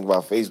another thing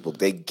about Facebook.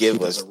 They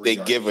give us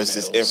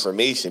this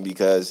information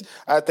because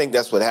I think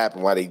that's what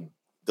happened why they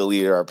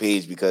deleted our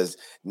page, because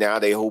now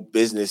their whole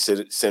business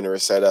center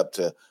is set up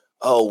to,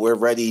 we're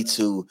ready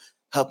to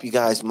help you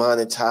guys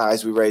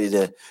monetize. We're ready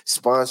to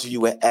sponsor you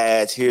with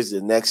ads. Here's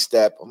the next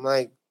step. I'm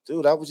like,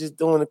 dude, I was just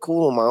doing it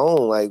cool on my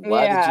own. Like,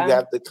 why did you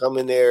have to come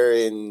in there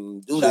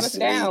and do this to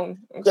me?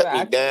 Shut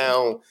me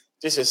down.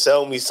 Just to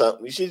sell me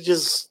something. You should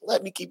just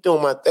let me keep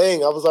doing my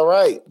thing. I was all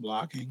right.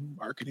 Blogging,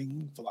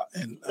 marketing,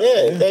 and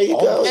there you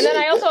go.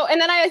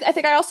 And then I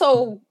think I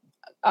also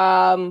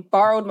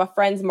borrowed my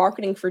friend's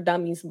Marketing for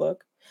Dummies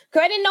book.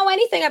 Because I didn't know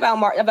anything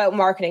about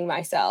marketing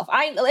myself.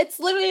 It's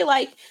literally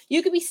like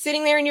you could be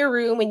sitting there in your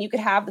room and you could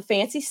have the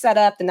fancy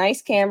setup, the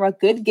nice camera,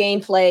 good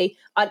gameplay,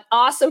 an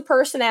awesome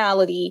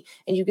personality,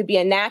 and you could be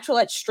a natural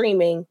at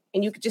streaming,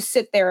 and you could just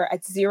sit there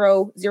at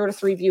 0 to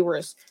 3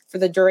 viewers for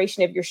the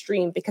duration of your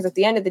stream. Because at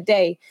the end of the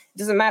day, it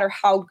doesn't matter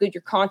how good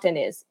your content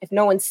is. If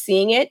no one's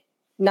seeing it,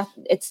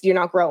 you're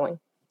not growing.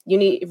 You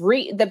need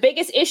the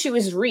biggest issue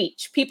is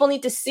reach. People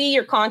need to see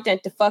your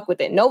content to fuck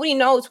with it. Nobody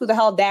knows who the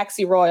hell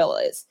Daxy Royal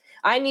is.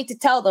 I need to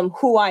tell them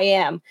who I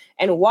am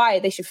and why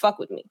they should fuck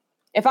with me.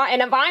 If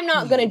I'm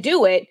not going to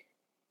do it,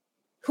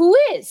 who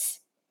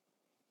is?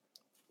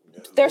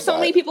 There's so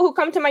many people who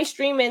come to my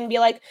stream and be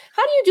like,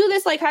 how do you do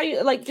this? Like, how do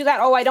you do that?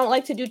 Oh, I don't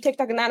like to do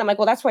TikTok and that. I'm like,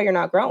 well, that's why you're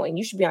not growing.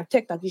 You should be on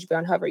TikTok. You should be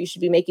on Hover. You should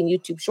be making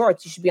YouTube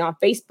shorts. You should be on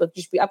Facebook.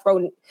 You should be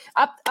uploading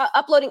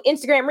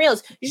Instagram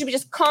reels. You should be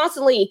just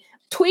constantly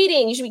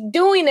tweeting. You should be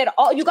doing it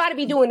all. You got to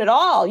be doing it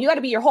all. You got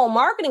to be your whole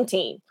marketing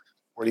team.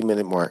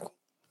 40-minute mark.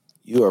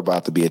 You are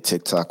about to be a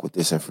TikTok with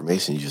this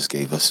information you just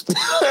gave us. I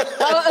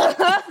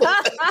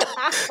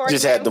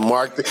just had to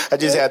mark the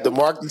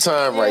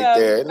time right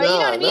there. But you know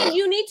what I mean?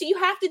 You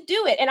have to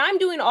do it. And I'm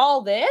doing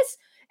all this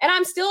and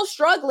I'm still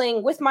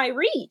struggling with my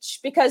reach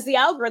because the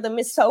algorithm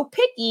is so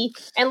picky.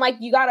 And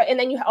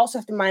then you also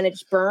have to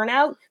manage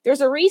burnout.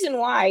 There's a reason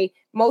why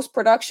most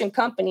production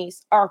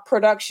companies are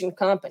production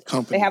companies.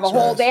 They have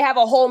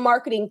a whole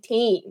marketing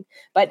team.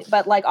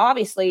 But like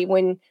obviously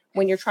when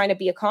you're trying to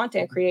be a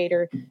content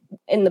creator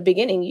in the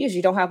beginning, you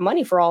usually don't have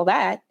money for all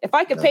that. If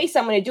I could pay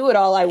someone to do it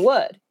all, I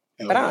would.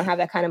 But I don't have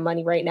that kind of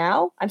money right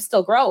now. I'm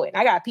still growing.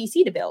 I got a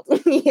PC to build,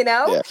 you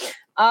know?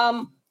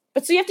 Yeah.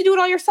 But so you have to do it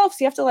all yourself.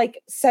 So you have to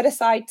set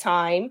aside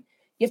time.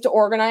 You have to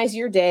organize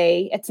your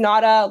day. It's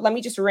not let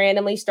me just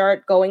randomly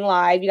start going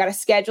live. You got to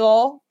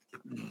schedule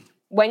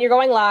when you're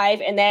going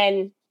live. And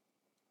then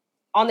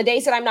on the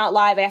days that I'm not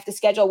live, I have to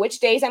schedule which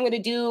days I'm going to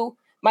do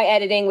my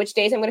editing, which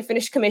days I'm going to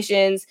finish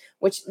commissions,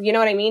 which, you know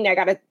what I mean? I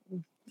got to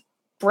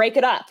break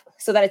it up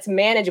so that it's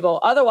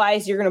manageable.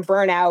 Otherwise, you're going to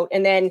burn out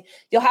and then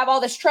you'll have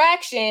all this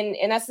traction.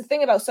 And that's the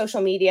thing about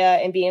social media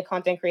and being a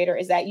content creator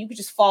is that you could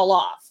just fall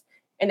off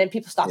and then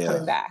people stop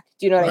coming back.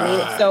 Do you know what I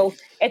mean? So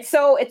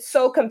it's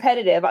so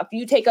competitive.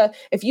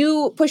 If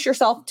you push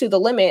yourself to the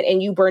limit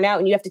and you burn out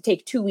and you have to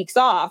take 2 weeks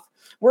off,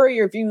 where are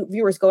your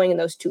viewers going in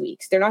those 2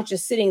 weeks? They're not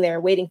just sitting there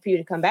waiting for you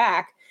to come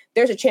back.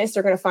 There's a chance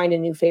they're going to find a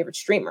new favorite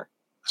streamer.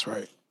 That's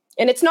right.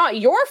 And it's not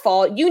your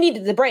fault. You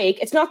needed the break.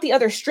 It's not the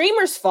other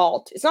streamer's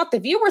fault. It's not the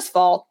viewer's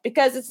fault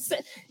because it's,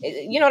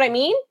 you know what I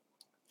mean?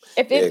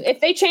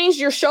 If they change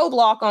your show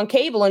block on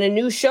cable and a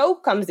new show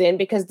comes in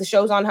because the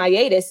show's on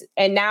hiatus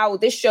and now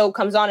this show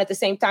comes on at the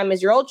same time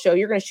as your old show,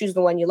 you're going to choose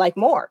the one you like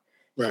more.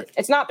 Right.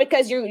 It's not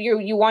because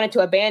you wanted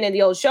to abandon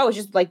the old show. It's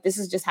just like, this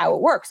is just how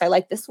it works. I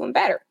like this one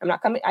better. I'm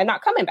not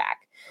coming back.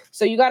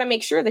 So you got to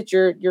make sure that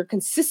you're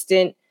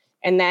consistent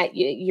and that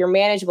you're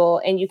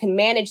manageable and you can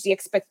manage the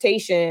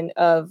expectation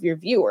of your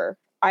viewer.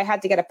 I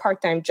had to get a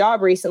part-time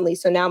job recently,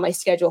 so now my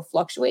schedule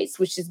fluctuates,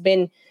 which has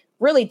been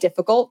really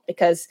difficult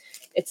because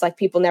it's like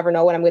people never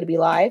know when I'm going to be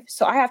live.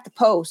 So I have to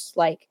post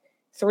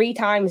 3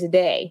 times a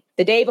day.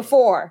 The day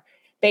before,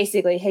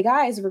 basically, hey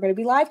guys, we're going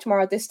to be live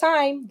tomorrow at this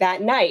time.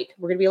 That night,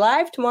 we're going to be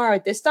live tomorrow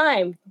at this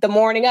time. The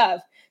morning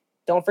of,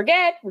 don't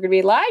forget, we're going to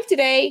be live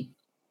today.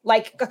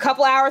 Like a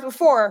couple hours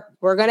before,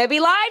 we're going to be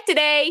live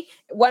today.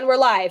 When we're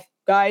live,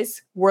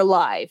 guys, we're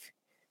live.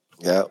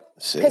 Yeah,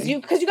 because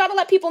you got to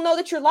let people know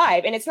that you're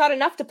live, and it's not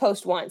enough to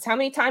post once. How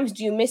many times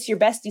do you miss your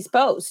bestie's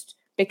post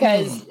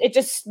because it's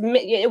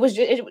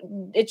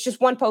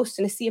just one post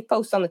and a sea of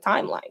posts on the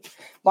timeline? A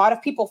lot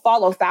of people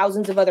follow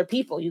thousands of other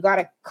people. You got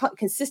to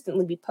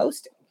consistently be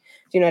posting.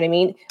 Do you know what I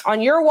mean?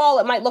 On your wall,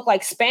 it might look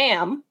like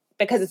spam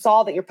because it's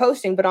all that you're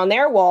posting, but on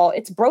their wall,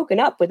 it's broken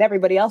up with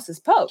everybody else's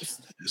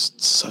posts. It's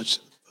such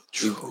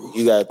true.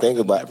 You got to think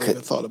about. I never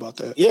even thought about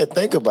that. Yeah,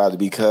 think about it,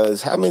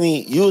 because how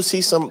many you'll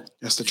see some.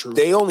 That's the truth.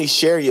 They only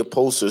share your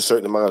post to a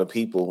certain amount of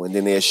people, and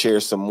then they'll share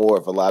some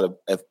more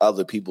if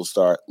other people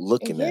start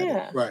looking at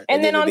it. Right.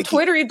 And then on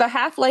Twitter, the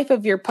half-life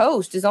of your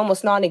post is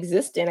almost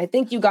non-existent. I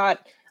think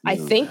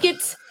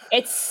it's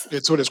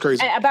Twitter's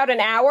crazy. About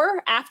an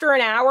hour. After an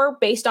hour,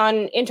 based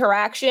on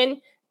interaction,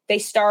 they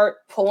start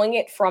pulling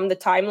it from the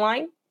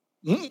timeline.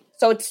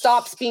 So it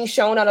stops being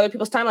shown on other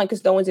people's timeline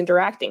because no one's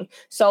interacting.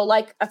 So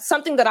like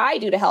something that I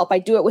do to help, I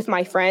do it with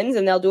my friends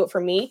and they'll do it for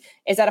me,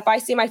 is that if I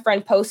see my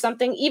friend post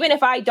something, even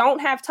if I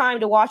don't have time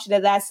to watch it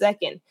at that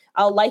second,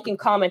 I'll like and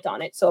comment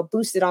on it. So it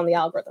boosts it on the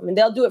algorithm, and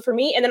they'll do it for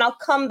me. And then I'll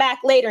come back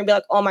later and be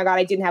like, oh my God,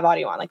 I didn't have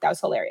audio on. Like, that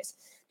was hilarious.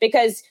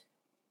 Because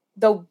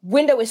the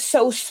window is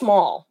so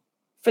small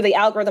for the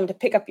algorithm to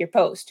pick up your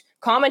post.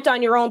 Comment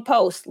on your own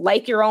post,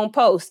 like your own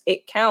post.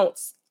 It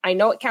counts. I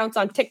know it counts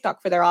on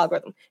TikTok for their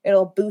algorithm.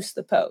 It'll boost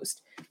the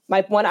post.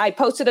 When I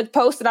posted a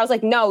post and I was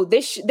like, no,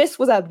 this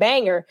was a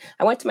banger.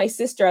 I went to my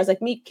sister. I was like,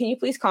 can you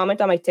please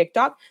comment on my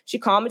TikTok? She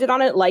commented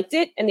on it, liked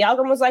it. And the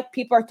algorithm was like,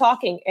 people are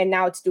talking, and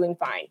now it's doing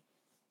fine.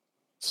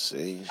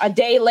 See. A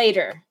day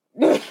later.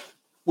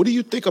 What do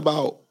you think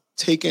about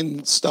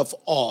taking stuff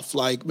off?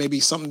 Like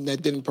maybe something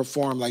that didn't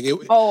perform. Like I do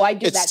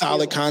that. It's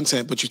solid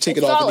content, but you take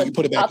it off and then you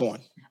put it back on.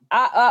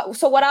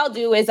 So what I'll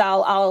do is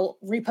I'll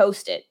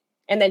repost it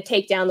and then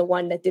take down the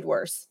one that did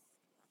worse.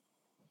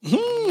 That's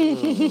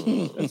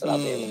what I'll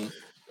do.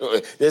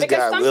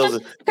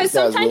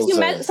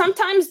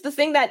 Sometimes the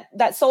thing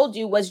that sold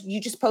you was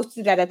you just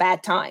posted at a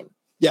bad time.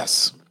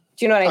 Yes.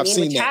 Do you know what I mean? I've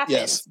seen Which that. happens.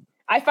 Yes.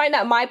 I find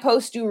that my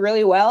posts do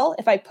really well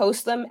if I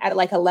post them at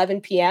like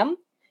 11 p.m.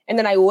 and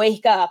then I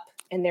wake up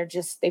and they've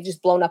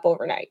just blown up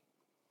overnight.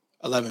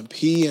 11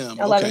 p.m.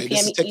 11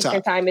 p.m.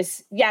 Eastern time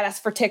that's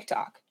for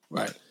TikTok.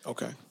 Right.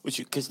 Okay.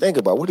 Because think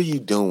about, what are you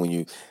doing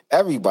when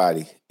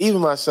everybody, even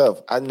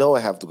myself, I know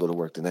I have to go to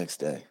work the next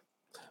day.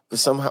 But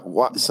somehow,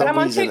 I'm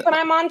on TikTok.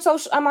 I'm on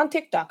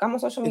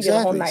social media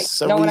the whole night.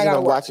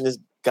 I'm watching this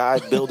guy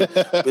build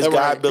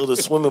a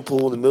swimming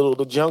pool in the middle of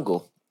the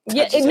jungle.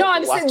 Yeah, no, I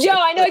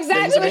know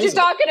exactly what you're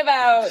talking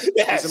about.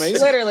 Yes.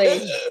 Amazing.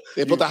 Literally.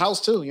 They built a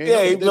house too.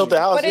 He built the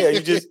house.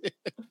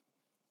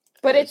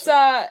 But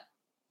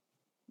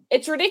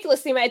it's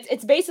ridiculous.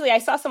 It's basically, I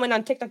saw someone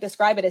on TikTok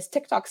describe it as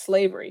TikTok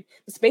slavery.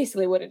 It's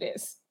basically what it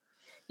is.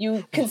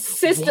 You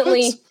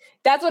consistently,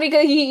 that's what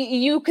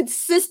you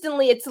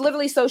consistently, it's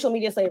literally social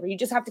media slavery. You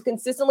just have to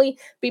consistently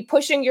be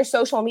pushing your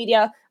social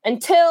media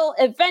until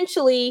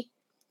eventually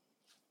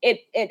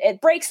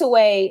it breaks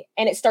away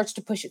and it starts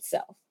to push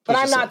itself. But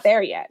I'm not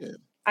there yet. Yeah.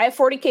 I have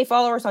 40K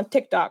followers on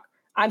TikTok.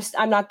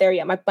 I'm not there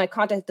yet. My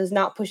content does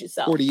not push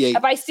itself. 48.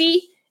 If I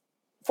see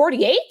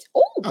 48,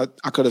 oh,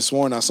 I could have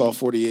sworn I saw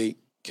 48K.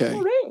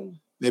 Oh,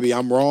 maybe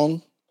I'm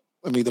wrong.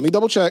 Let me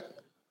double check,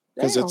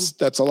 because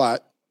that's a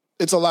lot.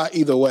 It's a lot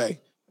either way.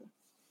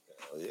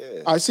 Oh,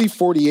 yeah. I see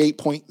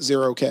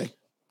 48.0K.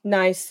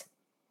 Nice.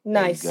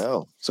 There you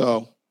go.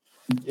 So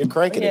you're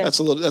cranking it. That's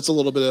a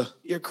little bit of.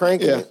 You're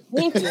cranking it.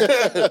 Thank you.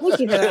 Thank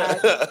you for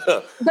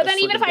that. But then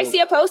even if I see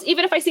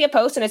a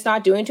post and it's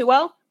not doing too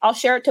well, I'll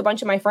share it to a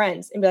bunch of my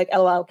friends and be like,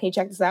 "LOL, can you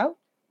check this out?"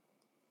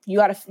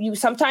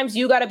 Sometimes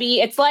you gotta be.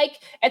 It's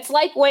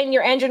like when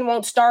your engine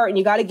won't start and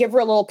you gotta give her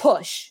a little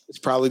push. It's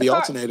probably the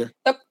alternator.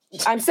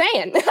 I'm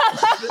saying. You know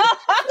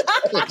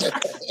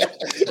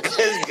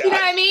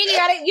what I mean?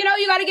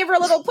 You gotta give her a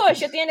little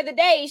push. At the end of the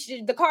day,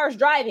 the car's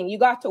driving. You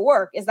got to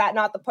work. Is that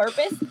not the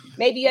purpose?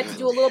 Maybe you have to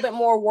do a little bit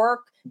more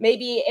work.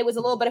 Maybe it was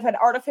a little bit of an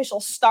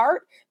artificial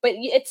start, but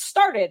it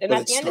started. And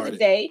at the end of the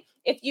day,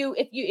 if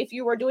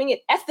you were doing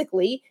it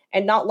ethically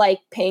and not like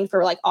paying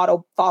for like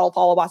auto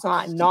follow bots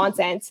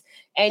nonsense,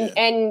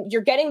 and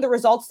you're getting the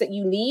results that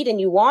you need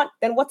and you want,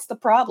 then what's the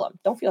problem?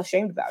 Don't feel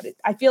ashamed about it.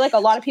 I feel like a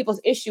lot of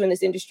people's issue in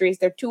this industry is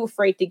they're too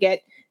afraid to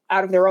get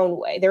out of their own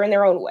way. They're in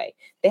their own way.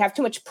 They have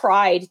too much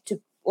pride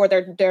or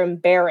they're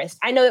embarrassed.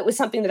 I know it was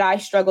something that I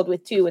struggled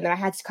with too, and then I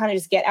had to kind of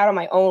just get out of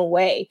my own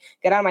way,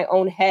 get out of my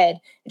own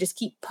head, and just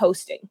keep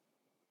posting.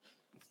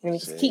 And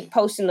just keep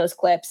posting those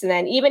clips. And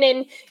then even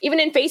in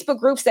Facebook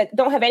groups that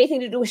don't have anything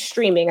to do with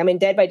streaming, I'm in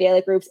Dead by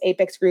Daylight groups,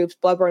 Apex groups,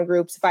 Bloodborne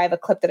groups. If I have a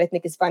clip that I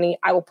think is funny,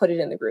 I will put it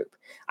in the group.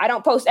 I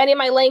don't post any of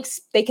my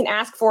links. They can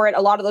ask for it.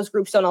 A lot of those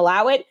groups don't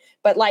allow it.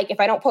 But like, if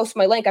I don't post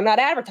my link, I'm not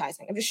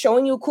advertising. I'm just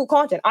showing you cool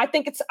content. I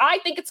think it's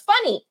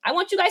funny. I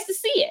want you guys to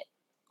see it.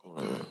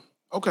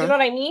 Okay. You know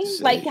what I mean?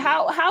 Like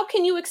how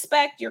can you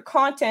expect your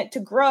content to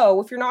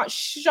grow if you're not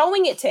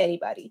showing it to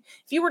anybody?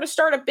 If you were to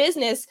start a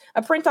business,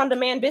 a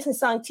print-on-demand business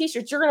selling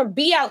t-shirts, you're gonna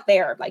be out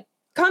there. Like,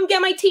 come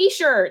get my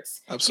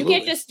t-shirts.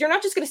 Absolutely. You're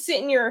not just gonna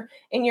sit in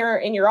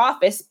your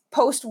office,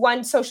 post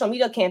one social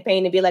media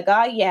campaign and be like,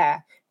 oh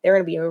yeah, they're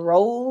gonna be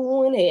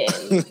rolling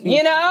in.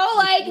 You know,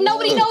 like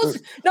nobody knows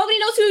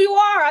who you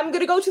are. I'm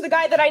gonna go to the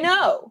guy that I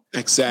know.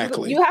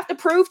 Exactly. You have to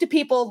prove to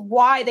people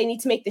why they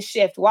need to make the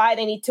shift, why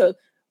they need to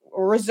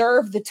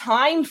reserve the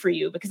time for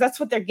you, because that's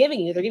what they're giving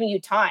you. They're giving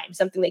you time,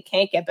 something they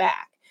can't get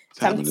back.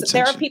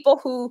 There are people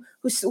who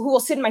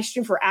will sit in my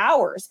stream for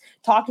hours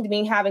talking to me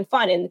and having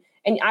fun, and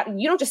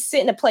you don't just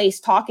sit in a place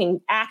talking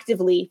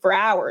actively for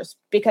hours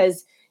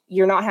because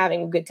you're not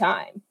having a good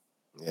time.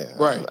 Yeah,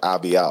 right. I'll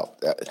be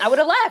out. I would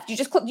have left. You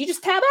just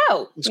tab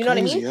out. It's you know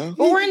crazy, what I mean? Yeah?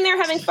 But we're in there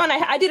having fun.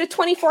 I did a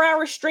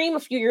 24-hour stream a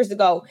few years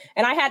ago,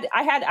 and I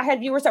had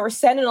viewers that were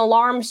setting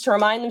alarms to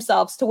remind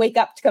themselves to wake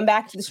up to come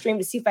back to the stream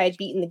to see if I had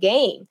beaten the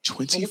game.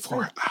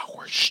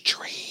 24-hour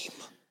stream.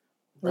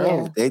 Bro,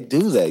 Yeah. they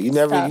do that. You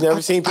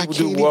never seen people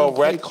do world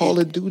record Call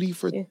of Duty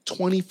for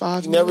 25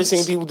 minutes. You never seen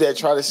minutes? people that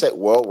try to set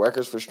world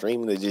records for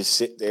streaming that just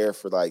sit there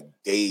for like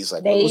days.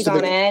 Like days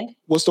on end.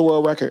 What's the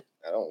world record?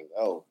 I don't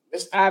know.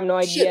 I have no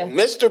idea.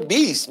 Mr.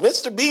 Beast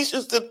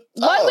is the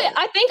Ludwig.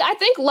 I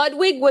think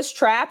Ludwig was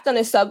trapped on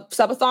his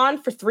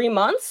subathon for 3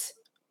 months.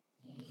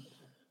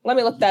 Let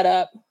me look that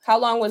up. How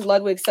long was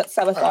Ludwig's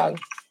subathon?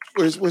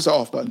 Where's the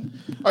off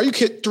button? Are you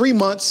kidding? 3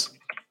 months?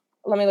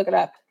 Let me look it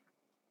up.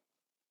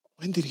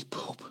 When did he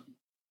poop?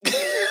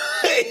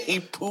 He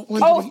pooped.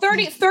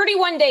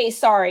 31 days.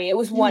 Sorry, it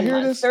was 1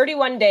 month.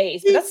 31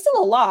 days. But that's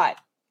still a lot.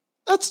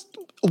 That's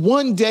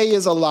 1 day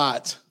is a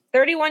lot.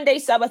 31-day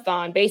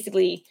subathon.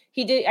 Basically,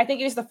 I think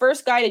he was the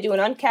first guy to do an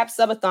uncapped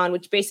subathon,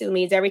 which basically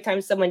means every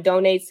time someone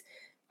donates,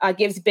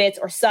 gives bits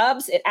or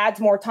subs, it adds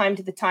more time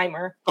to the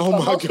timer. Oh,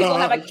 my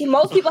God.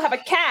 Most people have a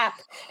cap,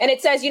 and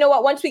it says, you know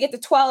what, once we get to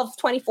 12,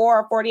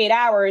 24, or 48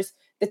 hours,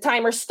 the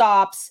timer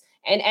stops,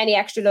 and any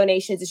extra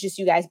donations is just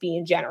you guys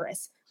being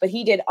generous. But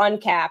he did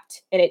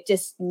uncapped, and it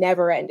just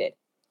never ended.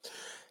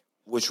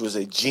 Which was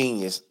a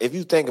genius. If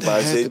you think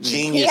about it, it's a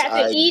genius. He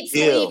had to eat,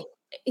 sleep.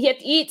 He had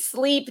to eat,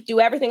 sleep, do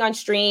everything on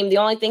stream. The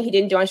only thing he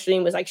didn't do on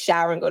stream was like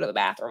shower and go to the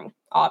bathroom,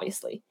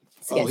 obviously.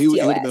 He would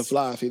have been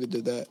fly if he'd have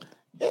did that.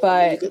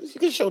 But you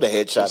can show the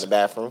headshot in the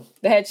bathroom.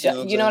 The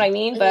headshot, you know what I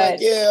mean? But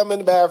like, yeah, I'm in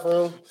the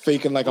bathroom.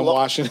 Faking like I'm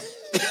washing.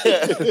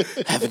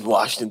 Haven't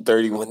washed in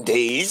 31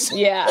 days.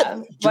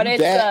 Yeah. But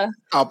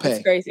I'll pay.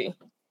 It's crazy.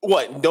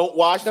 What? Don't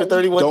wash for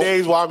 31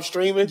 days while I'm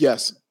streaming?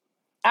 Yes.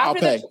 I'll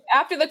pay.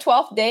 After the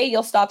 12th day,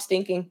 you'll stop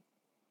stinking.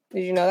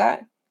 Did you know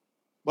that?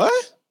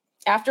 What?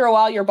 After a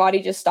while, your body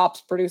just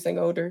stops producing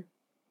odor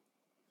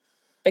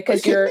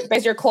because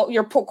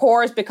your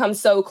pores become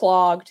so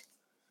clogged.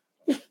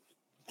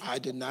 I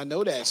did not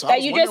know that. So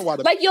that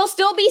you'll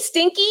still be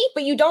stinky,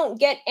 but you don't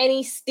get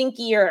any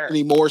stinkier.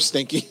 Any more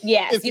stinky?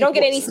 Yes, you don't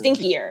get any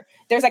stinkier.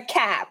 There's a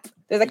cap.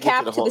 There's a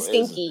cap to the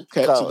stinky.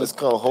 It's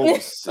called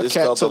homeless. A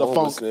cap to the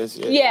funk.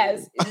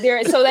 Yeah.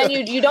 Yes. So then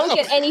you don't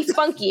get any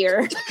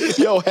funkier.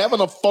 Yo,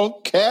 having a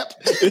funk cap?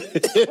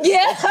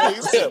 Yeah.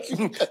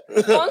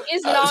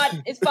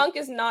 Funk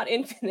is not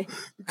infinite.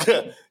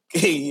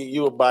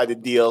 You would buy the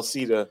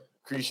DLC to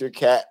increase your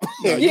cap.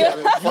 No, you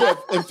have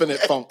infinite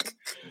funk,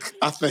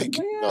 I think.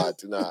 Yeah. No, I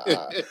do not.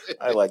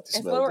 I like to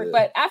smell good.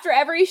 But after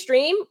every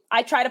stream,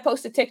 I try to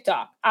post a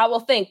TikTok. I will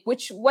think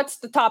what's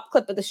the top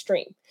clip of the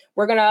stream.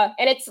 We're gonna,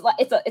 and it's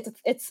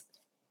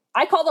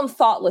I call them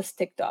thoughtless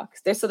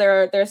TikToks.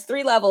 There's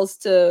 3 levels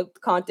to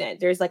content.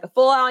 There's like a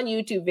full-on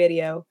YouTube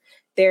video.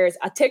 There's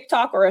a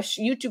TikTok or a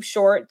YouTube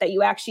short that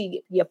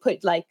you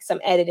put like some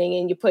editing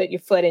and you put your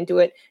foot into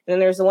it. And then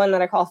there's the one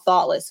that I call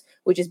thoughtless,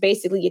 which is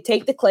basically you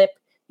take the clip,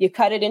 you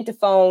cut it into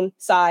phone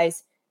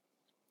size,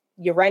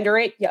 you render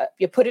it,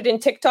 you put it in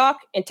TikTok,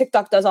 and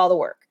TikTok does all the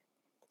work.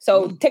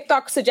 So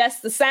TikTok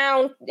suggests the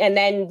sound, and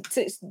then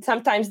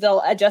sometimes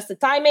they'll adjust the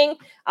timing.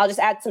 I'll just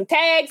add some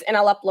tags, and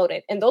I'll upload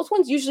it. And those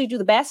ones usually do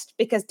the best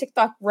because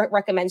TikTok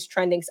recommends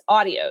trending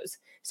audios.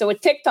 So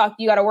with TikTok,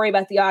 you got to worry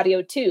about the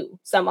audio too.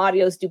 Some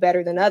audios do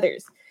better than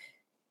others.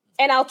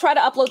 And I'll try to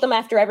upload them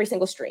after every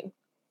single stream.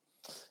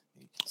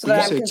 So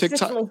that I'm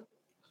consistently... You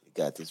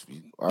got this.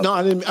 No,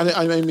 I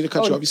didn't mean to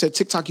cut you off. You said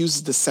TikTok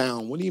uses the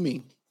sound. What do you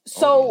mean?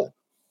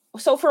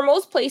 So for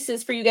most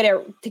places, for you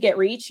to get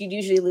reach, you'd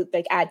usually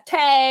like add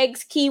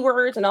tags,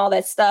 keywords, and all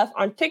that stuff.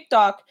 On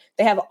TikTok,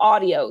 they have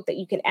audio that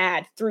you can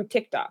add through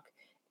TikTok.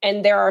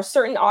 And there are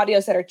certain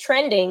audios that are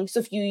trending. So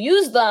if you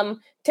use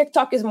them,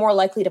 TikTok is more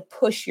likely to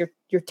push your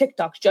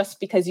TikToks just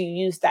because you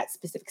use that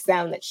specific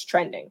sound that's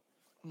trending.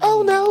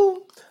 Oh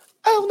no.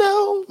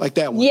 Like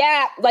that one.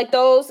 Yeah, like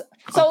those.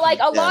 So like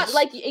a lot,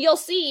 like you'll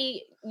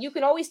see, you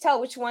can always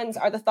tell which ones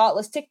are the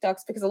thoughtless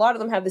TikToks because a lot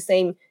of them have the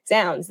same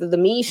sounds. The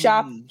Me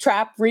Shop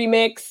Trap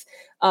remix,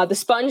 the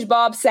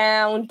SpongeBob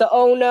sound, the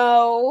Oh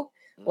No,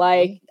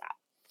 like,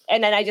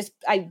 and then I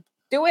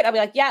do it. I'll be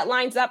like, yeah, it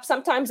lines up.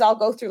 Sometimes I'll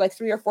go through like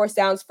 3 or 4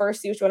 sounds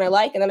first, see which one I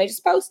like, and then I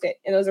just post it.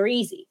 And those are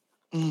easy.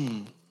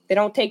 They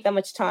don't take that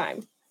much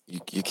time.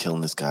 You're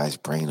killing this guy's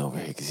brain over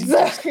here because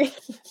Sorry.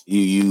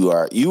 you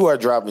are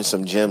dropping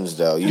some gems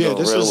though. You don't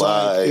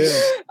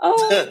realize.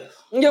 Oh,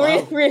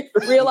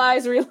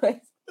 realize.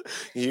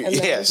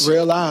 Yes.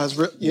 Realize.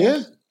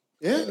 Yeah.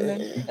 And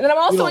then I'm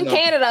also in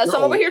Canada, so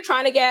I'm over here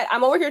trying to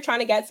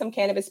get some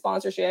cannabis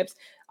sponsorships.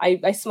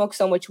 I smoke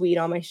so much weed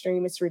on my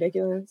stream, it's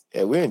ridiculous.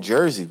 Yeah, we're in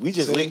Jersey.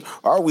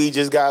 Our weed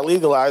just got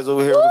legalized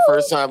over here for the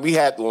first time. We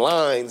had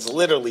lines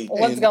literally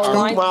 2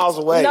 miles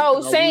away.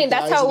 No, same.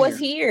 That's how it was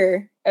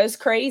here. It was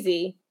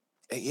crazy.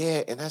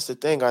 Yeah, and that's the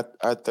thing.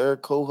 Our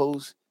third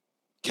co-host,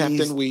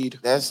 Captain Weed.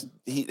 That's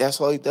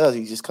all he does.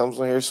 He just comes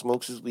on here,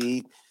 smokes his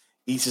weed,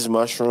 eats his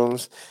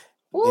mushrooms,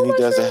 and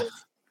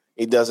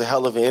he does a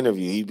hell of an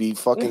interview. He'd be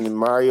fucking in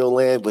Mario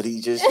Land, but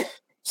he just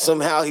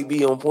somehow he'd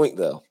be on point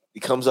though. He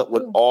comes up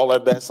with all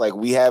our best. Like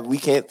we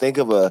can't think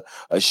of a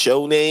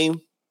show name.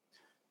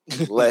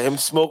 Let him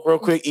smoke real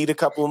quick, eat a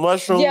couple of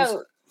mushrooms.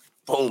 Yo.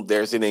 Boom,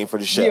 there's the name for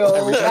the show.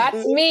 Yo,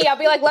 that's me. I'll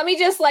be like, let me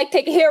just like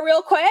take a hit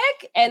real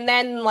quick. And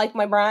then like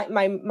my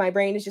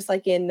brain is just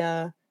like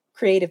in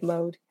creative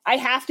mode. I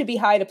have to be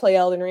high to play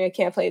Elden Ring. I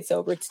can't play it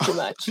sober. It's too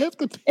much.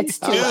 It's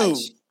too much.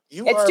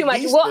 It's too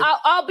much. Well,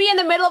 I'll be in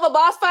the middle of a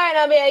boss fight and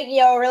I'll be like,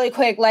 yo, really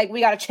quick, like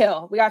we gotta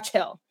chill.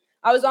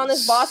 I was on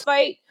this boss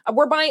fight.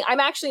 I'm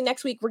actually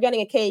next week, we're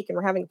getting a cake and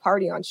we're having a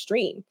party on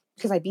stream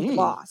because I beat the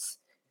boss.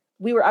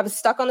 I was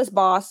stuck on this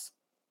boss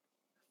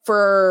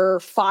for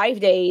 5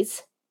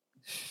 days.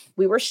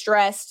 We were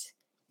stressed.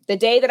 The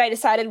day that I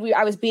decided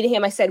I was beating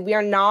him, I said, we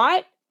are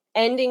not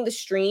ending the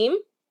stream.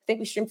 I think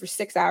we streamed for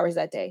 6 hours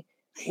that day.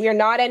 We are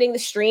not ending the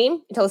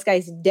stream until this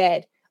guy's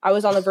dead. I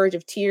was on the verge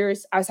of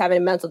tears. I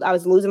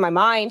was losing my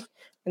mind.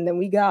 And then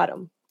we got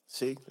him.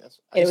 See,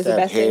 it was the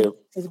best thing. It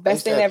was the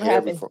best thing that ever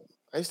happened.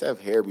 I used to have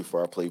hair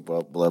before I played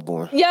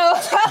Bloodborne. Yo,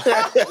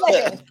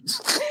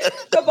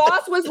 the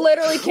boss was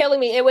literally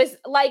killing me. It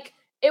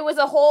was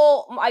a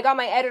whole, I got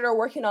my editor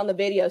working on the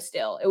video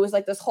still. It was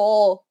like this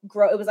whole,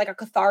 it was like a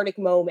cathartic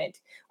moment.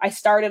 I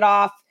started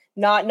off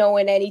not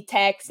knowing any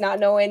text, not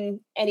knowing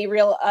any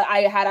real,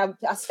 I had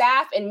a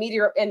staff and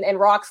meteor and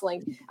rock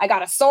sling. I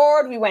got a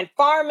sword. We went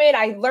farming.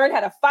 I learned how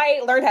to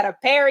fight, learned how to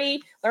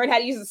parry, learned how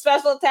to use a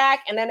special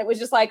attack. And then it was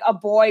just like a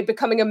boy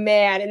becoming a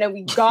man. And then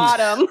we got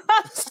him.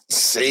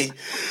 See,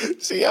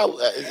 that's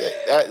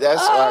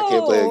why I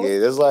can't play a game.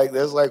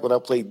 That's like when I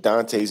played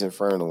Dante's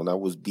Inferno and I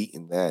was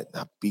beating that.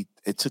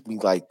 It took me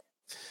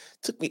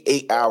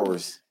 8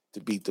 hours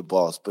to beat the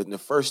boss. But in the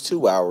first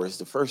 3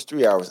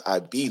 hours, I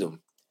beat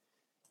him.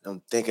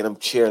 I'm thinking I'm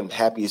cheering, I'm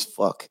happy as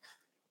fuck.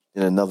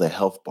 Then another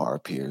health bar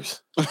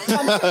appears.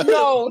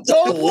 No,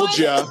 those ones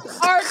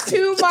are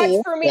too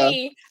much for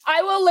me.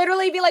 I will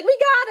literally be like, we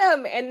got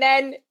him. And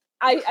then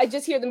I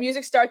just hear the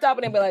music start up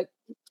and I'll be like,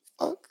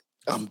 fuck,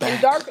 I'm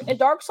back. In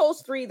Dark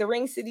Souls 3, the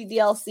Ring City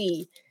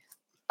DLC,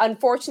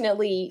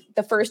 unfortunately,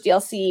 the first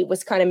DLC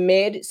was kind of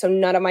mid, so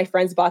none of my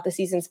friends bought the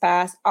Season's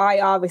Pass. I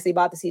obviously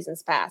bought the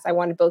Season's Pass. I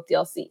wanted both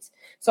DLCs.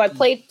 So I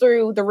played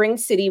through the Ring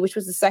City, which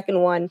was the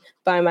second one,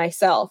 by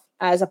myself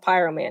as a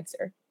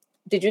pyromancer.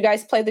 Did you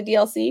guys play the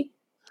DLC?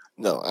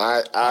 No,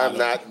 I'm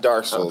not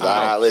Dark Souls.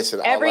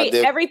 Listen,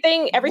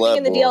 everything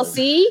in the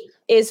DLC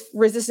is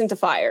resistant to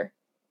fire.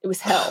 It was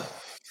hell.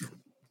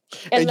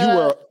 And you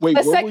were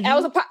I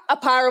was a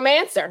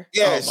pyromancer.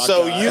 Yeah,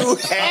 so God. You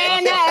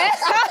had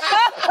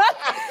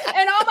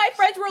and all my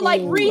friends were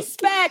like,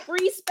 respect,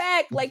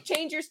 like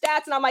change your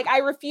stats. And I'm like, I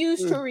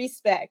refuse to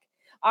respect.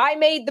 I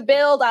made the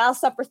build, I'll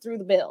suffer through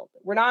the build.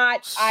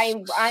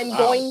 I'm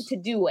going to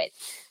do it.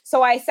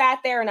 So I sat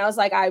there and I was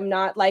like, I'm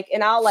not like,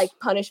 and I'll like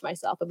punish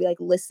myself. I'll be like,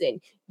 listen,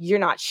 you're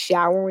not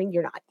showering,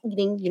 you're not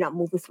eating, you're not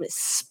moving from this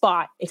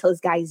spot until this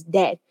guy's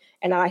dead.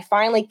 And then I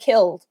finally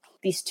killed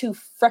these 2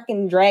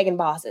 freaking dragon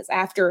bosses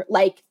after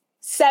like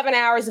 7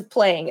 hours of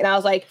playing. And I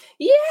was like,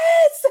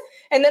 yes.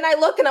 And then I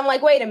look and I'm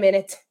like, wait a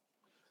minute.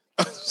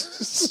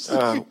 What's going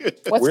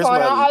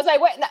on? I was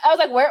like, wait. I was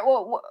like, where?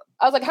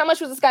 I was like, how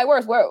much was this guy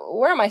worth?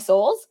 Where are my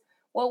souls?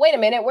 Well, wait a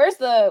minute. Where's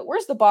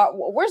the bar?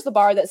 Where's the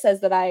bar that says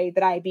that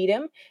I beat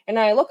him? And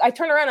I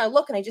turn around and I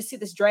look and I just see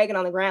this dragon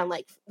on the ground,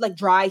 like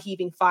dry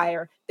heaving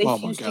fire. They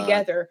fuse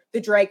together.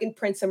 The dragon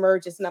prince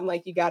emerges, and I'm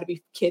like, you got to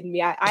be kidding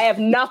me! I have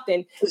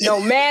nothing,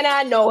 no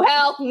mana, no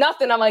health,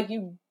 nothing. I'm like,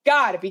 you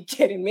got to be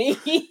kidding me!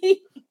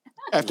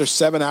 After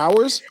 7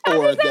 hours,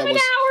 After 7 hours.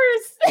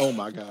 Oh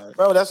my God,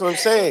 bro, that's what I'm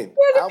saying.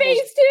 We're the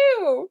phase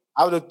 2.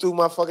 I would have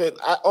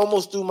I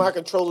almost threw my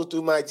controller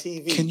through my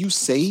TV. Can you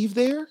save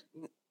there?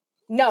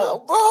 No,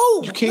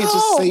 bro, you can't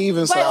just save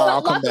and say,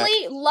 "I'll come back."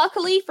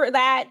 Luckily for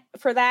that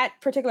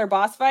particular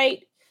boss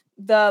fight,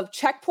 the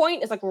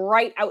checkpoint is like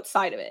right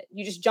outside of it.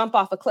 You just jump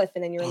off a cliff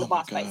and then you're in the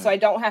boss fight. So I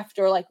don't have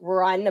to like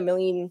run a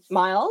million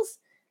miles,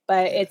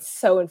 but it's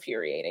so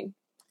infuriating.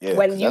 Yeah,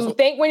 when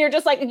you're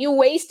just like, you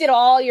wasted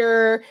all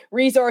your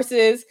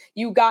resources,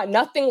 you got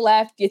nothing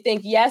left. You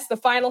think, yes, the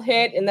final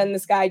hit, and then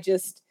this guy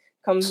just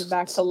comes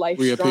back to life,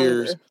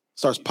 reappears. Stronger.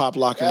 Starts pop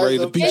locking, ready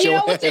to beat your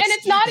ass. And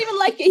it's not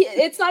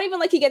even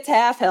like he gets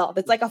half health.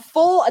 It's like a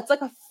full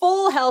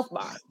health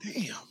bar.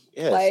 Damn.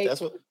 Yes, Like,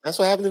 that's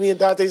what happened to me in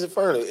Dante's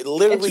Inferno. It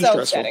literally it's so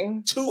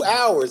upsetting. 2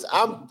 hours.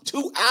 I'm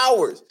 2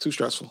 hours. Too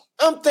stressful.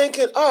 I'm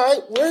thinking, all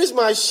right, where's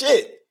my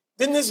shit?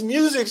 Then this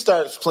music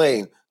starts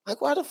playing.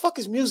 Like, why the fuck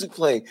is music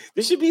playing?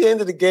 This should be the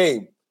end of the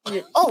game.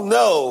 Yeah. Oh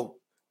no.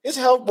 His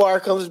health bar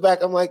comes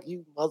back. I'm like,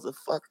 you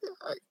motherfucker.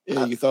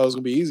 Yeah, you thought it was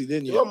gonna be easy,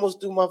 didn't you? You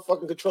almost threw my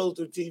fucking controller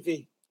through the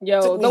TV.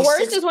 Yo, the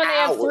worst is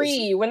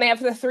when they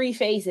have the 3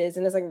 phases,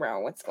 and it's like, bro,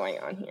 what's going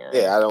on here?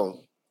 Yeah, I don't.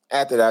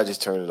 After that, I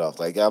just turn it off.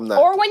 Like, I'm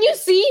not. Or when you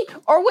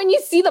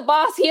see the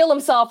boss heal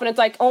himself, and it's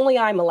like, only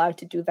I'm allowed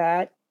to do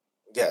that.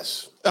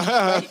 Yes.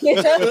 That's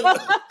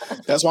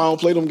why I don't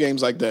play them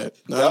games like that.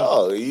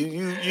 No,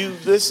 you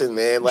listen,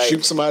 man. Like,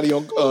 shoot somebody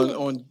on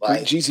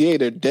like, GTA,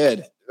 they're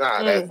dead.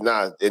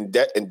 Nah. In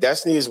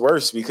Destiny is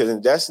worse because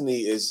in Destiny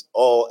is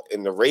all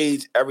in the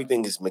raids,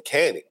 everything is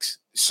mechanics.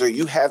 So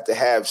you have to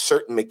have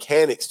certain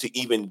mechanics to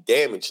even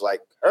damage. Like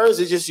hers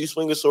is just you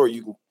swing a sword,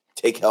 you can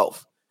take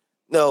health.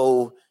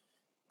 No,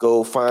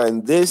 go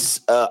find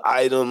this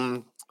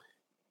item,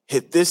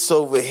 hit this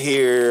over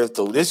here,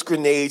 throw this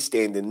grenade,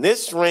 stand in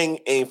this ring,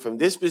 aim from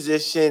this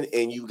position,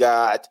 and you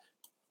got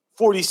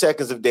 40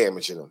 seconds of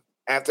damage in him.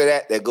 After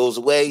that goes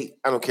away.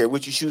 I don't care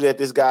what you shoot at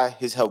this guy,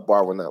 his health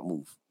bar will not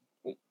move.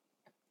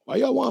 Why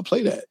y'all want to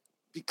play that?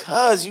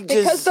 Because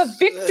the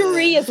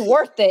victory is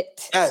worth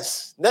it.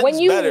 Yes. When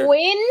you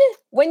win,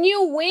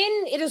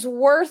 it is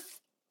worth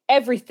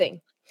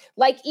everything.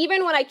 Like,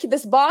 even when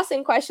this boss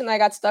in question that I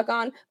got stuck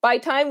on, by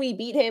the time we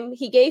beat him,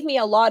 he gave me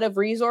a lot of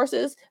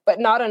resources, but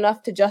not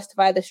enough to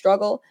justify the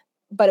struggle.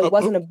 But it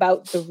wasn't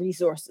about the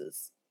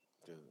resources.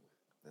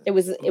 It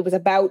was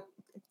about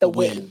the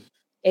win.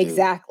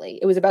 Exactly.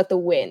 It was about the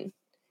win.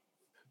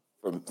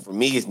 For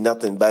me, it's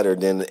nothing better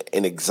than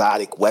an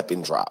exotic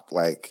weapon drop.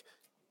 Like,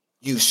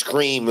 you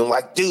scream and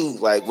like, dude,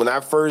 like when I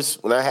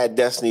had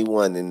Destiny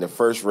 1 and the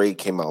first raid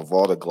came out,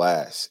 Vault of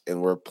Glass,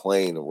 and we're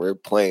playing,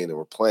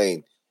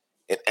 and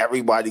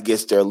everybody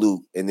gets their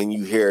loot, and then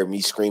you hear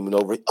me screaming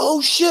over, oh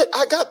shit,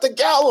 I got the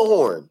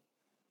Gjallarhorn,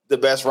 the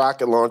best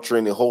rocket launcher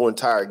in the whole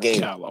entire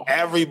game.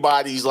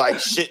 Everybody's like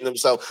shitting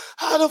themselves.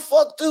 How the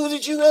fuck, dude,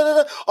 did you?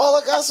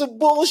 Oh, I got some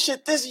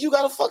bullshit. You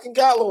got a fucking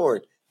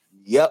Gjallarhorn.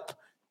 Yep.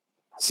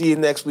 See you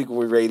next week when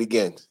we raid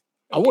again.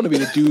 I want to be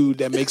the dude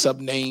that makes up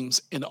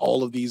names in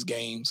all of these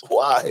games.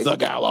 Why? The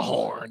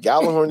Gjallarhorn.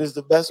 Gjallarhorn is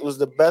was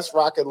the best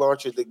rocket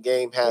launcher the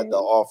game had to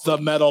offer. The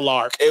Metal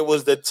Arc. It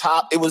was the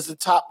top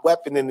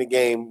weapon in the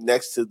game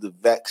next to the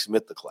Vex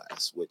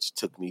Mythoclast, which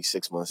took me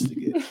 6 months to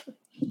get.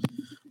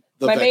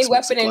 My main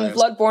weapon in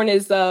Bloodborne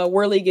is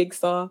Whirligig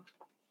Saw.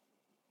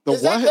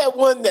 Is that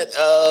one that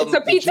it's a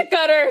pizza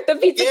cutter. The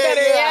pizza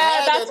cutter.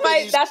 Yeah,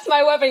 that's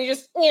my weapon. You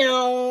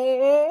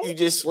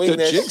just swing the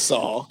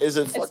jigsaw. Is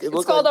it fucking?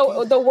 It's called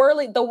the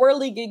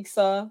Whirligig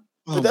Saw.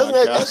 But doesn't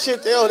that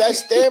shit? That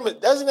stamina.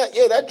 Doesn't that?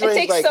 Yeah, that drains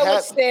it takes so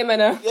much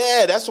stamina.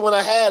 Yeah, that's the one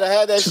I had. I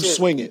had that shit. To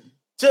swing it.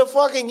 To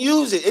fucking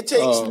use it. It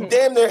takes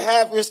damn near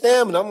half your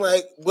stamina. I'm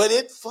like, but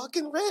it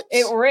fucking rips.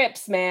 It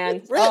rips, man.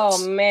 It rips.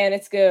 Oh man,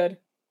 it's good.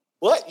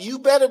 What? You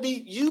better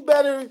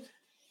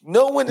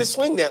know when to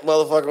swing that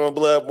motherfucker on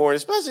Bloodborne,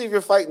 especially if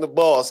you're fighting the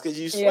boss, because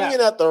you're swinging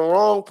at the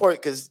wrong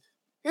point. Because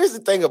here's the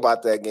thing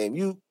about that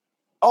game: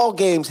 all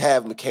games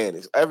have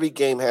mechanics. Every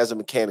game has a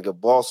mechanic. A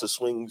boss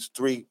swings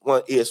 3,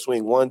 1. He'll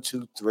swing 1,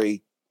 2,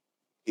 3.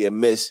 He'll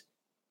miss,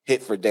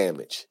 hit for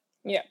damage.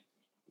 Yeah.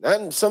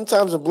 And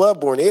sometimes in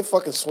Bloodborne, they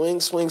fucking swing.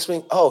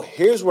 Oh,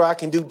 here's where I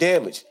can do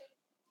damage.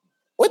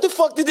 What the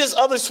fuck did this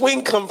other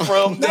swing come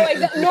from?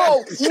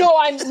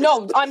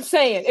 I'm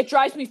saying it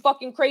drives me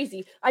fucking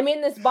crazy. I'm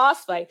in this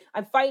boss fight.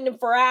 I'm fighting him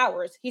for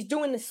hours. He's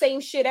doing the same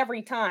shit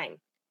every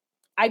time.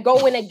 I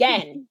go in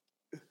again.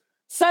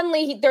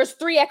 Suddenly, there's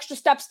 3 extra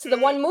steps to the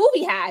one move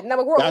he had, and I'm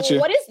like,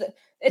 what is this?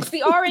 It's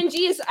the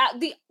RNG is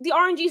the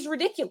RNG is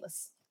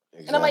ridiculous.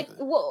 Exactly. And I'm like,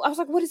 I was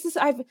like, what is this?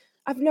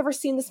 I've never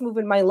seen this move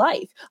in my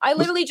life. I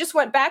literally just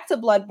went back to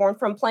Bloodborne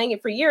from playing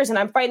it for years, and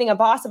I'm fighting a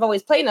boss I've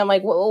always played, and I'm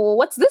like, well,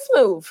 what's this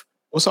move?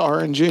 What's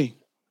RNG?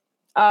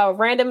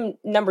 Random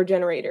number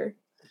generator.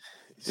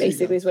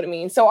 Basically is what it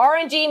means. So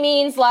RNG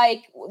means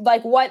like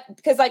what?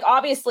 Because like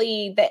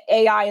obviously the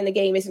AI in the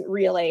game isn't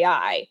real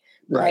AI,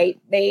 right?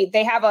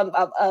 They have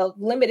a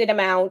limited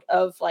amount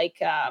of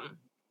like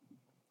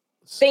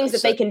things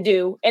that they can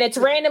do, and it's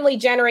randomly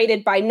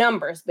generated by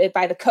numbers,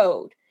 by the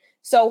code.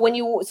 So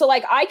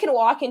like I can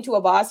walk into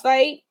a boss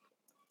fight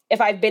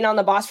if I've been on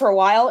the boss for a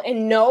while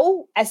and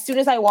know as soon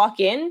as I walk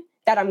in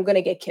that I'm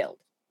gonna get killed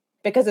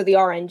because of the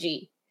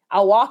RNG.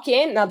 I'll walk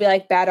in and I'll be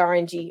like, bad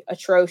RNG,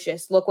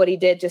 atrocious. Look what he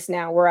did just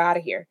now. We're out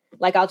of here.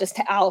 Like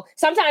I'll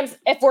sometimes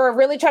if we're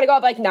really trying to go,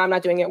 I'm like, no, I'm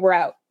not doing it. We're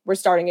out. We're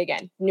starting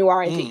again. New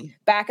RNG.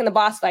 Back in the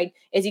boss fight.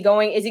 Is he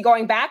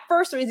going back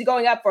first or is he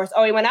going up first?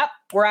 Oh, he went up.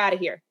 We're out of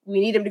here.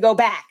 We need him to go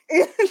back.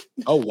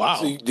 Oh, wow.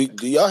 So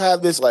do y'all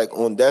have this like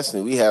on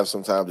Destiny? We have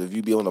sometimes if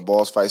you be on a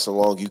boss fight so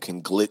long, you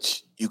can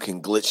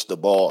glitch the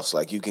boss.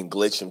 Like you can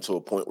glitch him to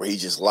a point where he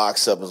just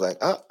locks up and is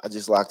like, I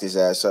just locked his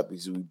ass up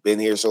because we've been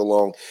here so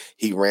long.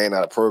 He ran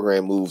out of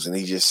program moves and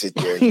he just sit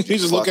there. He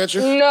just look at you?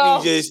 No.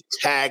 He just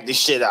tagged the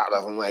shit out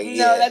of him. Like,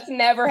 no, that's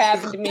never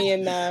happened to me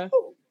in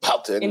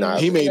about to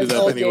He made it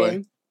up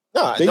anyway.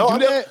 No, they do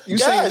that. You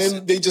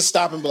saying they just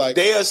stop and be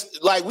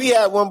like, we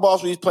had one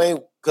boss we was playing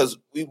because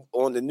we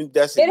on the new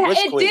Destiny.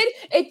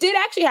 It did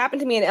actually happen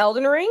to me in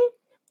Elden Ring.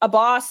 A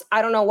boss,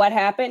 I don't know what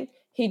happened.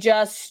 He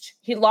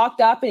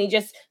locked up and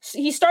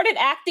he started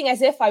acting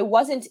as if I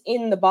wasn't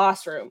in the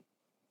boss room.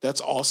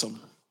 That's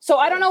awesome. So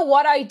I don't know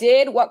what I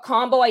did, what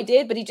combo I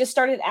did, but he just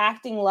started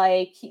acting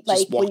like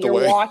when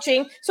you're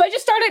watching. So I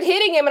just started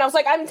hitting him, and I was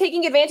like, I'm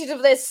taking advantage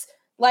of this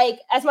like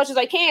as much as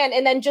I can,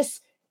 and then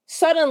just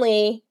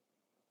suddenly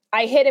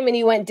I hit him and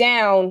he went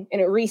down,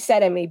 and it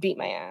reset him. And he beat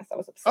my ass. I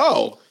was upset.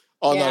 Oh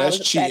no, that's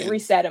cheating.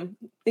 Reset him.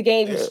 The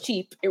game was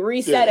cheap. It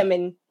reset him,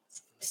 and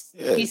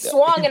he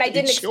swung, and I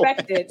didn't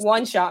expect it.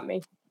 One shot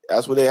me.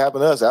 That's what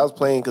happened to us. I was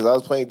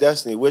playing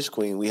Destiny Witch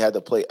Queen. We had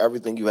to play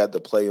everything you had to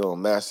play on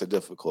master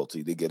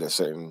difficulty to get a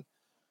certain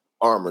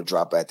armor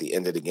drop at the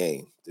end of the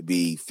game to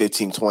be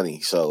 1520.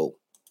 So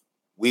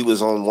we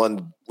was on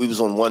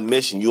one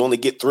mission. You only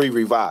get 3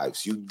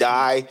 revives. You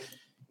die,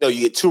 you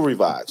get 2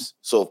 revives.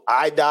 So if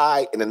I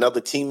die and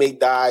another teammate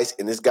dies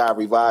and this guy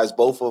revives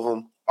both of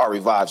them, our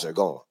revives are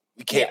gone.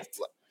 We can't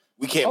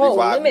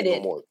revive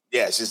no more.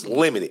 Yeah, it's just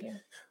limited. Yeah.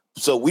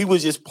 So we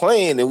was just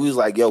playing and we was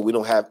like, yo, we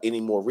don't have any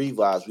more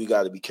revives. We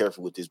got to be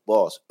careful with this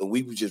boss. And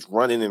we was just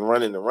running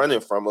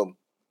from him.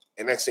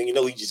 And next thing you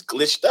know, he just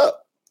glitched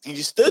up. He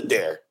just stood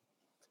there.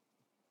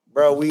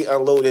 Bro, we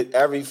unloaded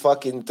every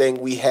fucking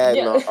thing we had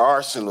in our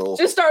arsenal.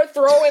 Just start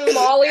throwing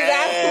mollies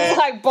at him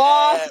like,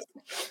 boss.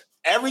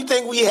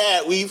 Everything we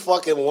had, we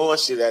fucking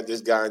launched it at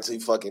this guy until he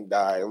fucking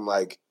died. I'm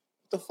like,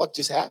 what the fuck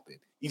just happened?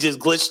 He just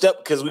glitched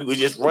up because we were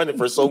just running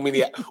for so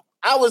many.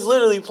 I was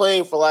literally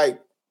playing for like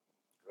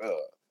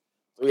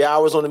 3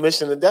 hours on the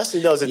mission, and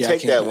Destiny doesn't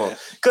take that long.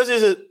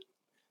 Because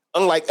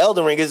unlike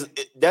Elden Ring,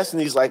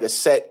 Destiny's like a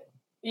set.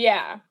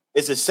 Yeah.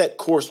 It's a set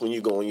course when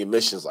you go on your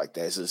missions like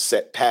that. It's a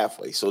set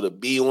pathway. So to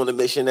be on the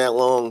mission that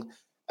long,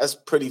 that's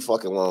pretty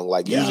fucking long.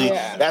 Like usually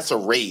that's a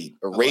raid.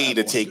 A raid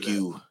to take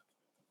you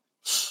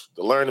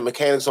to learn the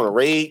mechanics on a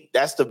raid.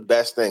 That's the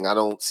best thing. I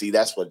don't see.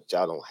 That's what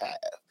y'all don't have.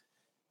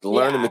 To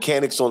learn the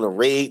mechanics on the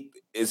raid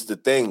is the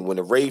thing. When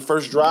the raid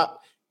first drop,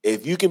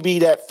 if you can be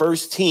that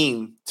first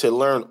team to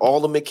learn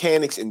all the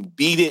mechanics and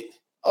beat it,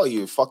 oh,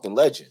 you're a fucking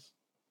legend.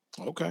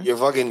 Okay.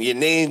 Your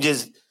name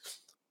just,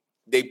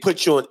 they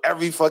put you on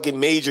every fucking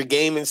major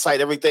gaming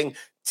site, everything,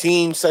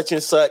 team such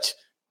and such,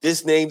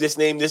 this name,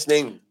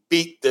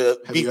 beat the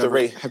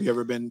raid. Have you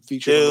ever been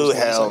featured? Dude,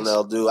 hell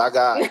no, dude. I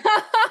got.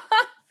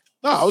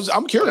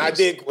 I'm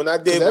curious. When I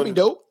did, that'd be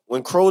dope.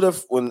 When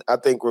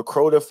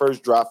Crota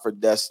first dropped for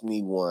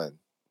Destiny 1,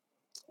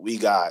 we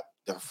got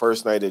the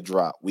first night it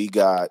dropped. We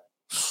got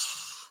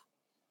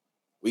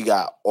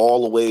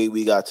all the way.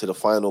 We got to the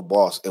final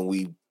boss, and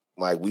we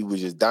were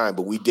just dying,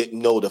 but we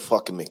didn't know the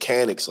fucking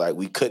mechanics. Like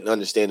we couldn't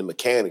understand the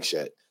mechanics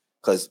yet,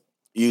 because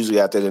usually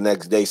after the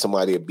next day,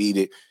 somebody would beat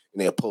it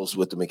and they'll post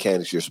what the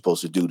mechanics you're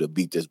supposed to do to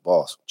beat this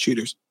boss.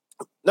 Cheaters.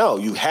 No,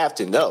 you have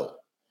to know,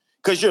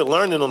 because you're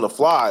learning on the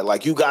fly.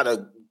 Like you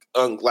gotta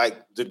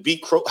to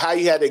beat how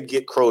you had to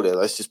get Crota.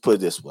 Let's just put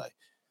it this way.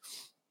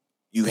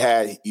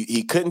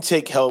 He couldn't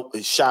take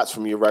shots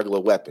from your regular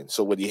weapon.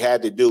 So what he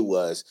had to do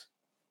was,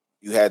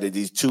 you had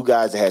these 2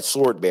 guys that had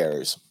sword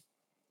bearers.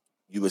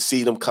 You would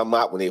see them come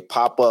out when they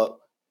pop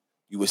up.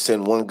 You would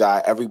send one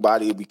guy.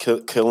 Everybody would be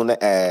killing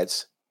the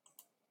ads.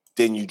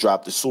 Then you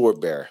drop the sword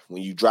bearer.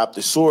 When you drop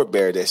the sword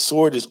bearer, that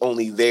sword is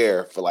only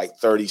there for like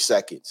 30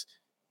 seconds.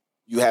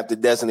 You have to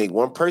designate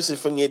one person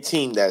from your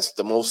team that's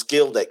the most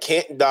skilled, that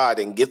can't dodge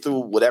and get through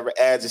whatever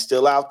ads is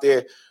still out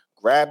there.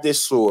 Grab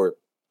this sword.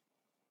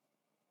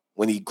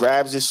 When he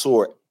grabs his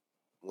sword,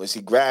 once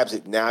he grabs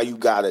it, now you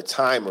got a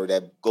timer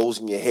that goes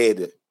in your head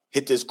to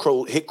hit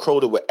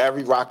Crota with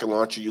every rocket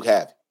launcher you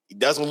have. He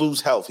doesn't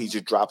lose health. He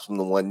just drops from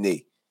the one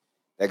knee.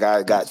 That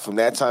guy got, from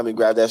that time he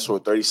grabbed that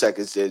sword, 30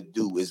 seconds to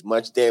do as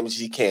much damage as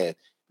he can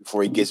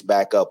before he gets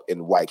back up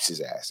and wipes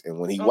his ass. And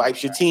when he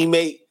wipes your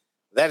teammate,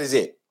 that is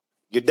it.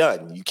 You're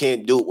done. You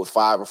can't do it with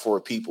 5 or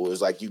 4 people.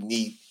 It's like you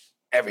need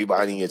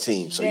everybody in your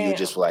team. So you're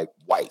just like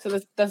wipe. So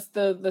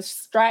the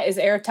strat is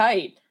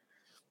airtight.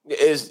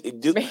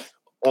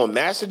 On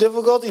master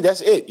difficulty,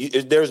 that's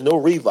it. There's no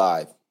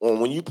revive.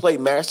 When you play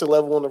master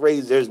level on the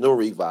raids, there's no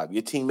revive.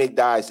 Your teammate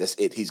dies, that's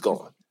it. He's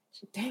gone.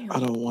 Damn. I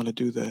don't want to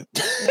do that.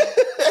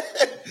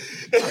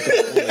 I don't want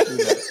to do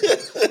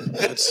that.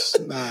 That's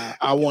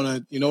I want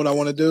to. You know what I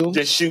want to do?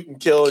 Just shoot and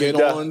kill.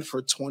 Get on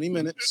for 20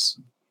 minutes.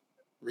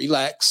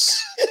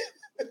 Relax.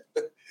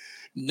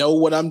 Know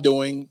what I'm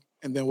doing,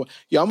 and then I'm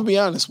gonna be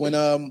honest. When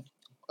I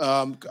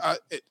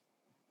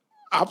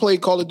play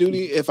Call of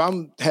Duty, if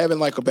I'm having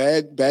like a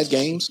bad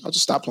games, I'll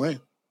just stop playing.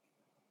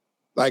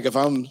 Like if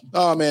I'm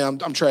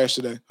trash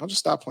today, I'll just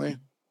stop playing.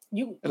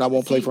 And I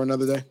won't play for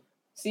another day.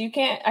 So I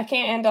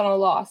can't end on a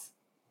loss,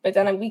 but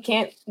then we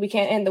can't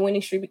end the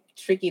winning streak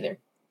either.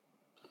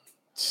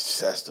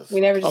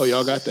 We never.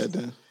 Y'all got that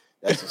then.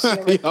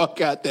 Y'all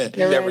got that.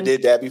 You never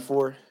did that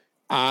before.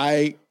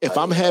 I'm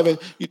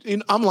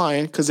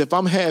lying, because if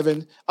I'm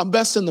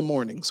best in the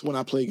mornings when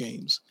I play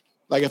games.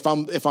 Like if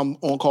I'm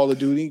on Call of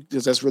Duty,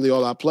 because that's really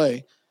all I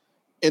play.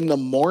 in the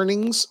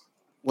mornings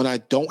when I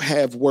don't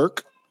have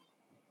work,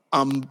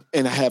 and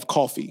I have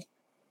coffee.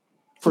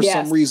 For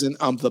some reason,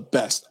 I'm the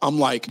best. I'm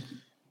mowing.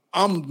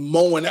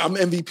 I'm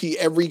MVP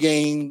every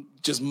game,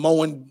 just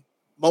mowing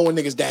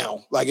niggas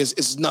down. Like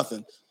it's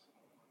nothing.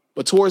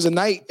 But towards the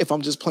night, if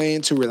I'm just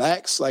playing to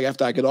relax, like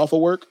after I get off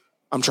of work,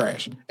 I'm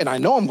trash. And I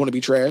know I'm going to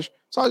be trash,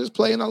 so I just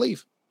play and I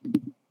leave.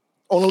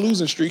 On a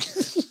losing streak.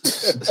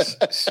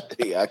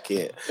 Yeah, I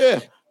can't.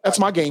 Yeah, that's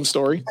my game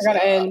story. I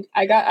gotta end.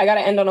 I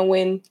gotta end on a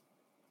win.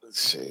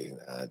 Shit,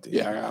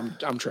 yeah,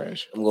 I'm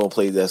trash. I'm gonna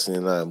play Destiny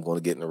and I'm gonna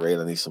get in the raid.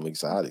 I need some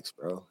exotics,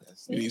 bro.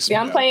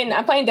 I'm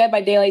playing Dead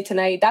by Daylight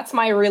tonight. That's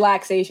my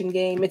relaxation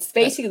game. It's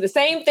basically the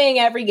same thing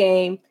every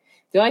game.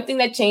 The only thing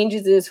that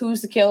changes is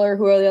who's the killer,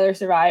 who are the other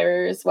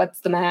survivors, what's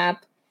the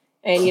map,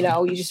 and you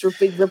just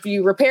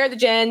you repair the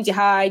gens, you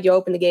hide, you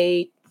open the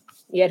gate,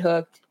 you get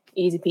hooked.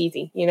 Easy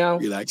peasy,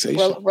 Relaxation.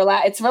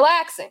 It's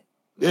relaxing.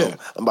 Yeah.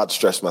 I'm about to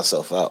stress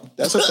myself out.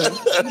 That's a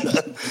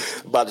thing.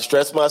 About to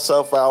stress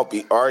myself out,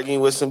 be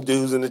arguing with some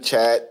dudes in the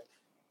chat.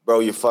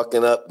 Bro, you're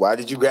fucking up. Why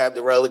did you grab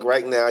the relic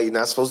right now? You're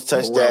not supposed to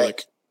touch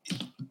that.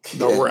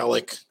 The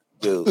relic.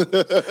 Dude.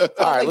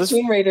 All right, let's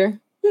Tomb Raider.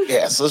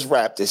 Yes, let's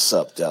wrap this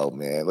up, though,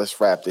 man. Let's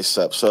wrap this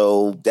up.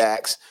 So,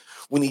 Dax,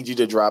 we need you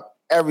to drop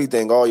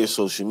everything, all your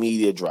social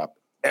media, drop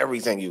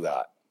everything you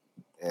got.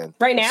 And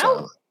right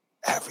now?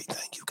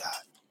 Everything you got.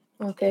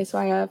 Okay, so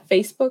I have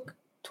Facebook,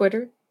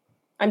 Twitter.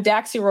 I'm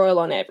Daxy Royal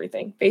on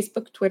everything.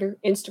 Facebook, Twitter,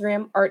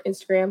 Instagram, art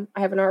Instagram. I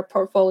have an art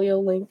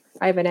portfolio link.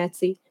 I have an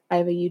Etsy. I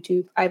have a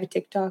YouTube. I have a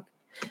TikTok.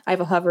 I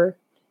have a Hover.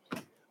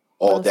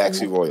 All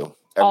Daxy Royal.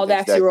 All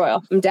Daxy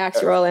Royal. I'm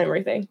Daxy Royal and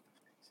everything.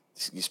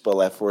 You spell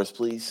that for us,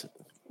 please?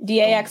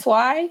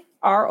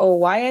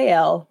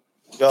 DAXYROYAL.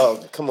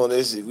 Yo, come on.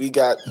 We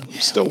got...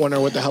 Still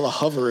wondering what the hell a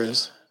hover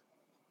is.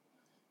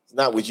 It's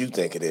not what you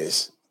think it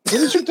is. What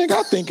did you think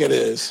I think it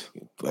is?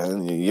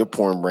 Your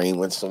porn brain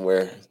went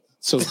somewhere.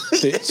 So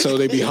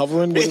they be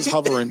hovering? What is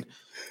hovering?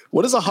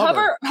 What is a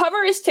hover?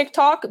 Hover is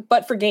TikTok,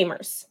 but for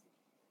gamers.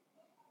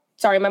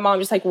 Sorry, my mom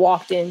just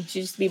walked in.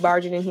 She just be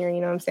barging in here, you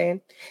know what I'm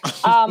saying?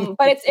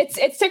 But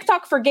it's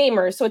TikTok for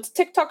gamers. So it's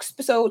TikTok.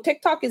 So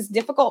TikTok is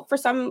difficult for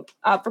some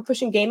for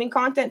pushing gaming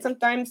content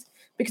sometimes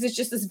because it's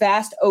just this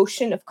vast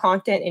ocean of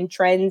content and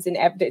trends and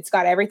it's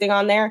got everything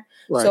on there.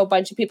 Right. So a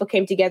bunch of people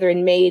came together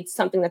and made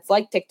something that's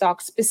like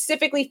TikTok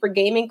specifically for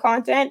gaming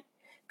content.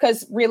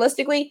 Because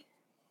realistically,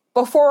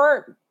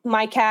 before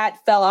my cat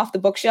fell off the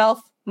bookshelf,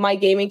 my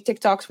gaming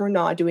TikToks were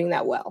not doing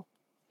that well.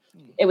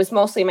 It was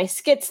mostly my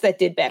skits that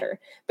did better.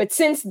 But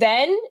since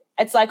then,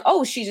 it's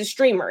oh, she's a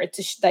streamer.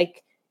 It's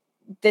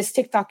this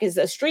TikTok is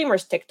a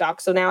streamer's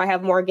TikTok. So now I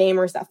have more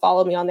gamers that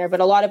follow me on there. But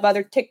a lot of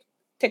other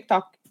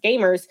TikTok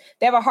gamers,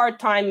 they have a hard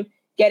time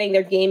getting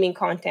their gaming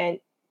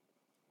content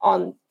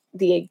on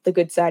the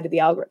good side of the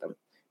algorithm.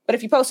 But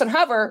if you post on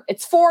Hover,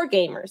 it's for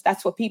gamers.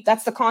 That's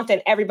that's the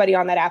content everybody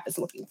on that app is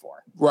looking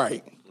for.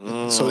 Right.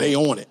 So they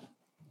own it.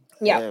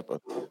 Yeah.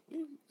 But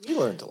you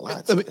learned a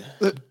lot.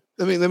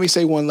 Let me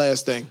say one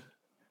last thing.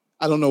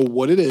 I don't know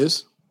what it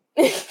is,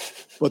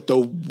 but the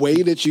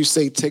way that you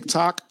say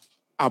TikTok,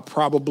 I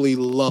probably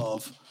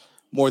love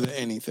more than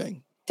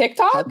anything.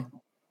 TikTok?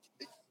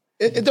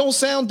 It don't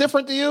sound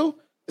different to you?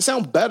 It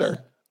sounds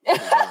better. You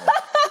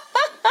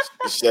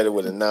said it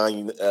with a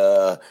 9.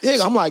 Yeah,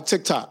 I'm like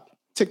TikTok.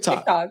 You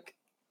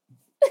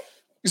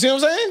see what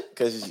I'm saying?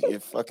 Because your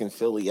fucking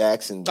Philly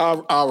accent.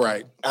 All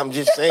right. I'm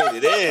just saying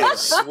it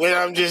is. When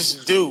I'm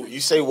just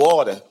you say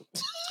water.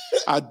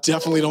 I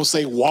definitely don't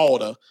say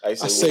water. I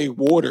say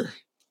water.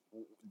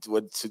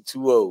 With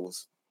 2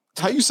 O's.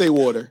 How you say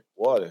water?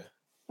 Water.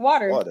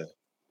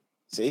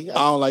 See? I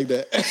don't like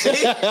that.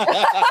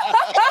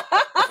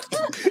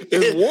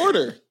 It's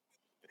water.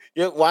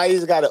 Yeah, why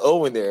he's got an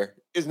O in there?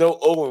 There's no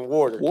O in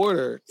water.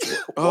 Water.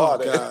 Oh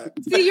God.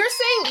 See,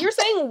 you're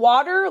saying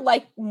water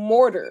like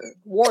mortar.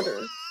 Water.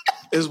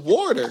 It's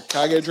water.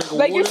 Can I get a drink of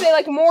water? You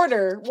say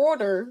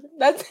mortar.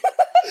 That's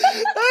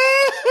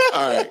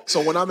all right.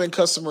 So when I'm in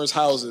customers'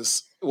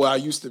 houses, where I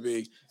used to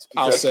be,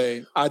 I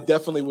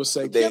definitely would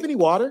say, do you have any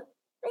water?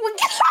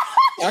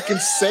 I can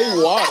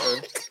say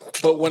water,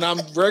 but when I'm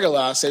regular,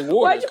 I say water.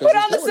 Why'd you put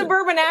on the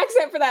suburban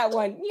accent for that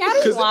one? You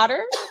got any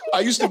water? I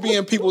used to be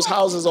in people's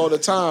houses all the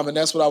time, and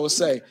that's what I would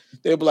say.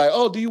 They'd be like,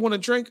 oh, do you want a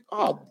drink?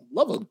 Oh, I'd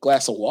love a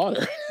glass of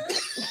water.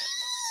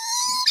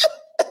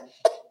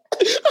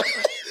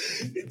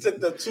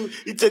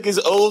 He took his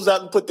O's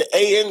out and put the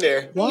A in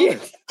there. Water.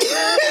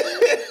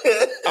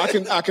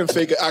 I can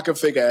fake an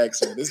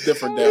accent. It's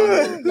different down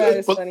here. That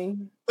is funny.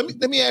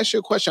 Let me ask you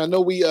a question. I know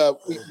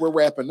we're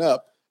wrapping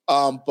up.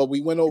 But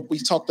we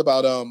talked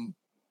about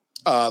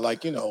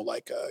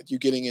you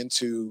getting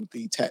into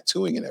the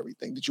tattooing and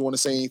everything. Did you want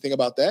to say anything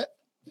about that?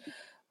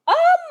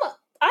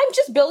 I'm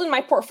just building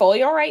my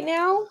portfolio right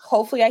now.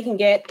 Hopefully I can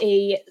get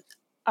a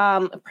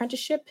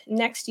apprenticeship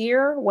next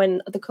year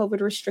when the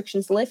COVID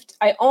restrictions lift.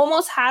 I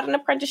almost had an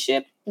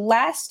apprenticeship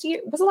last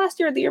year. Was it last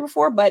year or the year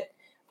before? But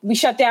we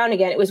shut down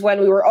again. It was when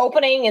we were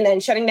opening and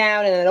then shutting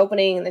down and then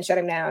opening and then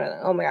shutting down. And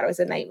oh my God, it was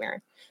a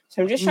nightmare.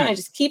 So I'm just trying to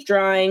just keep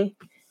drawing.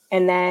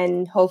 And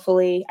then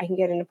hopefully I can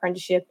get an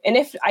apprenticeship. And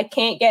if I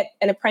can't get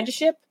an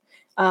apprenticeship,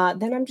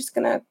 then I'm just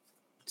going to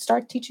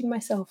start teaching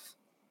myself.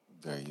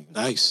 There you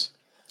go. Nice.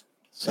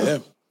 So, yeah.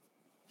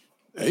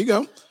 There you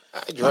go.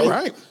 All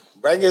right.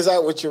 Bring us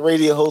out with your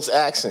radio host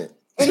accent.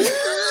 I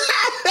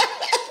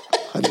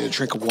need a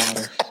drink of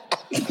water.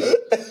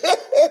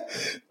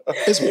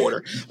 It's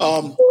water.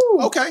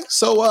 Okay.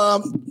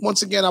 So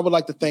once again, I would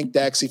like to thank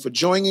Daxy for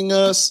joining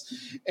us.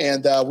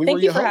 And we were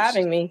your hosts. Thank you for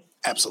having me.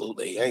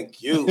 Absolutely.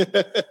 Thank you.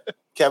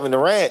 Kevin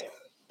Durant.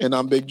 And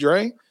I'm Big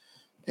Dre.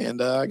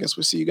 And I guess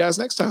we'll see you guys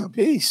next time.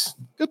 Peace.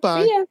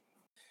 Goodbye. See ya.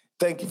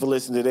 Thank you for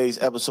listening to today's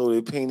episode of the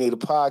Opinionated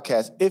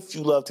Podcast. If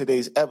you love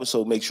today's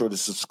episode, make sure to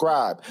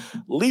subscribe.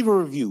 Leave a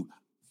review.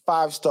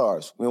 5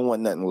 stars. We don't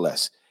want nothing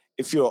less.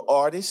 If you're an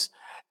artist,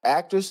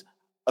 actress,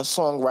 a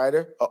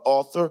songwriter, an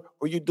author,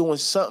 or you're doing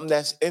something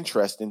that's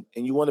interesting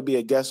and you want to be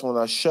a guest on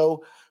our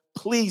show,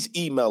 please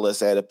email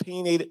us at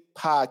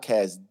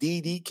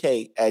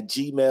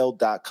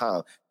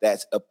opinionatedpodcastddk@gmail.com.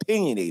 That's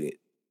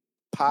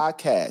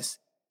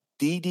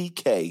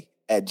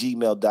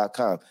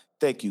opinionatedpodcastddk@gmail.com.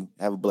 Thank you.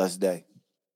 Have a blessed day.